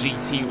for your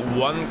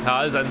GT1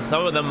 cars, and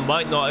some of them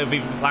might not have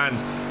even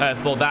planned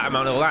for that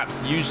amount of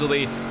laps.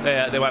 Usually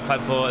they might plan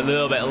for a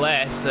little bit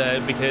less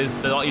because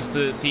they're not used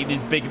to seeing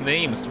these big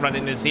names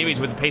running in the series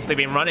with the pace they've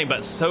been running,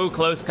 but so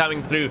close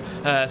coming through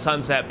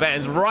Sunset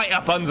Bend, right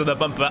up under the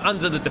bumper,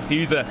 under the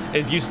diffuser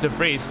is Jos de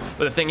Vries,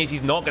 but the thing is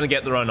he's not going to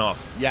get the run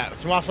off. Yeah,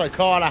 Tommaso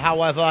Carla,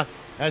 however,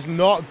 has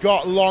not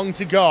got long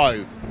to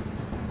go.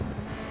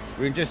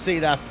 We can just see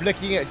there,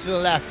 flicking it to the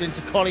left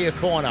into Collier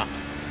Corner.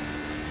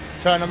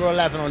 Turn number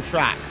 11 on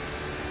track.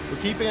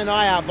 We're keeping an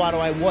eye out, by the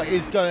way, what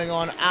is going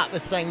on at the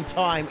same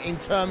time in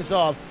terms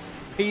of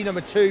P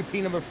number 2,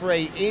 P number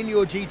 3 in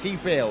your GT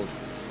field.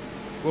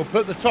 We'll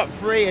put the top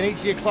 3 in each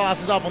of your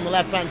classes up on the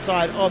left-hand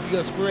side of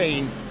your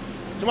screen.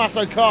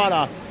 Tommaso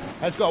Carla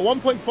has got a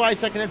 1.5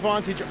 second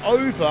advantage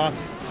over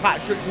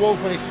Patrick Wolf,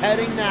 and is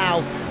heading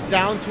now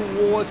down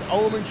towards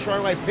Ullman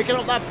Shoreway, picking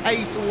up that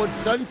pace towards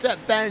Sunset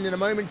Bend in a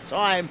moment's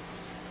time.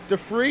 De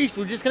Vries,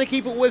 we're just going to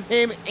keep it with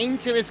him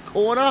into this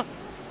corner.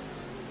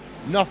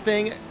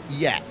 Nothing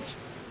yet.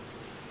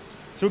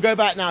 So we'll go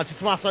back now to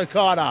Tommaso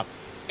Carla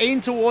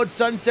in towards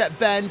Sunset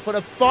Bend for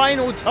the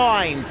final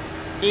time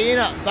in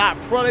that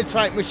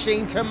prototype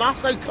machine.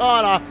 Tommaso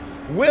Carla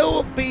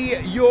will be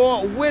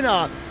your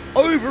winner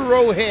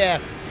overall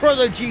here.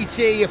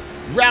 ProtoGT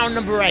round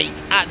number 8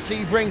 at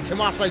Sebring.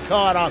 Tommaso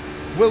Carla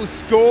will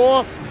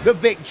score the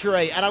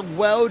victory, and a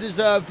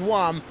well-deserved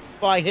one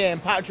by him.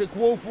 Patrick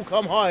Wolf will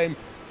come home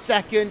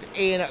second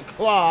in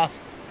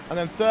class. And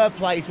then third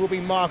place will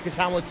be Marcus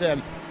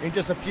Hamilton in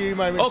just a few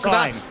moments'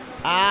 time. Konats.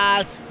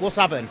 As what's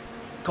happened?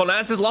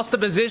 Konats has lost the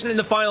position in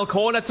the final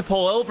corner to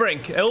Paul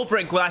Ilbrink.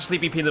 Ilbrink will actually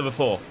be P number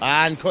 4.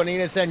 And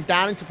Cornelius then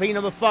down into P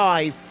number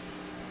 5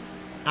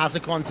 as a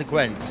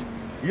consequence.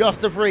 Jos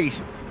de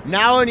Vries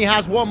now only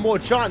has one more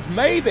chance.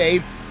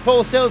 Maybe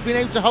Paul Sill's been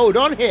able to hold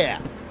on here.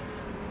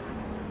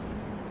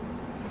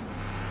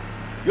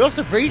 Jos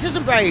de Vries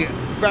isn't very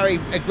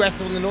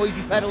aggressive on the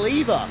noisy pedal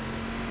either.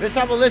 Let's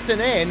have a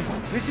listen in.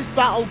 This is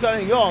battle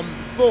going on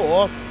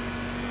for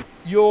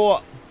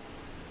your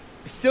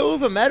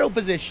silver medal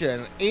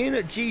position in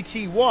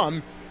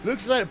GT1.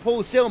 Looks like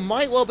Paul Sill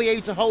might well be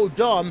able to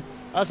hold on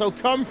as he'll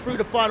come through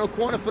the final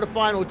corner for the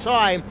final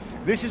time.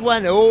 This is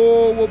when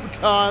all will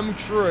become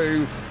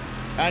true.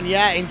 And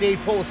yeah, indeed,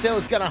 Paul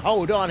Sill's going to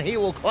hold on. He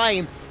will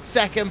claim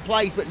second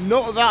place, but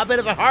not without a bit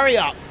of a hurry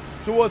up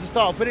towards the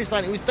start-finish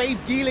line. It was Dave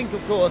Geelink,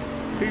 of course,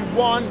 who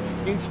won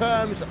in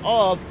terms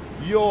of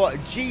your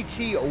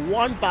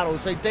GT1 battle.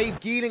 So Dave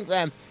Geelink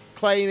then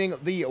claiming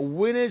the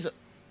winner's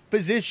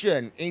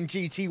position in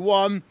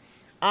GT1.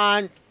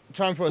 And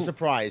time for a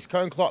surprise.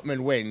 Koen Klotman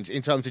wins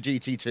in terms of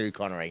GT2,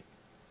 Connery.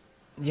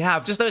 Yeah,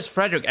 I've just noticed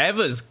Frederick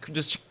Evers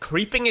just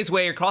creeping his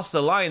way across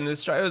the line.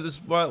 This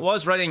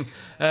was running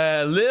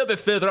a little bit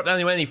further up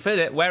than when he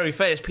where he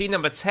finished. P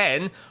number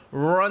 10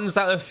 runs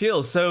out of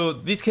fuel. So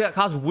these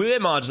cars were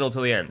marginal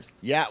till the end.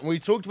 Yeah, we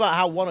talked about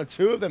how one or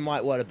two of them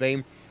might well have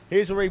been.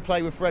 Here's a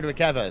replay with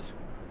Frederick Evers.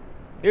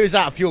 He was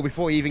out of fuel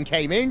before he even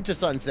came into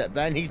Sunset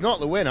Bend. He's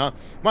not the winner.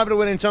 Might be the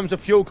winner in terms of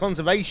fuel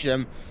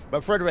conservation.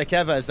 But Frederick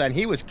Evers then,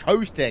 he was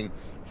coasting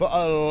for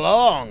a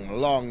long,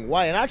 long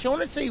way. And actually, I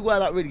want to see where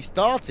that really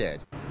started.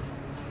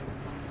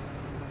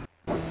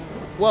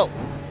 Well,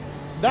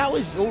 that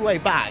was all the way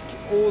back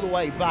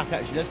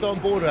actually. Let's go on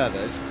board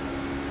Evers.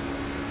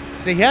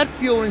 So he had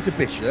fuel into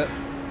Bishop.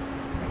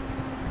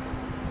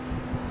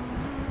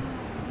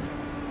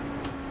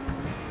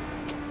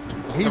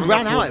 He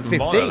ran out at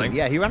 15.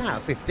 Yeah, he ran out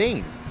at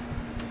 15.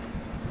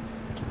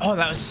 Oh,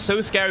 that was so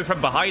scary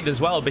from behind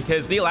as well,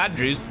 because Neil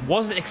Andrews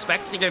wasn't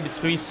expecting him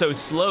to be so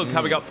slow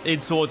coming up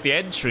in towards the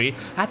entry.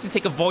 Had to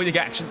take avoiding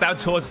action down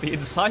towards the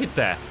inside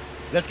there.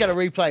 Let's get a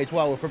replay as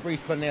well with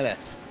Fabrice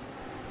Cornelis.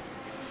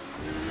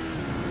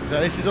 So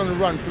this is on the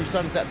run through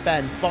Sunset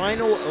Bend.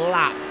 Final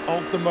lap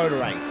of the motor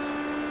race.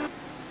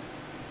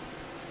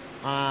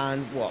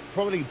 And what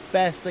probably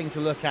best thing to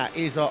look at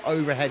is our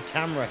overhead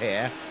camera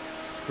here.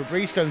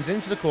 Fabrice comes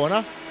into the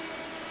corner.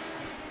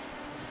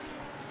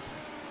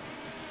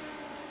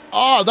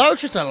 Oh, that was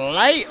just a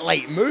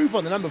late move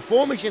on the number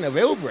 4 machine of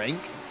Ilbrink.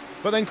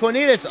 But then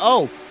Cornelius,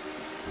 I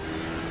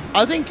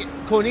think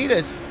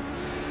Cornelius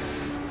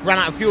ran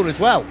out of fuel as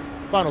well.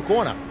 Final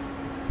corner.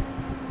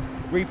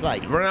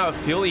 Replay. He ran out of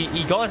fuel.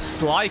 He got a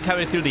slide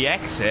coming through the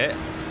exit.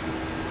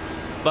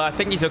 But I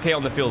think he's okay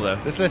on the fuel, though.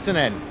 Let's listen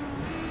in.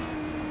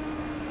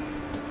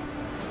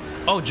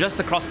 Oh, just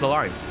across the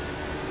line.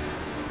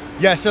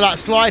 Yeah, so that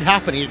slide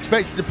happened. He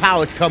expected the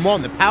power to come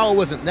on. The power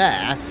wasn't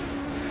there.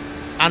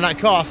 And that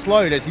car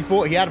slowed as he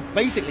thought he had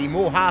basically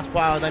more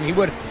horsepower than he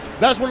would.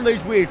 That's one of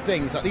those weird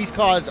things, that these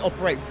cars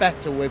operate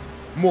better with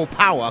more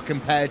power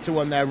compared to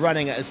when they're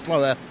running at a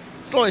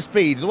slower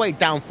speed. The way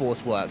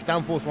downforce works.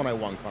 Downforce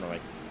 101,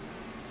 Connery.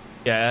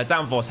 Yeah,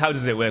 downforce. How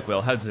does it work,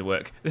 Will? How does it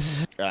work?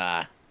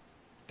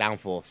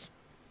 Downforce.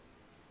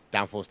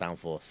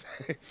 Downforce.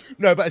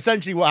 No, but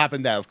essentially what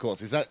happened there, of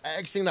course, is that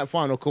exiting that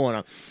final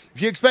corner,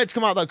 if you expect to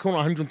come out that corner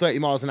 130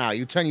 miles an hour,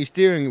 you turn your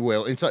steering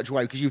wheel in such a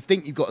way because you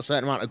think you've got a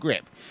certain amount of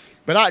grip.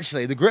 But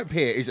actually, the grip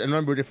here is a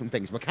number of different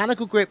things.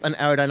 Mechanical grip and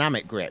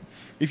aerodynamic grip.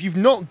 If you've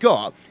not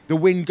got the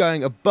wind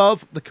going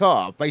above the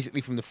car, basically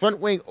from the front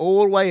wing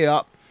all the way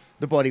up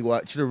the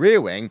bodywork to the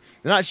rear wing,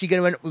 then actually you're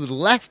going to end up with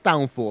less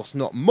downforce,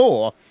 not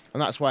more,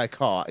 and that's why a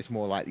car is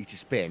more likely to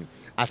spin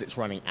as it's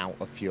running out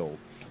of fuel.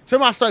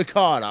 Tommaso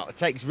Carla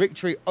takes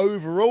victory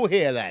overall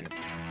here then,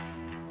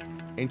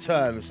 in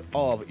terms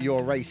of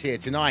your race here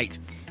tonight.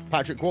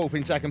 Patrick Wolf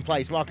in second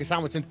place, Marcus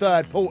Hamilton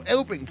third, Paul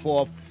Ilbrink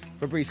fourth,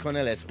 Fabrice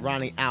Cornelis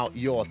rounding out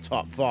your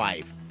top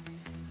 5.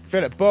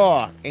 Philip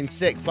Bohr in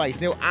 6th place,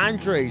 Neil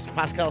Andrews,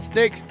 Pascal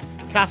Stiggs,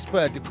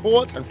 Casper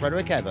DeCourt and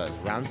Frederick Evers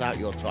rounds out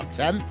your top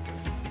 10.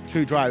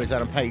 2 drivers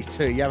out on pace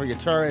 2,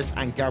 Javier Torres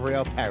and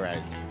Gabriel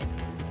Perez.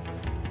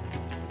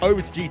 Over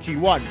to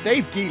GT1,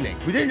 Dave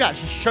Geelink. We didn't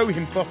actually show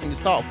him crossing the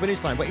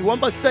start-finish line, but he won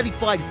by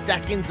 35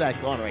 seconds there,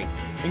 Connery.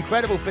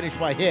 Incredible finish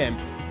by him,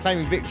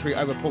 claiming victory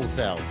over Paul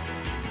Sell.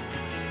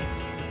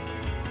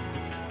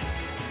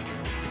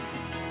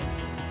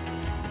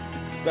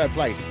 Third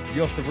place,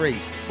 Jos de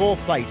Vries. 4th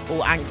place,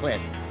 Paul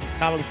Ancliffe.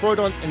 Callum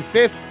Freudont in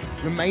 5th.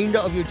 Remainder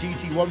of your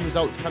GT1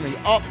 results coming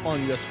up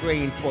on your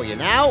screen for you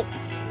now.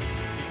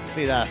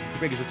 See the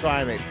biggest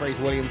retirement,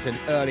 Fraser Williamson,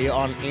 earlier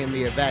on in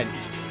the event.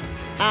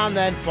 And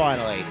then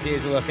finally,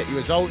 here's a look at your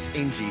results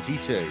in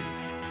GT2.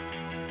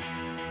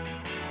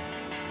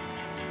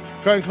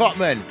 Koen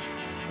Klotman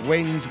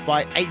wins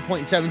by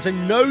 8.7, so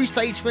no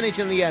stage finish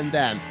in the end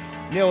then.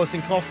 Neil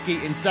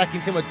Ostankowski in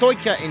 2nd, Timo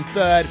Deuker in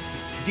 3rd,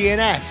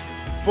 DNS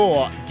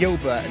for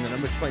Gilbert in the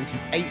number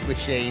 28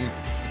 machine.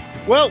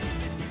 Well,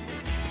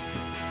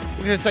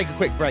 we're going to take a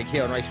quick break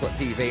here on RaceSpot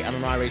TV and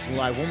on iRacing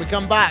Live. When we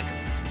come back,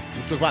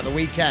 we'll talk about the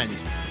weekend.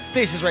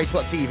 This is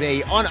RaceSpot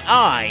TV on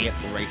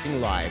iRacing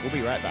Live. We'll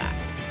be right back.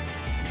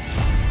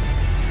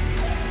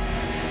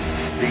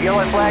 The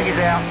yellow flag is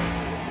out.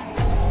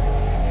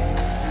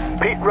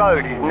 Pit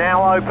road is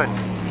now open.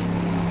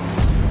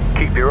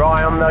 Keep your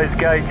eye on those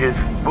gauges.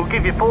 We'll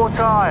give you 4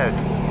 tyres.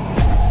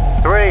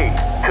 3,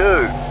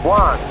 2,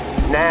 1,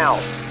 now.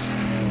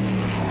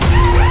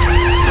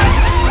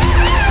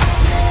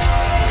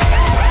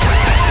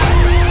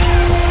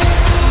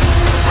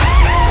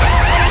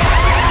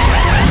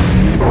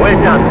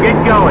 We're done.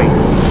 Get going.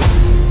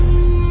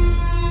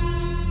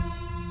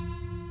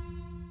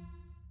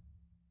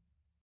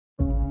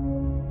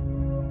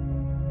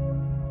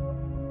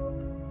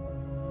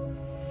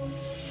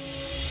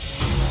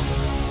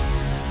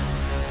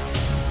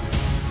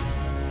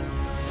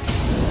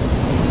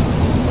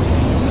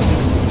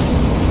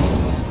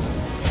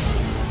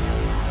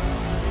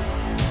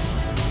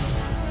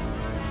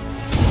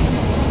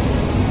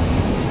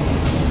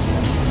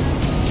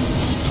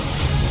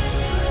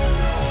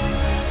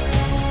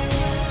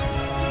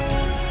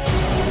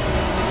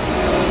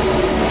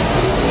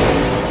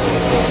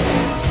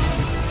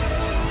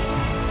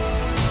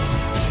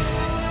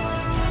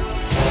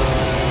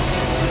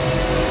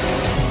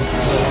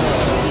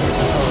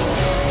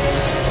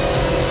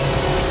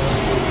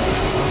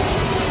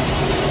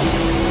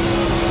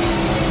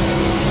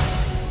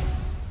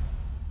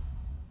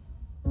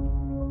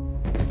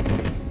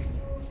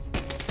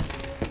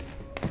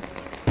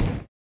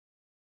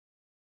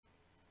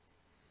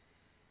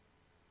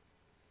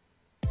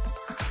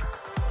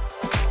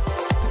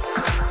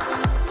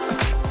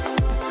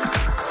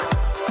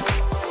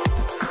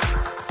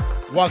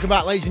 Welcome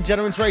back, ladies and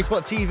gentlemen, to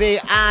RaceSpot TV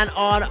and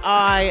on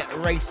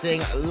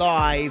iRacing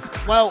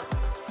Live. Well,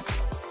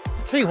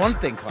 I'll tell you one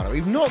thing, Connor,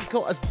 we've not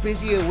got as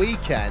busy a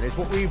weekend as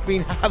what we've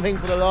been having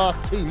for the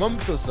last 2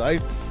 months or so.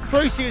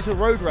 Pro Series of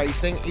Road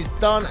Racing is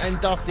done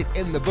and dusted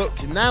in the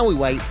books, and now we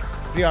wait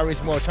for the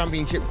iRacing World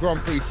Championship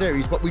Grand Prix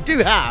Series, but we do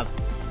have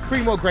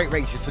 3 more great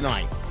races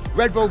tonight.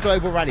 Red Bull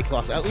Global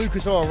Rallycross at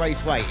Lucas Oil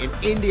Raceway in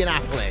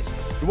Indianapolis,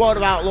 the World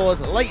of Outlaws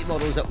Late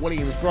Models at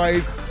Williams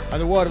Grove, and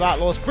the World of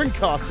Outlaws Sprint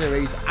Car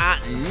Series at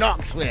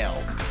Knoxville.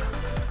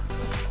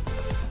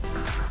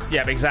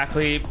 Yeah,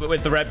 exactly.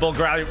 With the Red Bull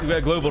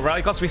Global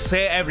Rallycross, we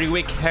say it every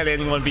week, can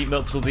anyone beat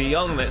Mitchell de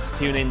Jong? Let's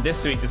tune in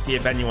this week to see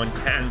if anyone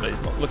can, but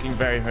it's not looking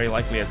very, very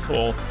likely at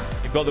all.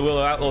 You've got the World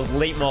of Outlaws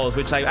Late Models,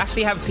 which I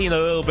actually have seen a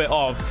little bit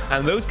of,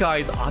 and those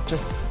guys are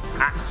just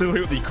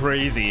absolutely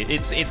crazy.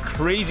 It's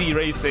crazy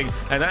racing,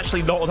 and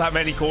actually not that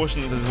many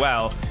cautions as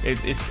well.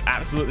 It's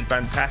absolutely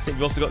fantastic.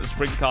 We've also got the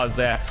sprint cars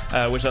there,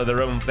 which are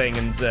their own thing,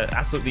 and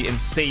absolutely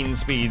insane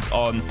speeds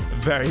on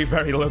very,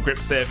 very low grip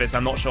surface.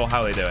 I'm not sure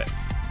how they do it.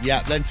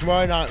 Yeah, then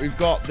tomorrow night we've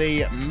got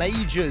the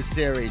Majors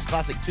Series,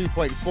 Classic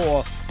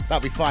 2.4.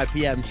 That'll be 5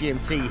 p.m.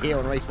 GMT here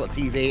on RaceSpot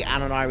TV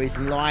and on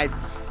iRacing Live.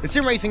 The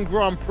Sim Racing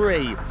Grand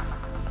Prix,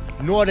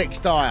 Nordic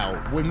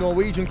style, with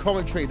Norwegian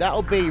commentary.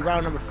 That'll be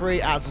round number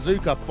 3 at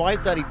Suzuka,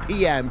 5:30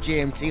 p.m.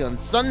 GMT on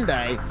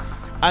Sunday.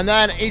 And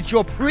then it's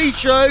your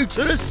pre-show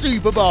to the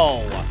Super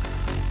Bowl.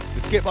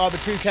 The Skip Barber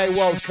 2K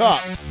World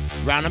Cup,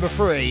 round number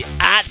 3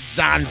 at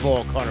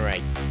Zandvoort,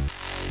 Connery.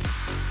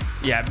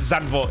 Yeah,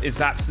 Zandvoort is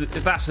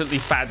absolutely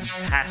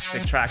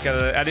fantastic track,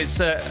 and it's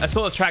a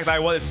sort of track that I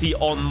want to see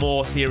on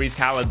more series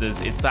calendars.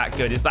 It's that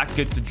good. It's that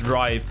good to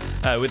drive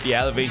with the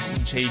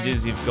elevation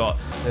changes. You've got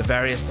the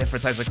various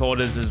different types of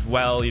corners as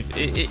well.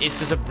 It's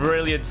just a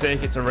brilliant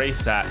circuit to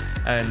race at,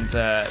 and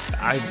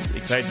I'm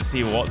excited to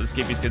see what the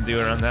Skippies can do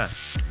around that.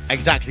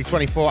 Exactly.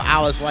 24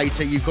 hours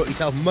later, you've got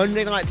yourself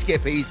Monday Night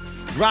Skippies,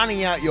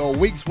 rounding out your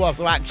week's worth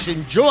of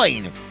action.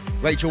 Join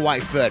Rachel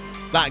Whitefoot,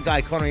 that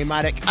guy Connery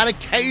Maddock, and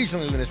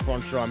occasionally Linus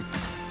Bronstrom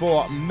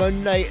for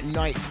Monday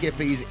Night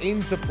Skippies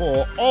in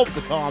support of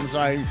the Calm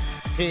Zone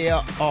here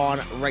on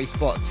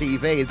RaceSpot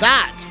TV.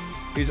 That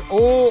is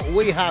all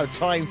we have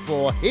time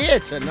for here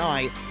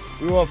tonight.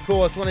 We will, of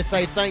course, want to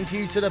say thank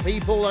you to the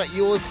people that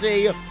you will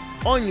see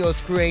on your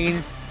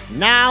screen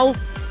now.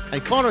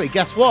 And Connery,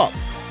 guess what?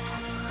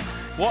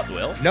 What,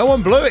 Will? No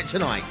one blew it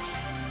tonight.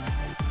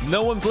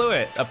 No one blew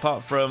it,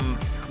 apart from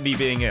me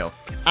being ill.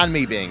 And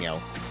me being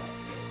ill.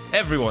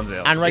 Everyone's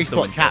ill. And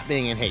RaceSpot Cat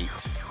being in heat.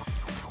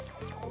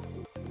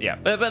 Yeah,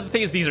 but the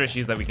thing is, these are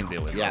issues that we can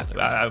deal with. Yeah.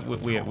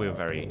 We're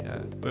very...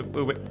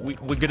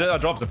 we're good at our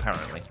jobs,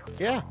 apparently.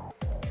 Yeah.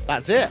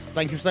 That's it.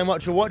 Thank you so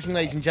much for watching,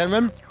 ladies and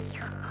gentlemen.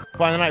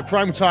 Friday Night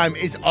Prime Time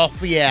is off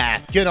the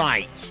air. Good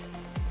night.